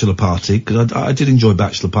say Bachelor Party, because I did enjoy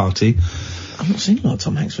Bachelor Party. I've not seen a lot of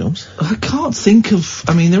Tom Hanks films. I can't think of...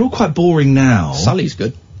 they're all quite boring now. Sully's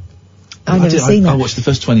good. I've never seen that. I watched the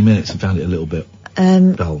first 20 minutes and found it a little bit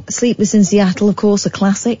dull. Sleepless in Seattle, of course, a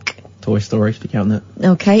classic. Toy Story, if you count that.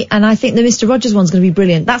 Okay, and I think the Mr. Rogers one's going to be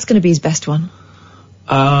brilliant. That's going to be his best one.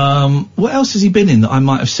 What else has he been in that I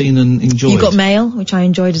might have seen and enjoyed? You Got Mail, which I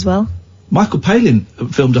enjoyed as well. Michael Palin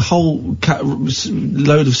filmed a whole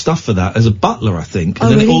load of stuff for that as a butler, I think. And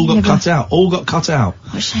then really? It all got cut out. All got cut out.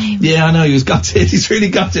 What a shame. Yeah, I know, he was gutted. He's really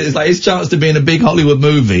gutted. It's like his chance to be in a big Hollywood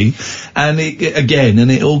movie, and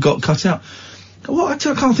it all got cut out. I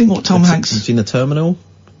can't think what Tom Hanks... Have you seen The Terminal?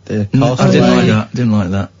 I didn't like that. Didn't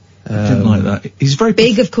like that. He's very...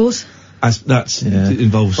 Big, of course. It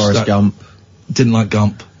involves... Forrest Gump. Didn't like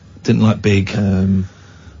Gump. Didn't like Big. Okay.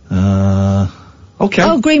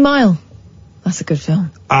 Oh, Green Mile. That's a good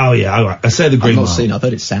film. Oh, yeah, all right. I say The Green Mile. I've not seen it. I've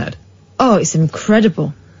heard it's sad. Oh, it's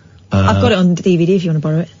incredible. I've got it on DVD if you want to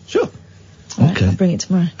borrow it. Sure. Okay. I'll bring it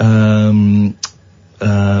tomorrow.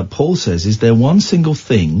 Paul says, is there one single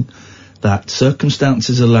thing that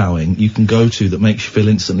circumstances allowing you can go to that makes you feel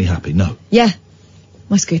instantly happy? No. Yeah.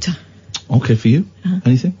 My scooter. Okay, for you?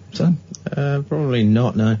 Anything, Sam? Probably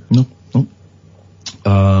not, no. No.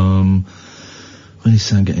 When is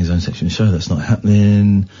Sam getting his own section of the show? That's not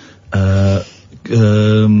happening.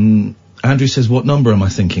 Andrew says, what number am I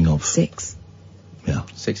thinking of? 6. Yeah.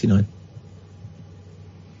 69.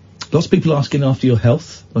 Lots of people asking after your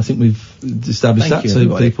health. I think we've established Thank that. you, So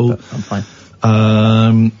everybody, people... I'm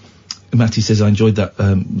fine. Matty says, I enjoyed that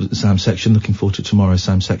Sam section. Looking forward to tomorrow's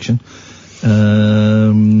Sam section.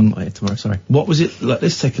 Tomorrow, sorry. What was it?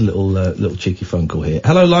 Let's take a little cheeky phone call here.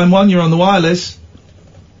 Hello, line 1, you're on the wireless.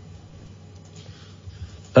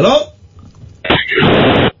 Hello?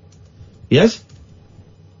 Yes?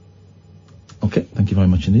 Okay, thank you very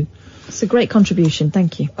much indeed. It's a great contribution,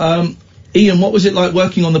 thank you. Ian, what was it like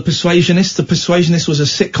working on The Persuasionist? The Persuasionist was a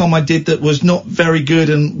sitcom I did that was not very good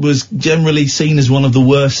and was generally seen as one of the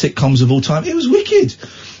worst sitcoms of all time. It was wicked.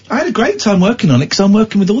 I had a great time working on it because I'm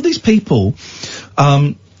working with all these people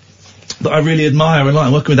that I really admire and like.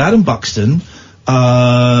 I'm working with Adam Buxton.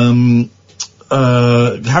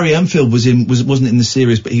 Harry Enfield wasn't in the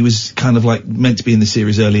series, but he was kind of like meant to be in the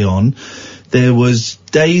series early on. There was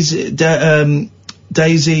Daisy,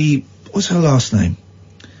 what's her last name?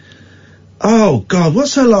 Oh God,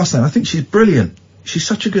 what's her last name? I think she's brilliant. She's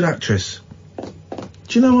such a good actress. Do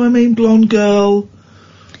you know what I mean? Blonde girl.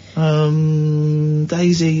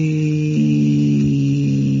 Daisy.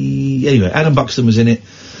 Anyway, Adam Buxton was in it.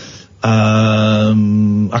 I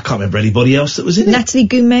can't remember anybody else that was in it. Natalie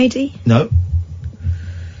Goumedi? No.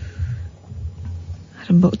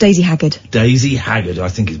 Daisy Haggard. Daisy Haggard, I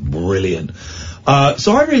think, is brilliant.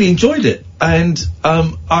 So I really enjoyed it, and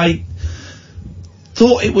I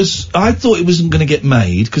thought it wasn't going to get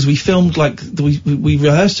made because we filmed we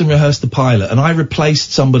rehearsed the pilot, and I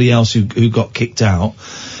replaced somebody else who got kicked out.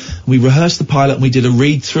 We rehearsed the pilot and we did a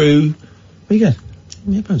read through. Where you going?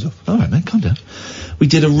 Yeah, phone's off. All right, man, calm down. We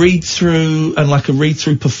did a read through and like a read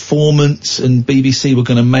through performance, and BBC were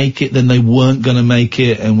going to make it, then they weren't going to make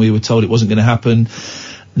it, and we were told it wasn't going to happen.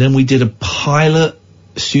 Then we did a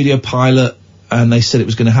studio pilot, and they said it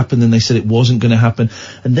was going to happen, then they said it wasn't going to happen.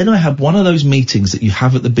 And then I had one of those meetings that you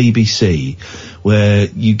have at the BBC where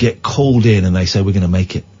you get called in and they say, we're going to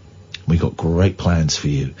make it. We got great plans for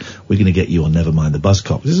you. We're going to get you on Nevermind the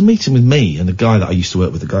Buzzcock. There's a meeting with me and a guy that I used to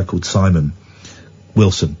work with, a guy called Simon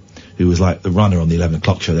Wilson, who was like the runner on the 11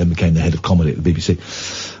 o'clock show, then became the head of comedy at the BBC.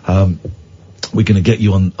 We're going to get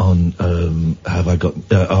you on Nevermind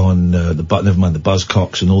the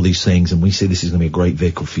Buzzcocks and all these things, and we see this is going to be a great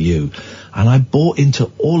vehicle for you. And I bought into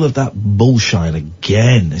all of that bullshine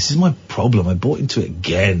again. This is my problem. I bought into it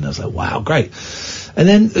again. I was like, wow, great. And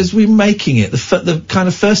then as we were making it, the kind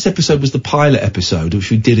of first episode was the pilot episode, which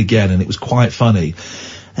we did again, and it was quite funny.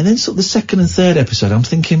 And then sort of the second and third episode, I'm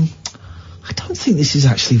thinking, I don't think this is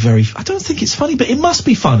actually I don't think it's funny, but it must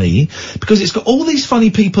be funny because it's got all these funny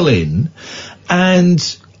people in, and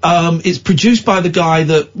it's produced by the guy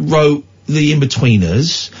that wrote The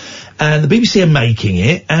In-Betweeners, and the BBC are making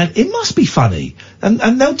it, and it must be funny,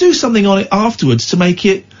 and they'll do something on it afterwards to make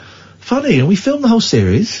it funny. And we filmed the whole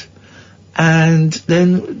series, and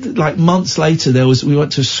then like months later we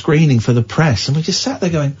went to a screening for the press, and we just sat there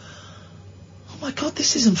going, oh my god,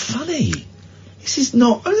 this isn't funny. This is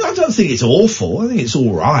not. I don't think it's awful. I think it's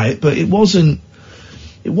all right, but it wasn't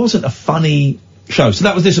a funny show. So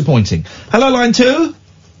that was disappointing. Hello, line 2.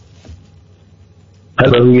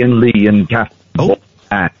 Hello, Iain Lee and Katherine. Oh.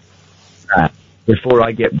 Before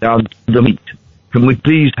I get down to the meat, can we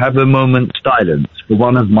please have a moment's silence for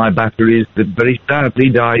one of my batteries that very sadly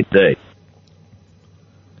died today?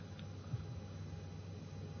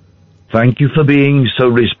 Thank you for being so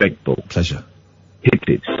respectful. Pleasure. Hit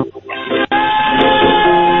it.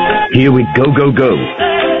 Here we go.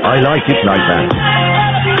 I like it like that.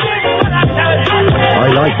 I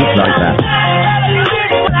like it like that.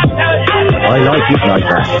 I like it like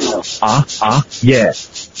that. Yeah.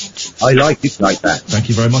 I like it like that. Thank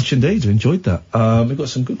you very much indeed. I enjoyed that. We've got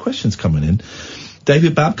some good questions coming in.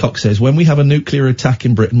 David Babcock says, when we have a nuclear attack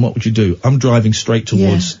in Britain, what would you do? I'm driving straight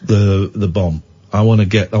towards the bomb. I want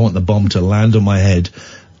the bomb to land on my head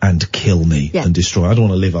and kill me and destroy. I don't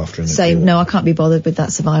want to live after him. Same. No, I can't be bothered with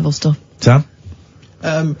that survival stuff. Sam?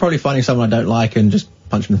 Probably finding someone I don't like and just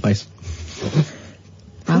punch them in the face.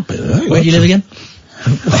 Where do you live again?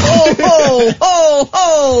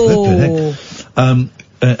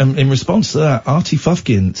 In response to that, Artie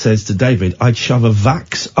Fufkin says to David, I'd shove a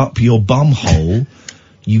vax up your bum hole,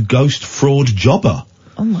 you ghost fraud jobber.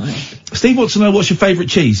 Oh my. Steve wants to know, what's your favourite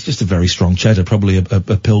cheese? Just a very strong cheddar, probably a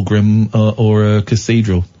Pilgrim or a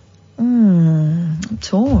Cathedral. I'm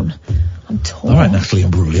torn. All right, Natalie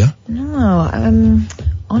Imbruglia. No,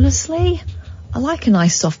 honestly, I like a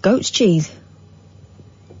nice soft goat's cheese.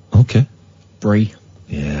 Okay. Brie.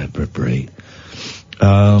 Yeah, brie.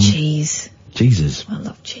 Cheese. Jesus. I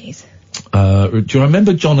love cheese. Do you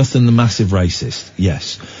remember Jonathan the Massive Racist?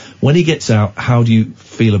 Yes. When he gets out, how do you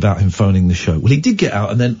feel about him phoning the show? Well, he did get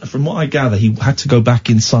out, and then, from what I gather, he had to go back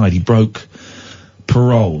inside. He broke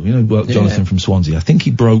parole. You know, Jonathan from Swansea. I think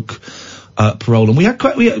he broke parole, and we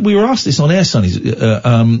were asked this on air, Sonny.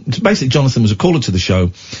 Basically, Jonathan was a caller to the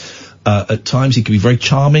show. At times, he could be very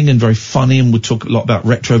charming and very funny, and would talk a lot about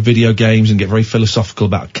retro video games and get very philosophical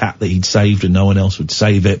about a cat that he'd saved and no one else would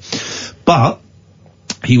save it. But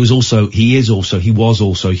he was also a huge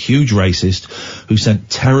racist who sent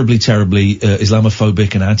terribly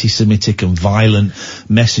Islamophobic and anti-Semitic and violent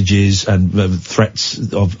messages and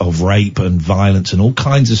threats of rape and violence and all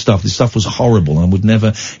kinds of stuff. This stuff was horrible and would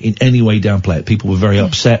never in any way downplay it. People were very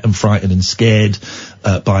upset and frightened and scared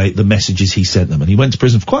by the messages he sent them. And he went to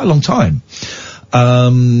prison for quite a long time.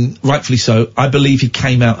 Rightfully so. I believe he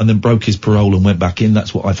came out and then broke his parole and went back in.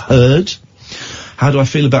 That's what I've heard. How do I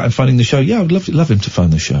feel about him phoning the show? Yeah, I would love him to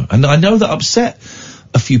phone the show. And I know that upset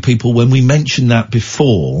a few people when we mentioned that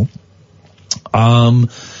before.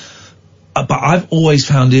 But I've always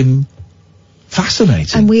found him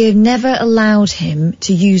fascinating. And we have never allowed him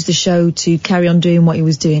to use the show to carry on doing what he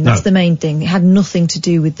was doing. That's the main thing. It had nothing to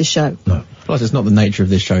do with the show. No. Plus, it's not the nature of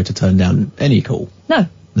this show to turn down any call. No.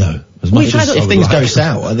 No. If things go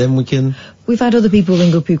sour, then we can... We've had other people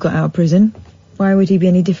ring up who got out of prison. Why would he be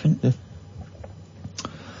any different? Yeah.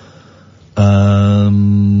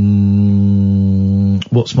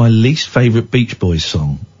 What's my least favourite Beach Boys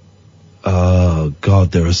song? Oh,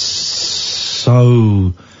 God, there are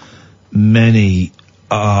so many.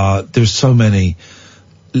 There's so many.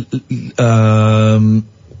 The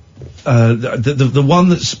one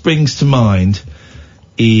that springs to mind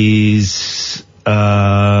is...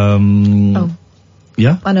 Yeah?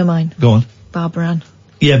 I know mine. Go on. Barbara Ann.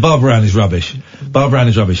 Yeah, Barbara Ann is rubbish. Barbara Ann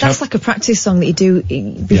is rubbish. That's like a practice song that you do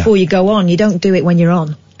before you go on. You don't do it when you're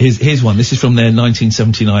on. Here's one. This is from their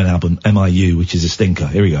 1979 album, MIU, which is a stinker.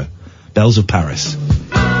 Here we go. Bells of Paris.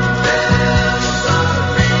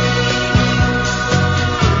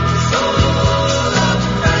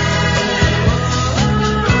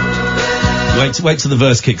 Wait till the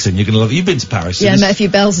verse kicks in. You're going to love it. You've been to Paris. Yeah, I met a few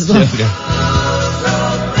bells as well.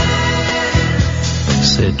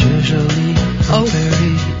 Said gingerly,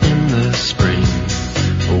 berry in the spring,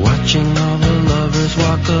 watching all the lovers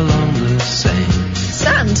walk along the Seine.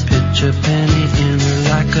 Sand. Pitch a penny in her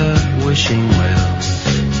like a wishing well.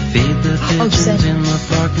 Feed the pigeons in the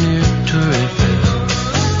park near Tour Eiffel.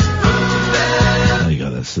 There you go.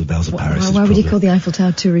 That's the Bells of Paris. Why would you call the Eiffel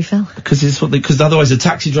Tower Tour Eiffel? Because otherwise the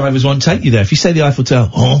taxi drivers won't take you there. If you say the Eiffel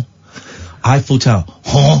Tower, Eiffel Tower,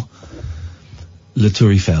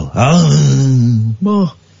 Tour Eiffel. Oh. More.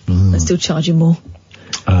 Let's still charge him more.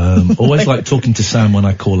 Always like talking to Sam when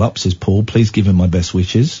I call up, says Paul. Please give him my best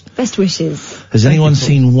wishes. Best wishes. Has anyone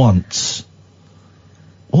seen Once?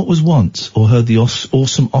 What was Once? Or heard the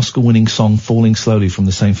awesome Oscar-winning song Falling Slowly from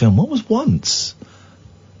the same film? What was Once?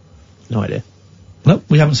 No idea. No,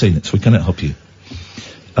 we haven't seen it, so we cannot help you.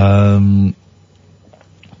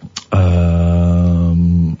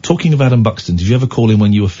 Talking of Adam Buxton, did you ever call him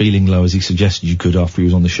when you were feeling low, as he suggested you could after he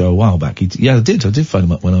was on the show a while back? Yeah, I did phone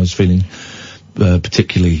him up when I was feeling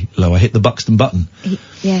particularly low. I hit the Buxton button.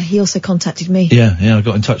 He also contacted me. Yeah, I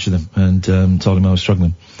got in touch with him and told him I was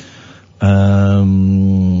struggling.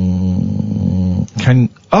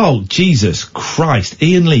 Oh, Jesus Christ.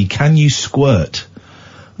 Ian Lee, can you squirt?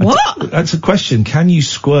 What? That's a question. Can you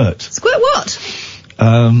squirt? Squirt what?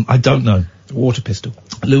 I don't know. Water pistol.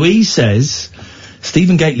 Louise says,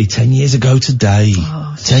 Stephen Gately, 10 years ago today.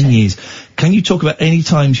 10 years. Can you talk about any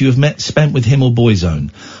times you have spent with him or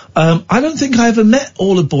Boyzone? I don't think I ever met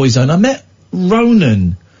all of Boyzone. I met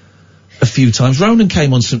Ronan a few times. Ronan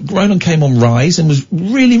came on Rise and was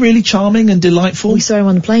really, really charming and delightful. We saw him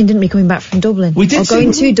on the plane, didn't we, coming back from Dublin? We did.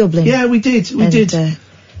 Going to Dublin. Yeah, we did.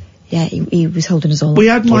 Yeah, he was holding us all. We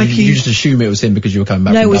had Mikey. You just assume it was him because you were coming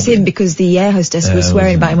back No, from it was Dublin. him because the air hostess was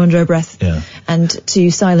swearing about him under her breath. Yeah. And to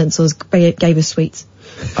silence us, gave us sweets.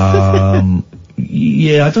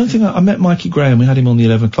 Yeah, I don't think I met Mikey Graham. We had him on the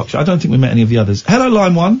 11 o'clock show. I don't think we met any of the others. Hello,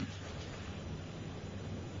 Line 1.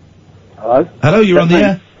 Hello? Hello, you're on the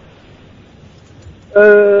air.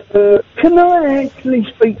 Can I actually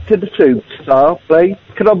speak to the superstar, please?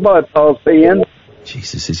 Can I bypass Ian?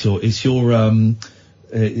 Jesus, it's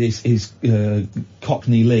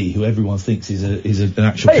Cockney Lee, who everyone thinks is an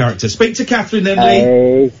actual character. Speak to Katherine then,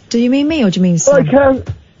 Lee. Do you mean me or do you mean Sam?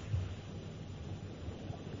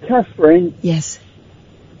 Katherine? Yes.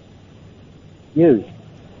 You.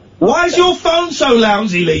 Why is your phone so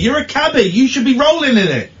lousy, Lee? You're a cabbie. You should be rolling in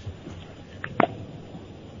it.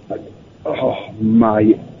 Oh,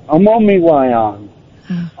 mate. I'm on my way home.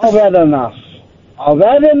 I've had enough.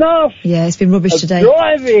 Yeah, it's been rubbish today.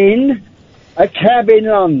 Driving a cab in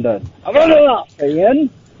London. I've had enough, Ian.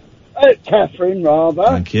 Katherine, rather.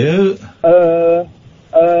 Thank you.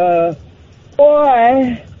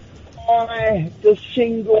 Why the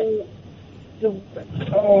single...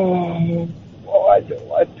 why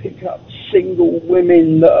do I pick up single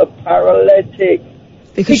women that are paralytic?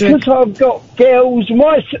 Because I've got girls.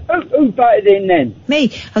 Who batted in then?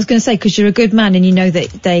 Me. I was going to say, because you're a good man and you know that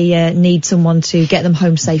they need someone to get them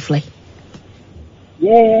home safely.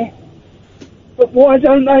 Yeah. But why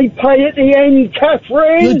don't they pay at the end,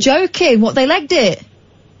 Katherine? You're joking. What, they legged it?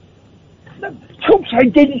 Of course they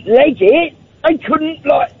didn't leg it. They couldn't,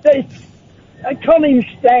 they can't even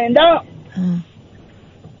stand up.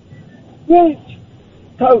 Yeah.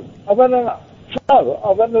 So, I've had a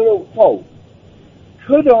little thought.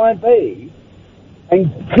 Could I be,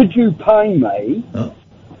 and could you pay me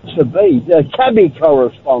to be the cabbie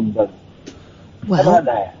correspondent? How about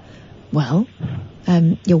that? Well,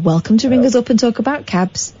 you're welcome to ring us up and talk about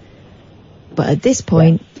cabs. But at this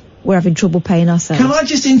point, we're having trouble paying ourselves. Can I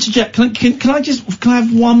just interject? Can I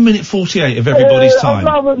have 1 minute 48 of everybody's time?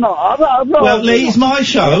 I'd rather not. Well, Lee, it's my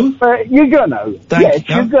show. You're gonna. Thank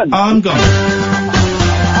you. You're gonna. I'm gone.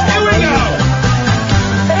 Here we go.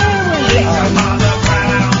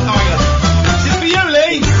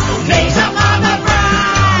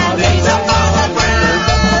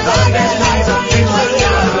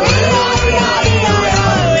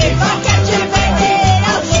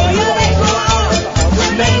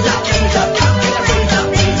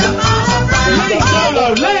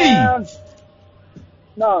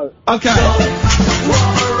 No. Okay.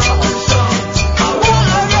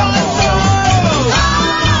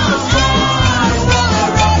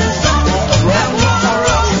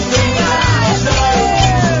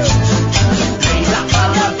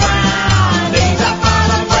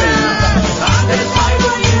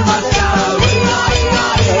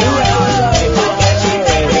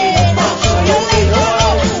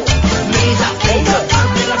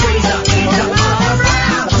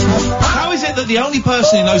 The only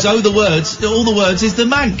person who knows all the words is the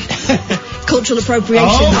Mank. Cultural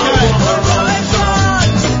appropriation.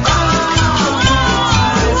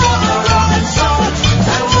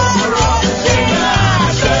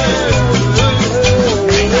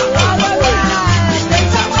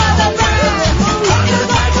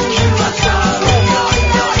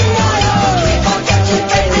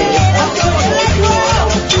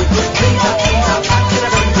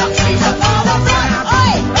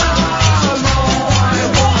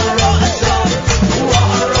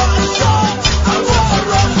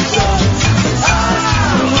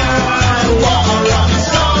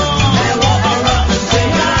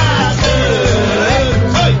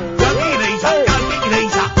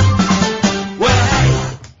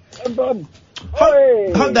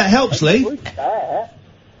 yeah. I hope that helps, Lee. With that.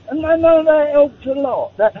 And no, that helps a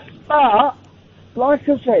lot. But, like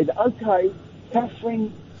I said, okay,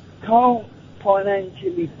 Catherine can't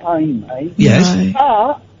financially pay me. Yes.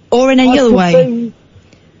 But or in any I other could way.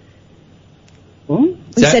 We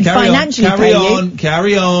said financially Carry pay on.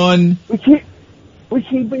 Carry on. Was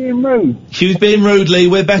she being rude? She was being rude, Lee.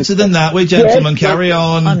 We're better than that. We're gentlemen. Yes, Carry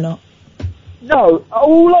on. I'm not. No,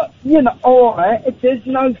 alright, if there's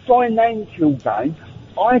no financial gain,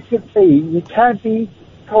 I could be the caddy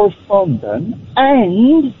correspondent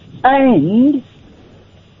and I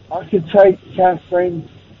could say to Catherine,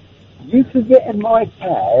 you could get in my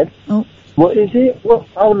cab. Oh. What is it?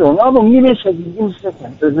 Hold on, give me a second.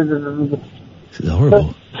 This is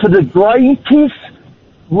horrible. For the greatest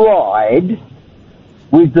ride,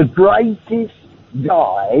 with the greatest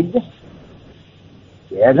guide,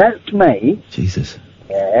 yeah, that's me. Jesus.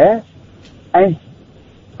 Yeah. And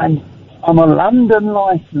I'm a London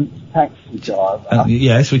licensed taxi driver.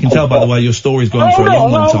 Yes, we can tell by the way your story's gone for a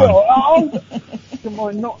long time. Hold on. Am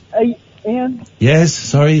I not Ian? Yes,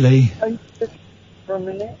 sorry, Lee. Just for a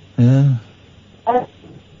minute. Yeah.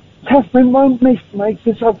 Catherine won't miss me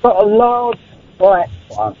because I've got a large black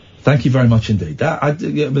one. Thank you very much indeed. But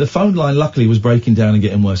the phone line, luckily, was breaking down and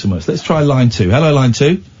getting worse and worse. Let's try line 2. Hello, line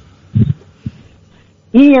 2.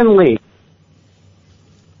 Iain Lee.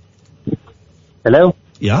 Hello?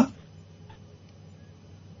 Yeah?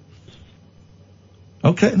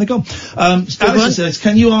 Okay, and they're gone. Alison says,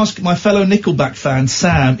 can you ask my fellow Nickelback fan,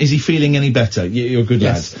 Sam, is he feeling any better? You're a good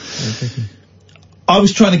lad. I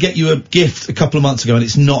was trying to get you a gift a couple of months ago and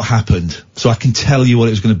it's not happened, so I can tell you what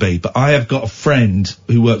it was going to be. But I have got a friend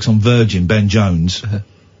who works on Virgin, Ben Jones,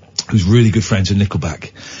 who's really good friends with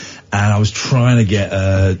Nickelback. And I was trying to get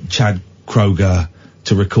Chad Kroger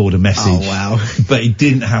to record a message. Oh, wow. But it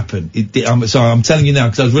didn't happen. I'm sorry, I'm telling you now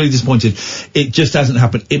because I was really disappointed. It just hasn't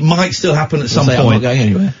happened. It might still happen at some point. I'm not going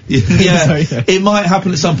anywhere. Yeah, it might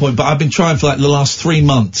happen at some point, but I've been trying for like the last 3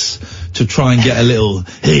 months to try and get a little,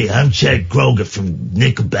 hey, I'm Chad Kroger from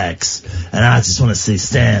Nickelbacks, and I just want to say,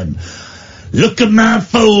 Sam, look at my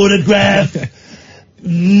photograph,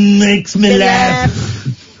 makes me laugh.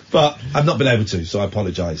 But I've not been able to, so I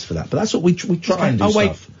apologise for that. But that's what we try and do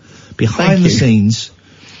stuff. Behind the scenes,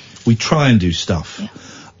 we try and do stuff.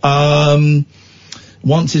 Yeah.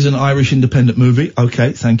 Once is an Irish independent movie.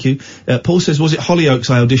 Okay, thank you. Paul says, was it Hollyoaks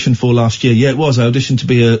I auditioned for last year? Yeah, it was. I auditioned to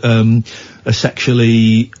be a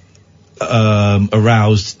sexually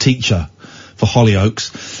aroused teacher for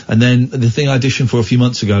Hollyoaks. And then the thing I auditioned for a few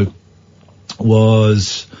months ago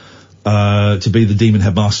was to be the Demon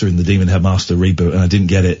Headmaster in the Demon Headmaster reboot, and I didn't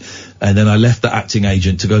get it. And then I left the acting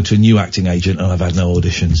agent to go to a new acting agent, and I've had no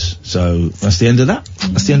auditions. So that's the end of that.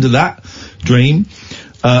 That's the end of that dream.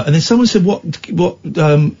 And then someone said,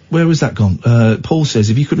 where was that gone? Paul says,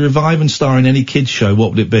 if you could revive and star in any kids show, what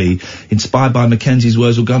would it be? Inspired by Mackenzie's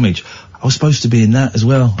Wurzel Gummidge. I was supposed to be in that as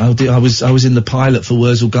well. I was in the pilot for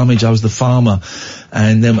Wurzel Gummidge. I was the farmer.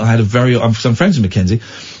 And then I had I'm friends with Mackenzie.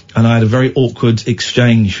 And I had a very awkward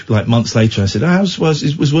exchange, like months later. I said, was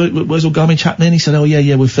Wurzel Gummidge happening? He said, oh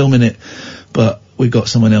yeah, we're filming it. But we got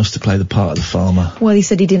someone else to play the part of the farmer. Well, he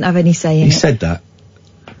said he didn't have any say in it. He said that.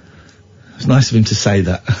 It was nice of him to say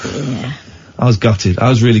that. Yeah. I was gutted. I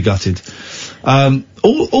was really gutted. Here's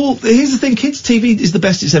the thing, kids TV is the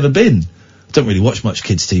best it's ever been. I don't really watch much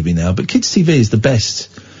kids TV now, but kids TV is the best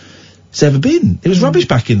it's ever been. It was rubbish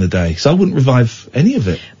back in the day, so I wouldn't revive any of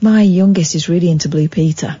it. My youngest is really into Blue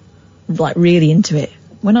Peter. Like, really into it.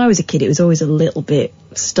 When I was a kid, it was always a little bit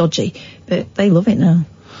stodgy, but they love it now.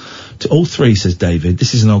 To all three, says David,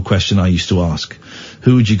 this is an old question I used to ask.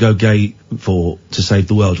 Who would you go gay for to save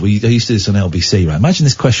the world? They used to do this on LBC, right? Imagine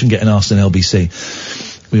this question getting asked on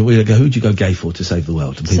LBC. We'd go, who would you go gay for to save the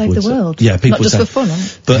world? And save the world? Yeah, people Not just say, for fun,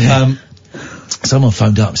 huh? But, someone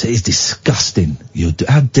phoned up and said, it's disgusting.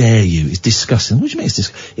 How dare you? It's disgusting. What do you mean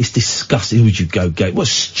it's disgusting? Who would you go gay? What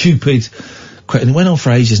stupid... And it went on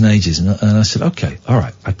for ages and ages, and I said, okay, all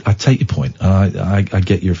right, I take your point, and I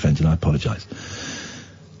get you're offended, and I apologise.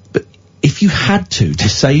 But if you had to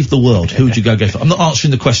save the world, who would you go gay for? I'm not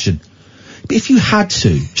answering the question. But if you had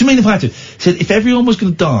to, do you mean if I had to? Said if everyone was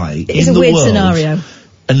going to die in the world... It's a weird scenario.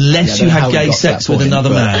 Unless you had gay sex with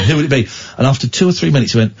another man, who would it be? And after 2 or 3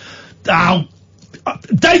 minutes, he went, oh...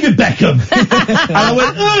 David Beckham! And I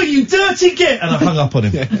went, oh, you dirty git! And I hung up on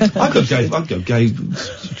him. I'd go gay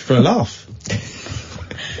for a laugh.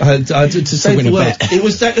 To save the world. It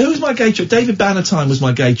was, who was my gay choice? David Bannatyne was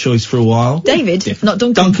my gay choice for a while. David? Not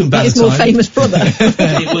Duncan Bannatyne. His more famous brother.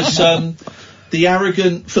 It was, the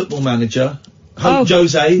arrogant football manager,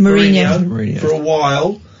 Jose Mourinho. for a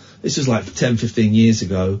while. This was like 10, 15 years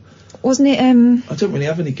ago. wasn't it, I don't really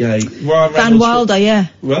have any gay. Ryan Van Reynolds Wilder, yeah.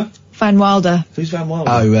 What? Van Wilder. Who's Van Wilder?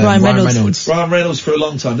 Ryan Reynolds. Ryan Reynolds for a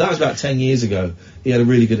long time. That was about 10 years ago. He had a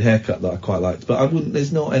really good haircut that I quite liked. But I wouldn't,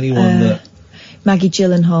 there's not anyone that... Maggie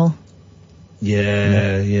Gyllenhaal.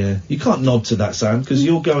 Yeah. You can't nod to that, Sam, because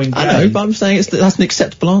you're going gay. I know, but I'm saying that's an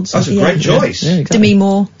acceptable answer. That's a great choice. Yeah, exactly. Demi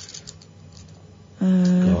Moore.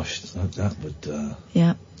 Gosh, that would...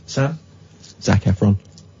 Yeah. Sam? Zac Efron.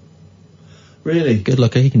 Really? Good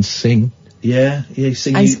looker, he can sing. Yeah,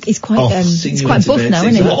 sing And you he's quite, off. he's you quite into buff bed, now, sing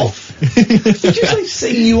isn't you he? off. Did you say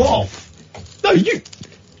sing you off? No,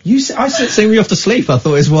 I said sing me off to sleep, I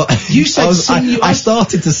thought is what... You said sing you off. I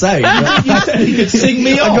started to say. You said you could sing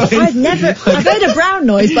me off. I've heard a brown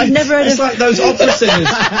noise, but I've never heard It's like those opera singers.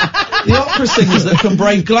 The opera singers that can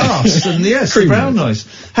break glass, and yes, the brown noise.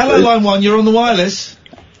 Hello, line 1, you're on the wireless.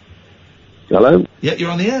 Hello? Yeah, you're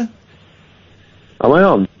on the air. Am I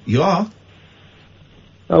on? You are.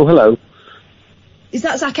 Oh, hello. Is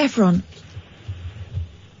that Zac Efron?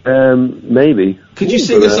 Maybe. Could you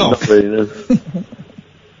sing us off? Not really, no.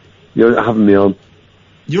 You're having me on.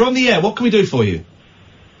 You're on the air. What can we do for you?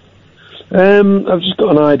 I've just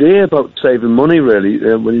got an idea about saving money,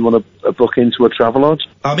 really, when you want to book into a travel lodge.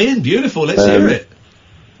 I'm in. Beautiful. Let's hear it.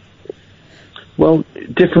 Well,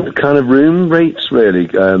 different kind of room rates, really,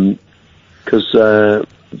 because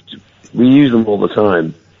we use them all the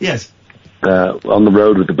time. Yes. On the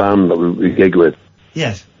road with the band that we gig with.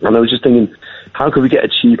 Yes. And I was just thinking, how could we get a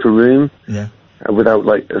cheaper room? Yeah. Without,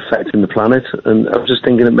 affecting the planet? And I was just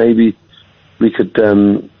thinking that maybe we could,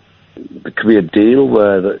 there could be a deal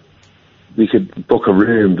where that we could book a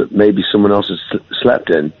room that maybe someone else has slept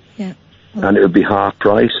in. Yeah. And it would be half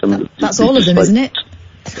price. And That's all of them, isn't it?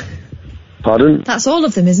 Pardon? That's all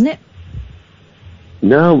of them, isn't it?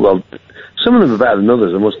 No, well, some of them are better than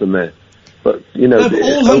others, I must admit. But, you know... No, but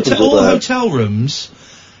all hotel rooms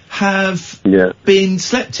have been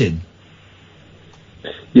slept in.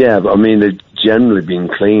 Yeah, but I mean, they've generally been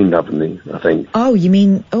cleaned, haven't they, I think? Oh, you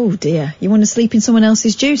mean, oh dear, you want to sleep in someone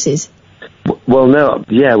else's juices? Well, no,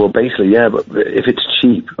 yeah, well, basically, yeah, but if it's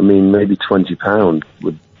cheap, I mean, maybe £20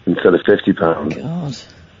 instead of £50. God.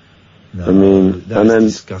 No, I mean, and then...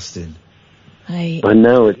 disgusting. I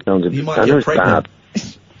know, it sounds... You might I know get it's pregnant.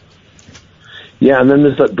 bad. Yeah, and then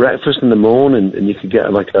there's breakfast in the morning, and you could get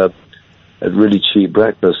a really cheap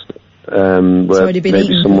breakfast, where already been maybe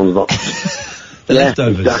eaten. someone's not... The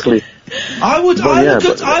leftovers. Exactly. I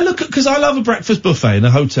look at, because I love a breakfast buffet in a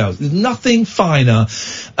hotel. There's nothing finer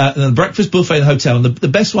than a breakfast buffet in a hotel. And the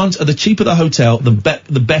best ones are the cheaper the hotel, the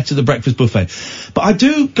better the breakfast buffet. But I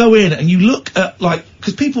do go in and you look at,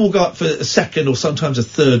 because people will go up for a second or sometimes a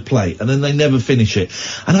third plate and then they never finish it.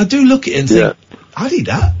 And I do look at it and think, I'd eat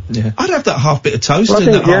that. Yeah. I'd have that half bit of toast and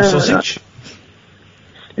that half sausage.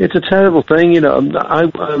 It's a terrible thing, you know.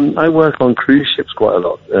 I work on cruise ships quite a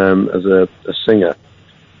lot as a singer,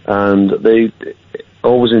 and they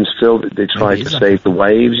always instill that they try to save the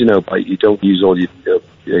waves, you know, but you don't use all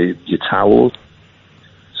your towels.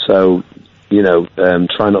 So, you know,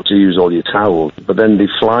 try not to use all your towels. But then they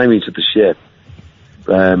fly me to the ship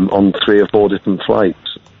on 3 or 4 different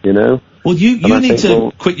flights, you know. Well, you need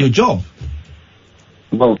to quit your job.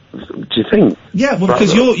 Well, do you think? Yeah, well,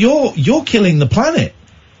 because you're killing the planet.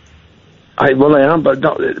 I am, but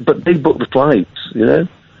they book the flights, you know.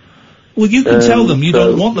 Well, you can tell them you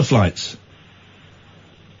don't want the flights.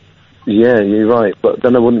 Yeah, you're right, but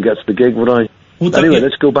then I wouldn't get to the gig, would I? Well, anyway,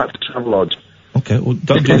 let's go back to Travelodge. Okay, well,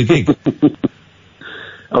 don't do the gig.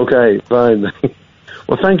 Okay, fine.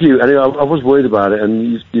 Well, thank you. Anyway, I was worried about it,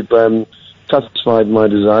 and you've satisfied my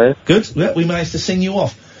desire. Good. Yeah, we managed to sing you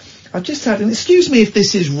off. I've just had, and excuse me if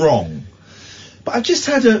this is wrong, but I've just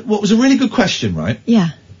had what was a really good question, right?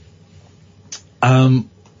 Yeah. And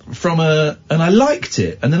I liked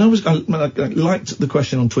it, and then I liked the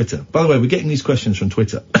question on Twitter. By the way, we're getting these questions from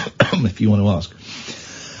Twitter, if you want to ask.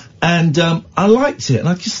 And, I liked it, and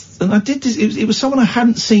I did this, it was someone I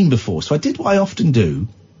hadn't seen before, so I did what I often do,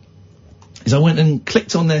 is I went and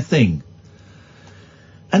clicked on their thing.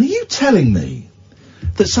 And are you telling me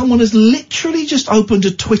that someone has literally just opened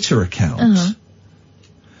a Twitter account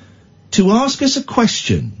to ask us a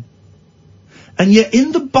question, and yet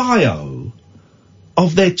in the bio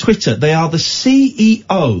of their Twitter, they are the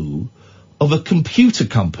CEO of a computer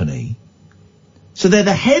company. So they're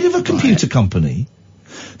the head of a computer company.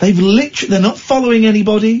 They're not following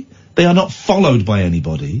anybody. They are not followed by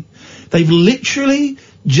anybody. They've literally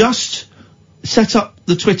just set up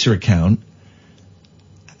the Twitter account.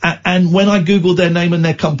 And when I Googled their name and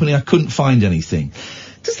their company, I couldn't find anything.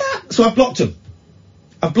 So I blocked them.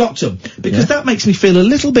 Because that makes me feel a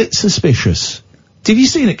little bit suspicious. Have you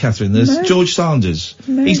seen it, Catherine? There's No. George Sanders.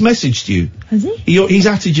 No. He's messaged you. Has he? He's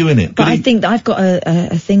added you in it. But I think that I've got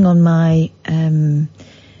a thing on my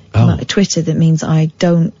my Twitter that means I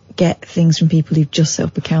don't get things from people who've just set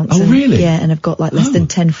up accounts. Oh, really? Yeah, and I've got like less than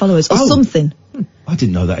 10 followers or something. I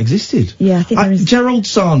didn't know that existed. Yeah, I think there is. Gerald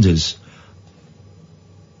Sanders.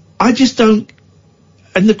 I just don't.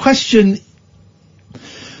 And the question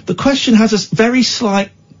has a very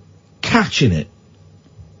slight catch in it.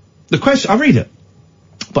 The question, I read it,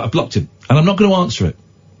 but I blocked him, and I'm not going to answer it,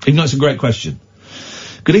 even though it's a great question.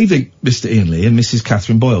 Good evening, Mr. Iain Lee and Mrs.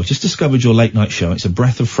 Catherine Boyle. Just discovered your late night show. It's a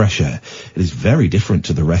breath of fresh air. It is very different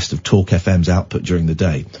to the rest of Talk FM's output during the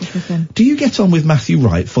day. Do you get on with Matthew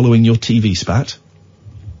Wright following your TV spat?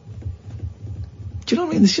 Do you know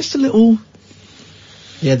what I mean? There's just a little...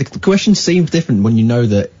 Yeah, the question seems different when you know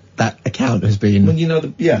that account has been... When you know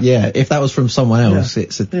the... Yeah. Yeah, if that was from someone else,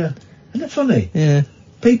 it's a... Yeah. Isn't that funny? Yeah.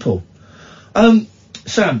 People.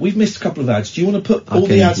 Sam, we've missed a couple of ads. Do you want to put all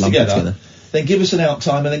Okay, the ads lump it together? Then give us an out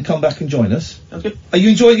time and then come back and join us. Okay. Are you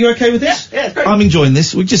enjoying? You okay with this? Yeah, great. I'm enjoying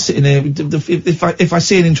this. We're just sitting here. If I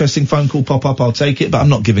see an interesting phone call pop up, I'll take it. But I'm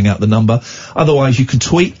not giving out the number. Otherwise, you can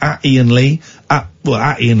tweet at Iain Lee. At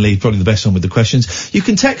Iain Lee, probably the best one with the questions. You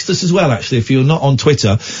can text us as well. Actually, if you're not on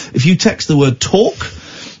Twitter, if you text the word talk.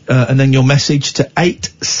 And then your message to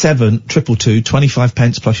 87222, 25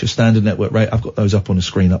 pence plus your standard network rate. I've got those up on the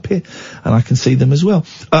screen up here, and I can see them as well.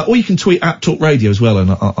 Or you can tweet at Talk Radio as well,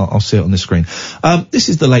 and I'll see it on the screen. This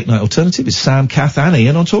is the Late Night Alternative. It's Sam, Kath, and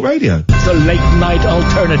Ian on Talk Radio. The Late Night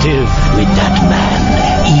Alternative with that man,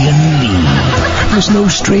 Iain Lee. There's no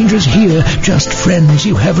strangers here, just friends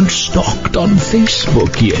you haven't stalked on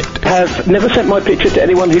Facebook yet. Have never sent my picture to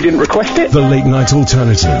anyone who didn't request it. The Late Night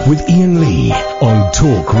Alternative with Iain Lee on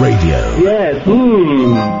Talk Radio. Yes.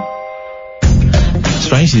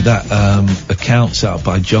 Strangely, that account set up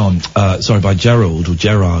by by Gerald or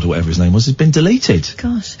Gerard or whatever his name was, has been deleted.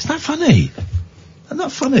 Gosh. Isn't that funny? Isn't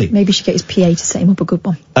that funny? Maybe you should get his PA to set him up a good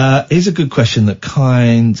one. Here's a good question that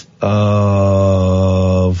kind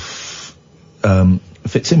of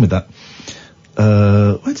fits in with that.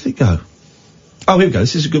 Where did it go? Oh, here we go.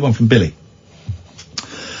 This is a good one from Billy.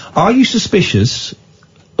 Are you suspicious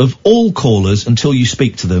of all callers until you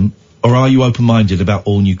speak to them, or are you open-minded about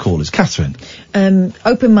all new callers? Catherine?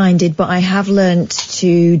 Open-minded, but I have learnt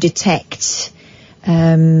to detect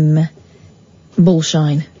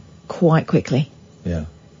bullshine quite quickly. Yeah.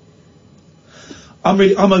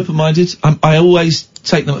 I'm open-minded. I always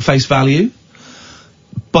take them at face value,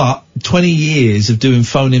 but 20 years of doing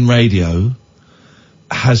phone-in radio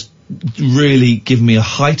has really given me a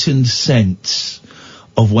heightened sense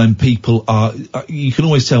of when people are... you can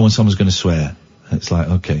always tell when someone's going to swear. It's like,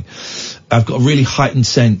 okay. I've got a really heightened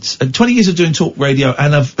sense. 20 years of doing talk radio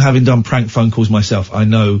and of having done prank phone calls myself, I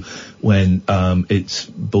know when it's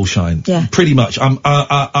bullshine. Yeah. Pretty much.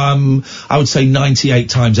 I would say 98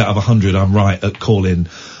 times out of 100 I'm right at calling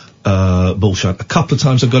bullshine. A couple of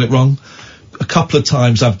times I've got it wrong. A couple of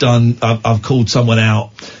times I've called someone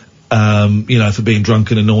out, for being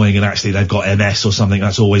drunk and annoying, and actually they've got MS or something.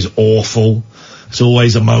 That's always awful. It's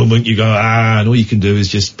always a moment you go, and all you can do is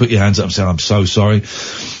just put your hands up and say, I'm so sorry.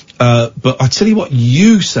 But I tell you what,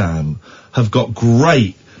 you, Sam, have got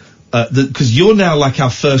great, because you're now like our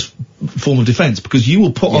first form of defence, because you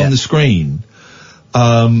will put on the screen,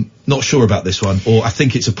 not sure about this one, or I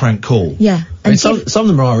think it's a prank call. Yeah. I mean, some of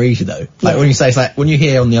them are easy though. Like when you say, it's like, when you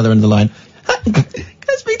hear on the other end of the line,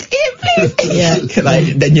 yeah.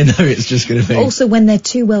 Then you know it's just going to be. Also, when they're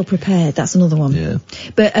too well prepared, that's another one. Yeah.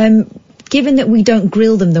 But given that we don't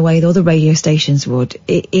grill them the way the other radio stations would,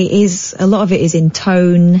 it is a lot of it is in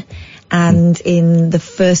tone and in the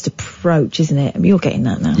first approach, isn't it? I mean, you're getting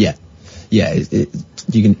that now. Yeah. Yeah.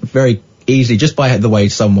 You can very easily, just by the way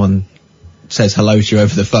someone says hello to you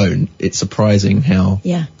over the phone, it's surprising how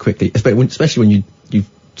quickly, especially when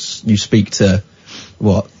you speak to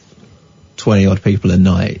 20 odd people a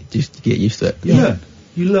night, just to get used to it. Yeah.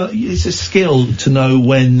 You learn, it's a skill to know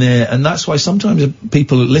when they're, and that's why sometimes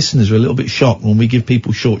listeners are a little bit shocked when we give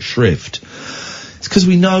people short shrift. It's because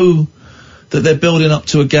we know that they're building up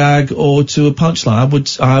to a gag or to a punchline.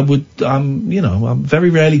 Very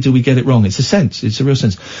rarely do we get it wrong. It's a sense. It's a real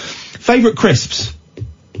sense. Favourite crisps?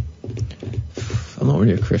 I'm not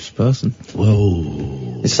really a crisp person.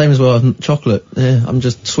 Whoa. It's the same as well, chocolate. Yeah, I'm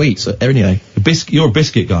just sweets anyway. You're a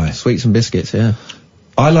biscuit guy? Sweets and biscuits, yeah.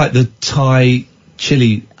 I like the Thai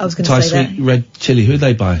chili. I was going Thai to say sweet red chili. Who are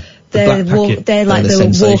they by? They're like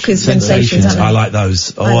the Walker's Sensations, aren't they? I like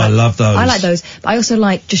those. I love those. I like those. But I also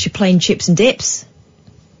like just your plain chips and dips.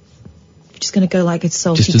 just going to go like a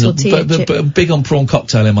salty Just tortilla chip. but big on prawn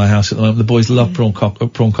cocktail in my house at the moment. The boys love prawn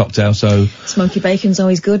cocktail, so... Smoky bacon's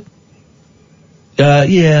always good.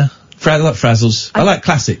 Yeah. I like Frazzles. I like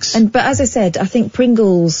classics. But as I said, I think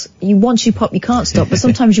Pringles, once you pop, you can't stop, but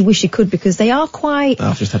sometimes you wish you could because they are quite...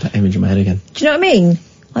 I've just had that image in my head again. Do you know what I mean?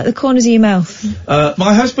 Like the corners of your mouth.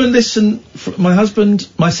 Myself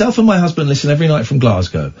and my husband listen every night from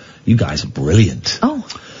Glasgow. You guys are brilliant. Oh.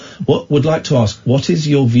 Would like to ask, what is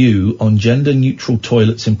your view on gender-neutral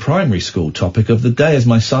toilets in primary school? Topic of the day, as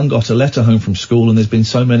my son got a letter home from school and there's been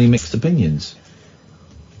so many mixed opinions.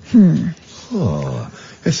 Oh,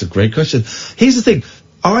 that's a great question. Here's the thing.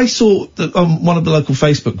 I saw that on one of the local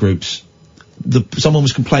Facebook groups, someone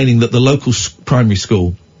was complaining that the local primary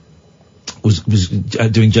school was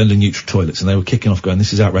doing gender-neutral toilets, and they were kicking off going,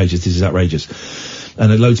 this is outrageous, this is outrageous. And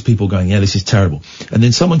there are loads of people going, yeah, this is terrible. And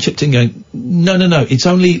then someone chipped in going, no, it's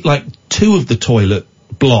only like 2 of the toilet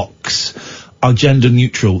blocks are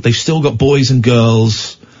gender-neutral. They've still got boys and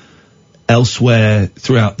girls elsewhere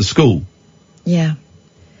throughout the school. Yeah.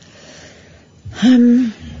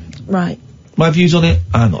 Right. My views on it?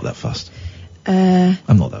 I'm not that fussed.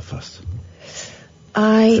 I'm not that fussed.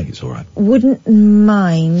 I think it's all right. Wouldn't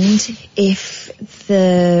mind if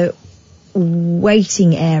the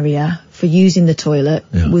waiting area for using the toilet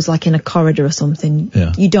was like in a corridor or something.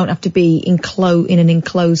 Yeah. You don't have to be in an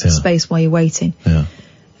enclosed space while you're waiting.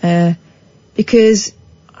 Yeah. Because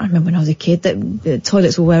I remember when I was a kid that the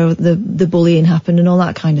toilets were where the bullying happened and all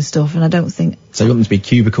that kind of stuff, and I don't think... So you want them to be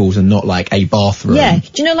cubicles and not like a bathroom? Yeah. Do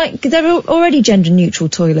you know, like, there are already gender-neutral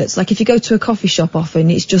toilets. Like, if you go to a coffee shop often,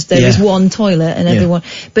 it's just there is one toilet and everyone...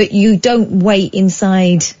 But you don't wait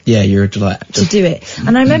inside... Yeah, you're like... to do it.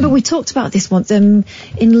 And I remember we talked about this once. In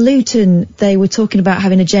Luton, they were talking about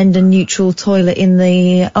having a gender-neutral toilet in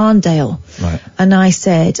the Arndale. Right. And I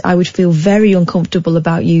said I would feel very uncomfortable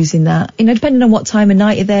about using that. You know, depending on what time of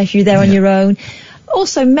night you're there, if you're there on your own.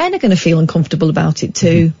 Also, men are going to feel uncomfortable about it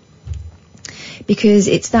too. Because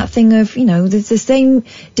it's that thing of, you know, there's the same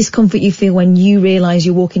discomfort you feel when you realise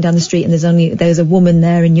you're walking down the street and there's a woman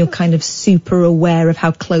there and you're kind of super aware of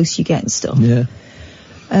how close you get and stuff. Yeah.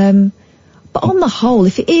 But on the whole,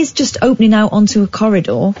 if it is just opening out onto a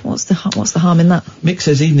corridor, what's the harm in that? Mick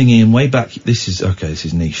says, evening Ian, way back, this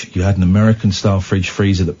is niche. You had an American style fridge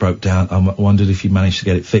freezer that broke down. I wondered if you managed to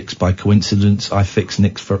get it fixed. By coincidence, I fixed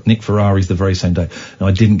Nick Ferrari's the very same day. No,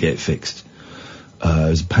 I didn't get it fixed. It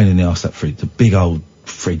was a pain in the arse, that fridge. The big old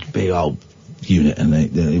fridge, big old unit, and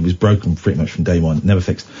it was broken pretty much from day one. Never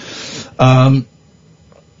fixed.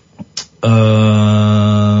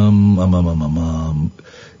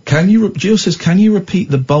 Jill says, can you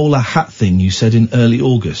repeat the bowler hat thing you said in early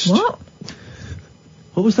August? What?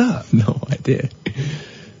 What was that? No idea.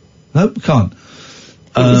 Nope, can't.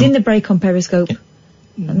 It was in the break on Periscope.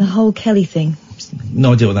 And the whole Kelly thing.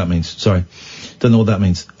 No idea what that means. Sorry. Don't know what that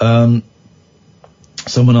means.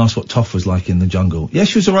 Someone asked what Toff was like in the jungle. Yeah,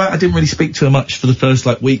 she was alright. I didn't really speak to her much for the first,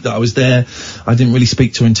 week that I was there. I didn't really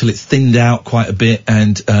speak to her until it thinned out quite a bit,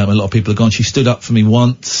 and a lot of people are gone. She stood up for me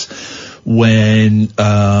once when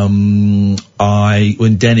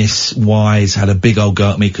Dennis Wise had a big old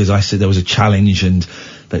go at me because I said there was a challenge, and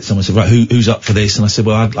that someone said, right, who's up for this? And I said,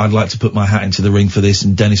 well, I'd like to put my hat into the ring for this,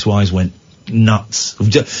 and Dennis Wise went nuts.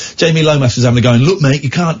 Jamie Lomas was having a go, and look, mate, you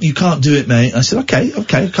can't do it, mate. And I said, okay,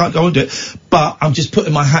 I won't do it, but I'm just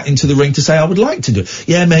putting my hat into the ring to say I would like to do it.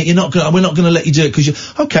 Yeah, mate, we're not gonna let you do it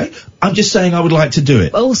because okay, I'm just saying I would like to do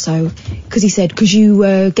it. Also, because he said, because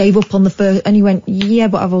you gave up on the first, and he went, yeah,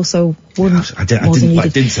 but I've also won. I didn't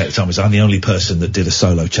say at the time, was I'm the only person that did a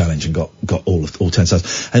solo challenge and got all 10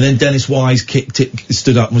 stars. And then Dennis Wise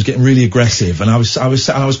stood up and was getting really aggressive, and I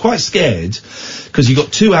was quite scared because you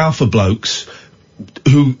got 2 alpha blokes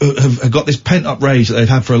who have got this pent up rage that they've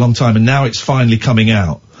had for a long time, and now it's finally coming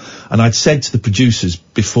out. And I'd said to the producers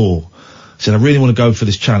before, I said, I really want to go for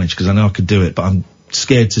this challenge because I know I could do it, but I'm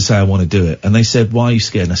scared to say I want to do it. And they said, why are you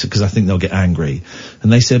scared? And I said, because I think they'll get angry. And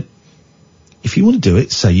they said, if you want to do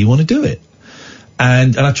it, say you want to do it.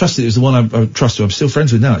 And I trusted it was the one I trusted. I'm still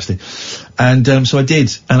friends with now, actually. And so I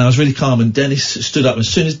did, and I was really calm, and Dennis stood up. As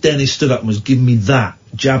soon as Dennis stood up and was giving me that,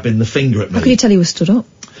 jabbing the finger at me. How could you tell he was stood up?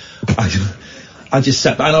 I just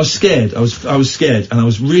sat back, and I was scared. I was scared, and I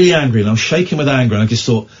was really angry, and I was shaking with anger, and I just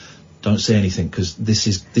thought, don't say anything, because this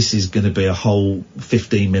is going to be a whole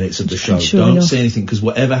 15 minutes of the show. Don't say anything, because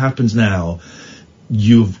whatever happens now,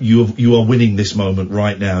 you are winning this moment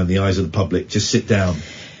right now in the eyes of the public. Just sit down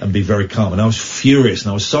and be very calm. And I was furious, and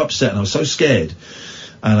I was so upset, and I was so scared.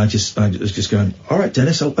 And I was just going, all right,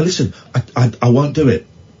 Dennis, listen, I won't do it.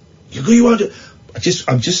 You won't do it.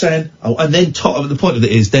 I'm just saying. And then Toff, the point of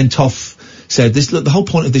it is, then Toff said, the whole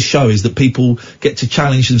point of this show is that people get to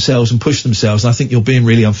challenge themselves and push themselves, and I think you're being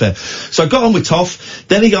really unfair. So I got on with Toff.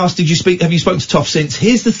 Then he asked, have you spoken to Toff since?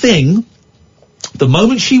 Here's the thing. The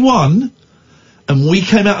moment she won, and we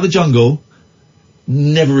came out of the jungle,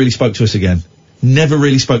 never really spoke to us again. Never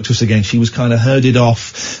really spoke to us again. She was kind of herded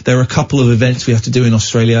off. There were a couple of events we have to do in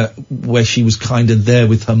Australia where she was kind of there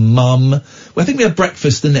with her mum. Well, I think we had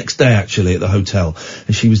breakfast the next day, actually, at the hotel.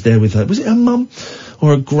 And she was there with her, was it her mum?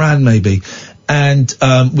 Or her gran, maybe? And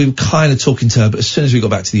we were kind of talking to her, but as soon as we got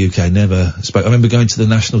back to the UK, never spoke. I remember going to the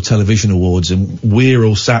National Television Awards, and we're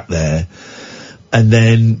all sat there, and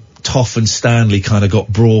then Toff and Stanley kind of got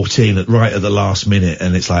brought in right at the last minute,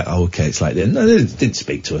 and it's like, oh, okay, it's like, no, they didn't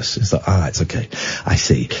speak to us. It's like, it's okay. I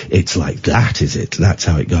see. It's like that, is it? That's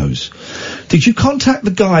how it goes. Did you contact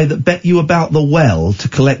the guy that bet you about the well to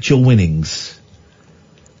collect your winnings?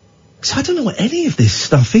 So I don't know what any of this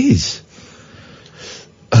stuff is.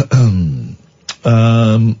 I've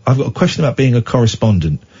got a question about being a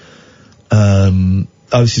correspondent.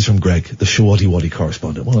 This is from Greg, the Shawaddy Waddy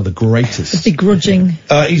correspondent, one of the greatest. Begrudging.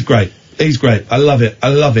 He's great. He's great. I love it.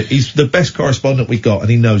 He's the best correspondent we've got, and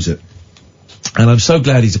he knows it. And I'm so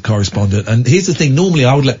glad he's a correspondent. And here's the thing, normally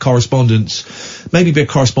I would let correspondents maybe be a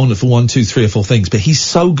correspondent for 1, 2, 3 or 4 things, but he's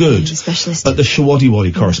so good at the Shawaddy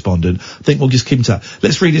Waddy correspondent. I think we'll just keep him to that.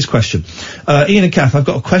 Let's read his question. Iain and Kath, I've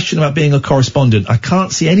got a question about being a correspondent. I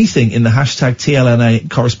can't see anything in the hashtag TLNA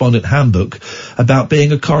correspondent handbook about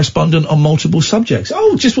being a correspondent on multiple subjects.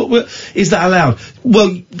 Oh, just is that allowed?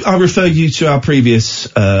 Well, I refer you to our previous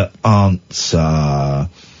answer.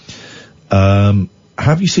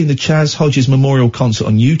 Have you seen the Chaz Hodges Memorial Concert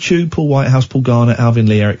on YouTube? Paul Whitehouse, Paul Garner, Alvin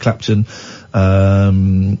Lee, Eric Clapton.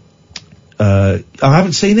 I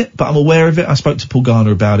haven't seen it, but I'm aware of it. I spoke to Paul Garner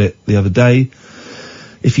about it the other day.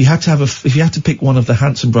 If you had to pick one of the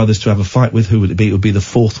Hanson brothers to have a fight with, who would it be? It would be the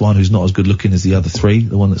fourth one, who's not as good looking as the other three,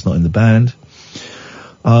 the one that's not in the band.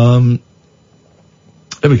 There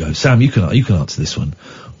we go. Sam, you can answer this one.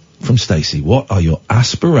 From Stacey. What are your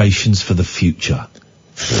aspirations for the future?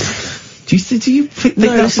 Do you think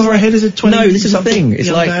that far ahead as a 20? No, this is the thing. It's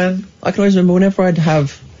like, man? I can always remember whenever I'd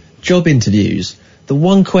have job interviews, the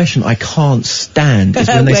one question I can't stand is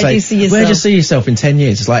when they say, where do you see yourself in 10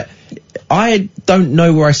 years? It's like, I don't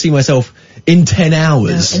know where I see myself in 10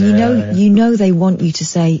 hours. No, and you know they want you to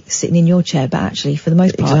say sitting in your chair, but actually, for the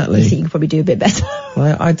most part, you think you could probably do a bit better.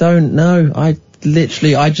 I don't know. I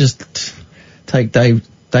just take days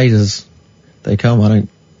as they come. I ain't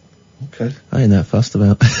that fussed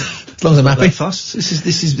about. As long as I'm happy. Fussed.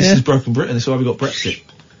 This is broken Britain. This is why we got Brexit.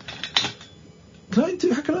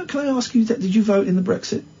 Can I ask you, did you vote in the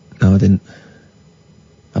Brexit? No, I didn't.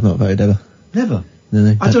 I've not voted ever. Never?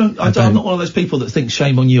 No. I'm not one of those people that thinks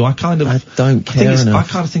shame on you. I don't care enough. I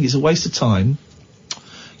kind of think it's a waste of time.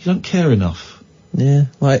 You don't care enough. Yeah,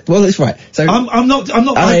 right. Well, it's right. So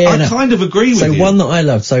I kind of agree with you. So one that I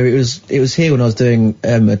loved. So it was here when I was doing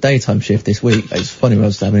a daytime shift this week. It's funny when I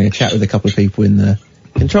was having a chat with a couple of people in the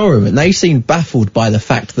control room, and they seemed baffled by the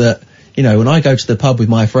fact that, you know, when I go to the pub with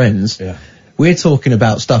my friends, we're talking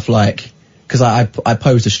about stuff like, because I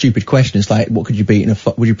posed a stupid question. It's like, what could you beat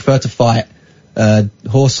would you prefer to fight a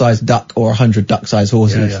horse-sized duck or 100 duck-sized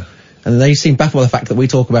horses? Yeah. And they seem baffled by the fact that we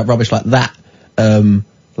talk about rubbish like that.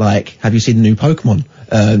 Like, have you seen the new Pokemon?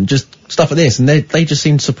 Just stuff like this. And they just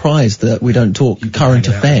seem surprised that we don't talk current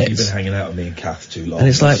affairs. You've been hanging out with me and Kath too long. And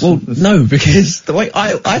it's like, well, no, because the way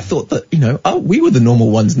I thought that, you know, we were the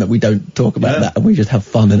normal ones and that we don't talk about that and we just have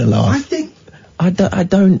fun and a laugh. I think... I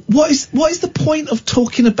don't... What is the point of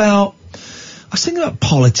talking about... I was thinking about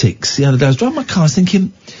politics the other day. I was driving my car, I was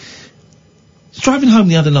thinking... Driving home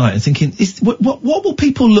the other night and thinking, what will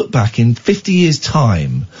people look back in 50 years'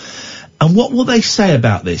 time... And what will they say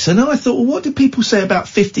about this? And then I thought, well, what did people say about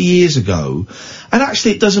 50 years ago? And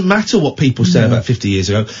actually, it doesn't matter what people say about 50 years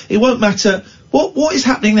ago. It won't matter. What is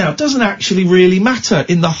happening now? It doesn't actually really matter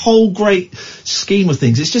in the whole great scheme of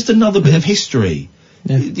things. It's just another bit of history.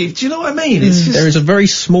 Yeah. Do you know what I mean? It's just... There is a very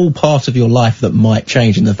small part of your life that might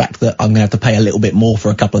change in the fact that I'm going to have to pay a little bit more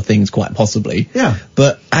for a couple of things, quite possibly. Yeah.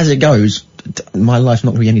 But as it goes, my life's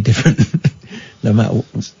not going to be any different, no matter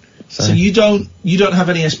what. So you don't have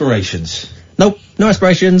any aspirations? Nope, no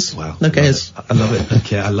aspirations. Wow. No cares. I love it.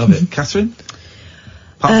 Okay, I love it. Catherine?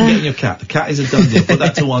 Apart from getting your cat. The cat is a done deal. Put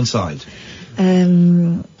that to one side. I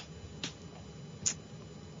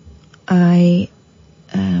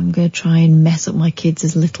am going to try and mess up my kids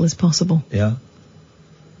as little as possible. Yeah.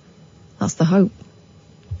 That's the hope.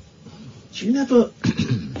 Do you never...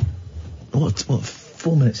 what,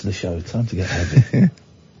 4 minutes of the show? Time to get heavy.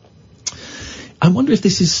 I wonder if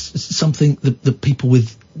this is something that people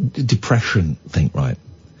with depression think, right?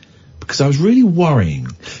 because I was really worrying.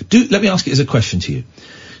 Let me ask it as a question to you.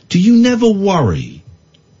 Do you never worry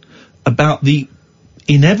about the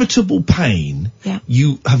inevitable pain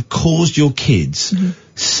you have caused your kids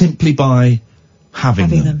simply by having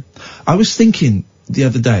them? I was thinking the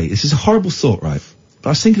other day, this is a horrible thought, right? But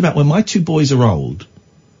I was thinking about when my two boys are old,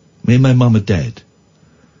 me and my mum are dead,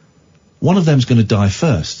 one of them's going to die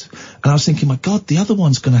first. And I was thinking, my God, the other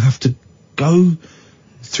one's going to have to go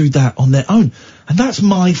through that on their own. And that's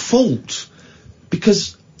my fault,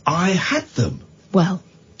 because I had them. Well...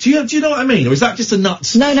 Do you know what I mean? Or is that just a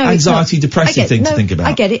nuts, no, anxiety, depressing thing to think about?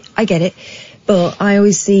 I get it. But I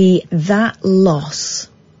always see that loss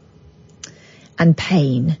and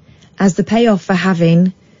pain as the payoff for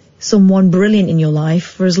having someone brilliant in your life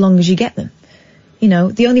for as long as you get them. You know,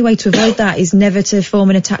 the only way to avoid that is never to form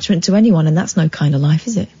an attachment to anyone, and that's no kind of life,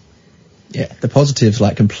 is it? Yeah, the positives,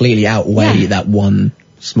 like, completely outweigh that one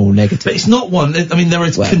small negative. But it's not one. I mean, there are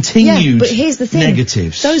continued but here's the thing.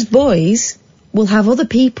 Negatives. Those boys will have other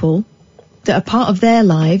people that are part of their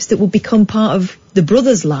lives that will become part of the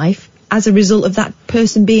brother's life as a result of that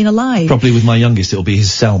person being alive. Probably with my youngest, it'll be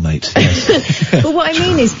his cellmate. Yes. But what I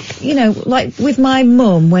mean is, you know, like with my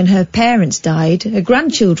mum, when her parents died, her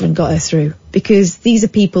grandchildren got her through, because these are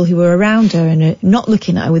people who are around her and are not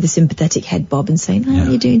looking at her with a sympathetic head bob and saying, how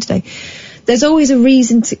are you doing today? There's always a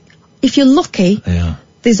reason to, if you're lucky,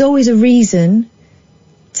 there's always a reason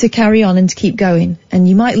to carry on and to keep going. And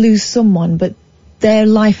you might lose someone, but their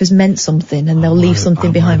life has meant something, and they'll leave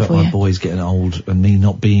something behind for you. My boys getting old and me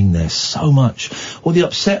not being there so much. Or the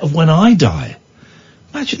upset of when I die.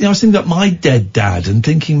 Imagine, I was thinking about my dead dad and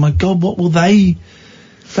thinking, my God, what will they...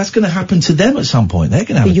 If that's going to happen to them at some point, they're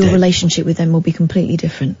going to have But your relationship with them will be completely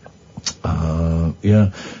different.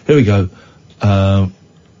 Yeah. Here we go.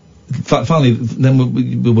 Finally, then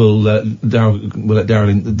we'll let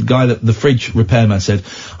Daryl in. The guy that the fridge repairman said,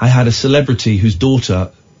 I had a celebrity whose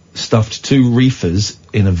daughter stuffed 2 reefers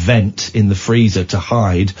in a vent in the freezer to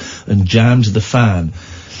hide and jammed the fan.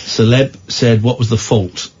 Celeb said, what was the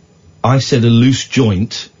fault? I said a loose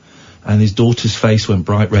joint, and his daughter's face went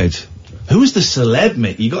bright red. Who was the celeb,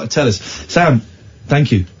 Mick? You got to tell us. Sam,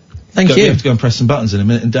 thank you. Thank you. We have to go and press some buttons in a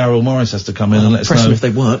minute, and Daryl Morris has to come in and let us know. Press them if they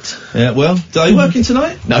worked. Yeah, well, are they working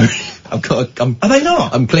tonight? No. Are they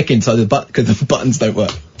not? I'm clicking so the buttons don't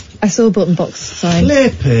work. I saw a button box sign.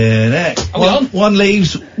 Flippin' heck. One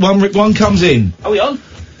leaves, one comes in. Are we on?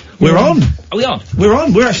 We're on. Are we on? We're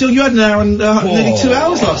on. We're actually, you had an hour and nearly 2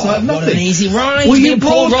 hours last night. Nothing. What an easy ride. Were you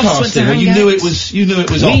broadcasting, or you knew it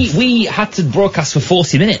was off? We had to broadcast for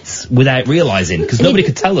 40 minutes without realising, because nobody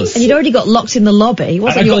could tell us. And you'd already got locked in the lobby. It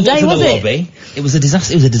wasn't your day, was it? Lobby. It was a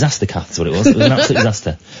disaster. It was a disaster, Kath, that's what it was. It was an absolute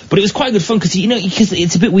disaster. But it was quite good fun, because, you know, because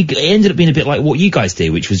it's a bit, it ended up being a bit like what you guys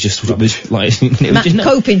do, which was just, it was like,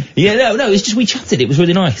 coping. Yeah, no, it was just, we chatted. It was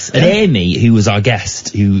really nice. And Amy, who was our guest,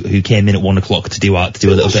 who came in at 1 o'clock to do a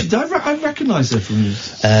little bit. I recognise her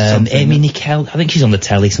from Amy Nickel, I think she's on the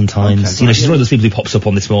telly sometimes. Okay, she's one of those people who pops up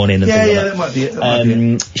on This Morning. And that might be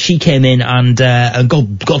it. She came in and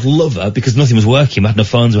God love her, because nothing was working. We had no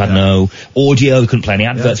phones, we had no audio, we couldn't play any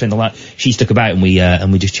adverts or anything like that. She stuck about and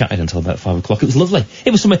we just chatted until about 5 o'clock. It was lovely.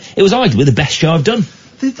 It was arguably the best show I've done.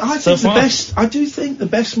 I do think the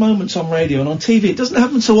best moments on radio and on TV, it doesn't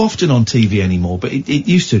happen so often on TV anymore, but it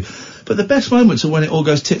used to. But the best moments are when it all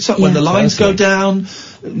goes tits up, when the lines go down,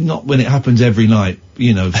 not when it happens every night,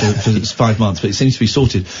 you know, for 5 months, but it seems to be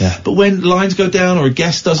sorted. Yeah. But when lines go down, or a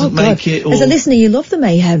guest doesn't make it, or... As a listener, you love the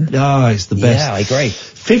mayhem. It's the best. Yeah, I agree.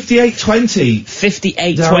 5820.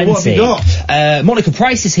 5820. What have you got? Monica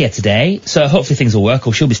Price is here today, so hopefully things will work,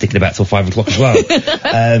 or she'll be sticking about till 5 o'clock as well.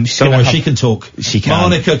 Don't worry, she can talk. She can.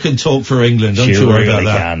 Monica can talk for England, don't you worry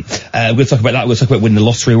about that. We'll talk about that, we'll talk about winning the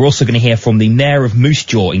lottery. We're also going to hear from the mayor of Moose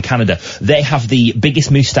Jaw in Canada. They have the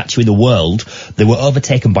biggest moose statue in the world. They were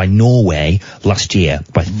overtaken by Norway last year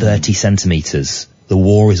by 30 centimetres. The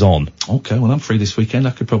war is on. Okay, well, I'm free this weekend.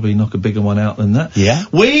 I could probably knock a bigger one out than that. Yeah.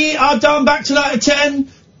 We are done. Back tonight at 10.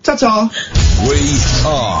 Ta-ta. We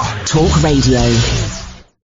are Talk Radio.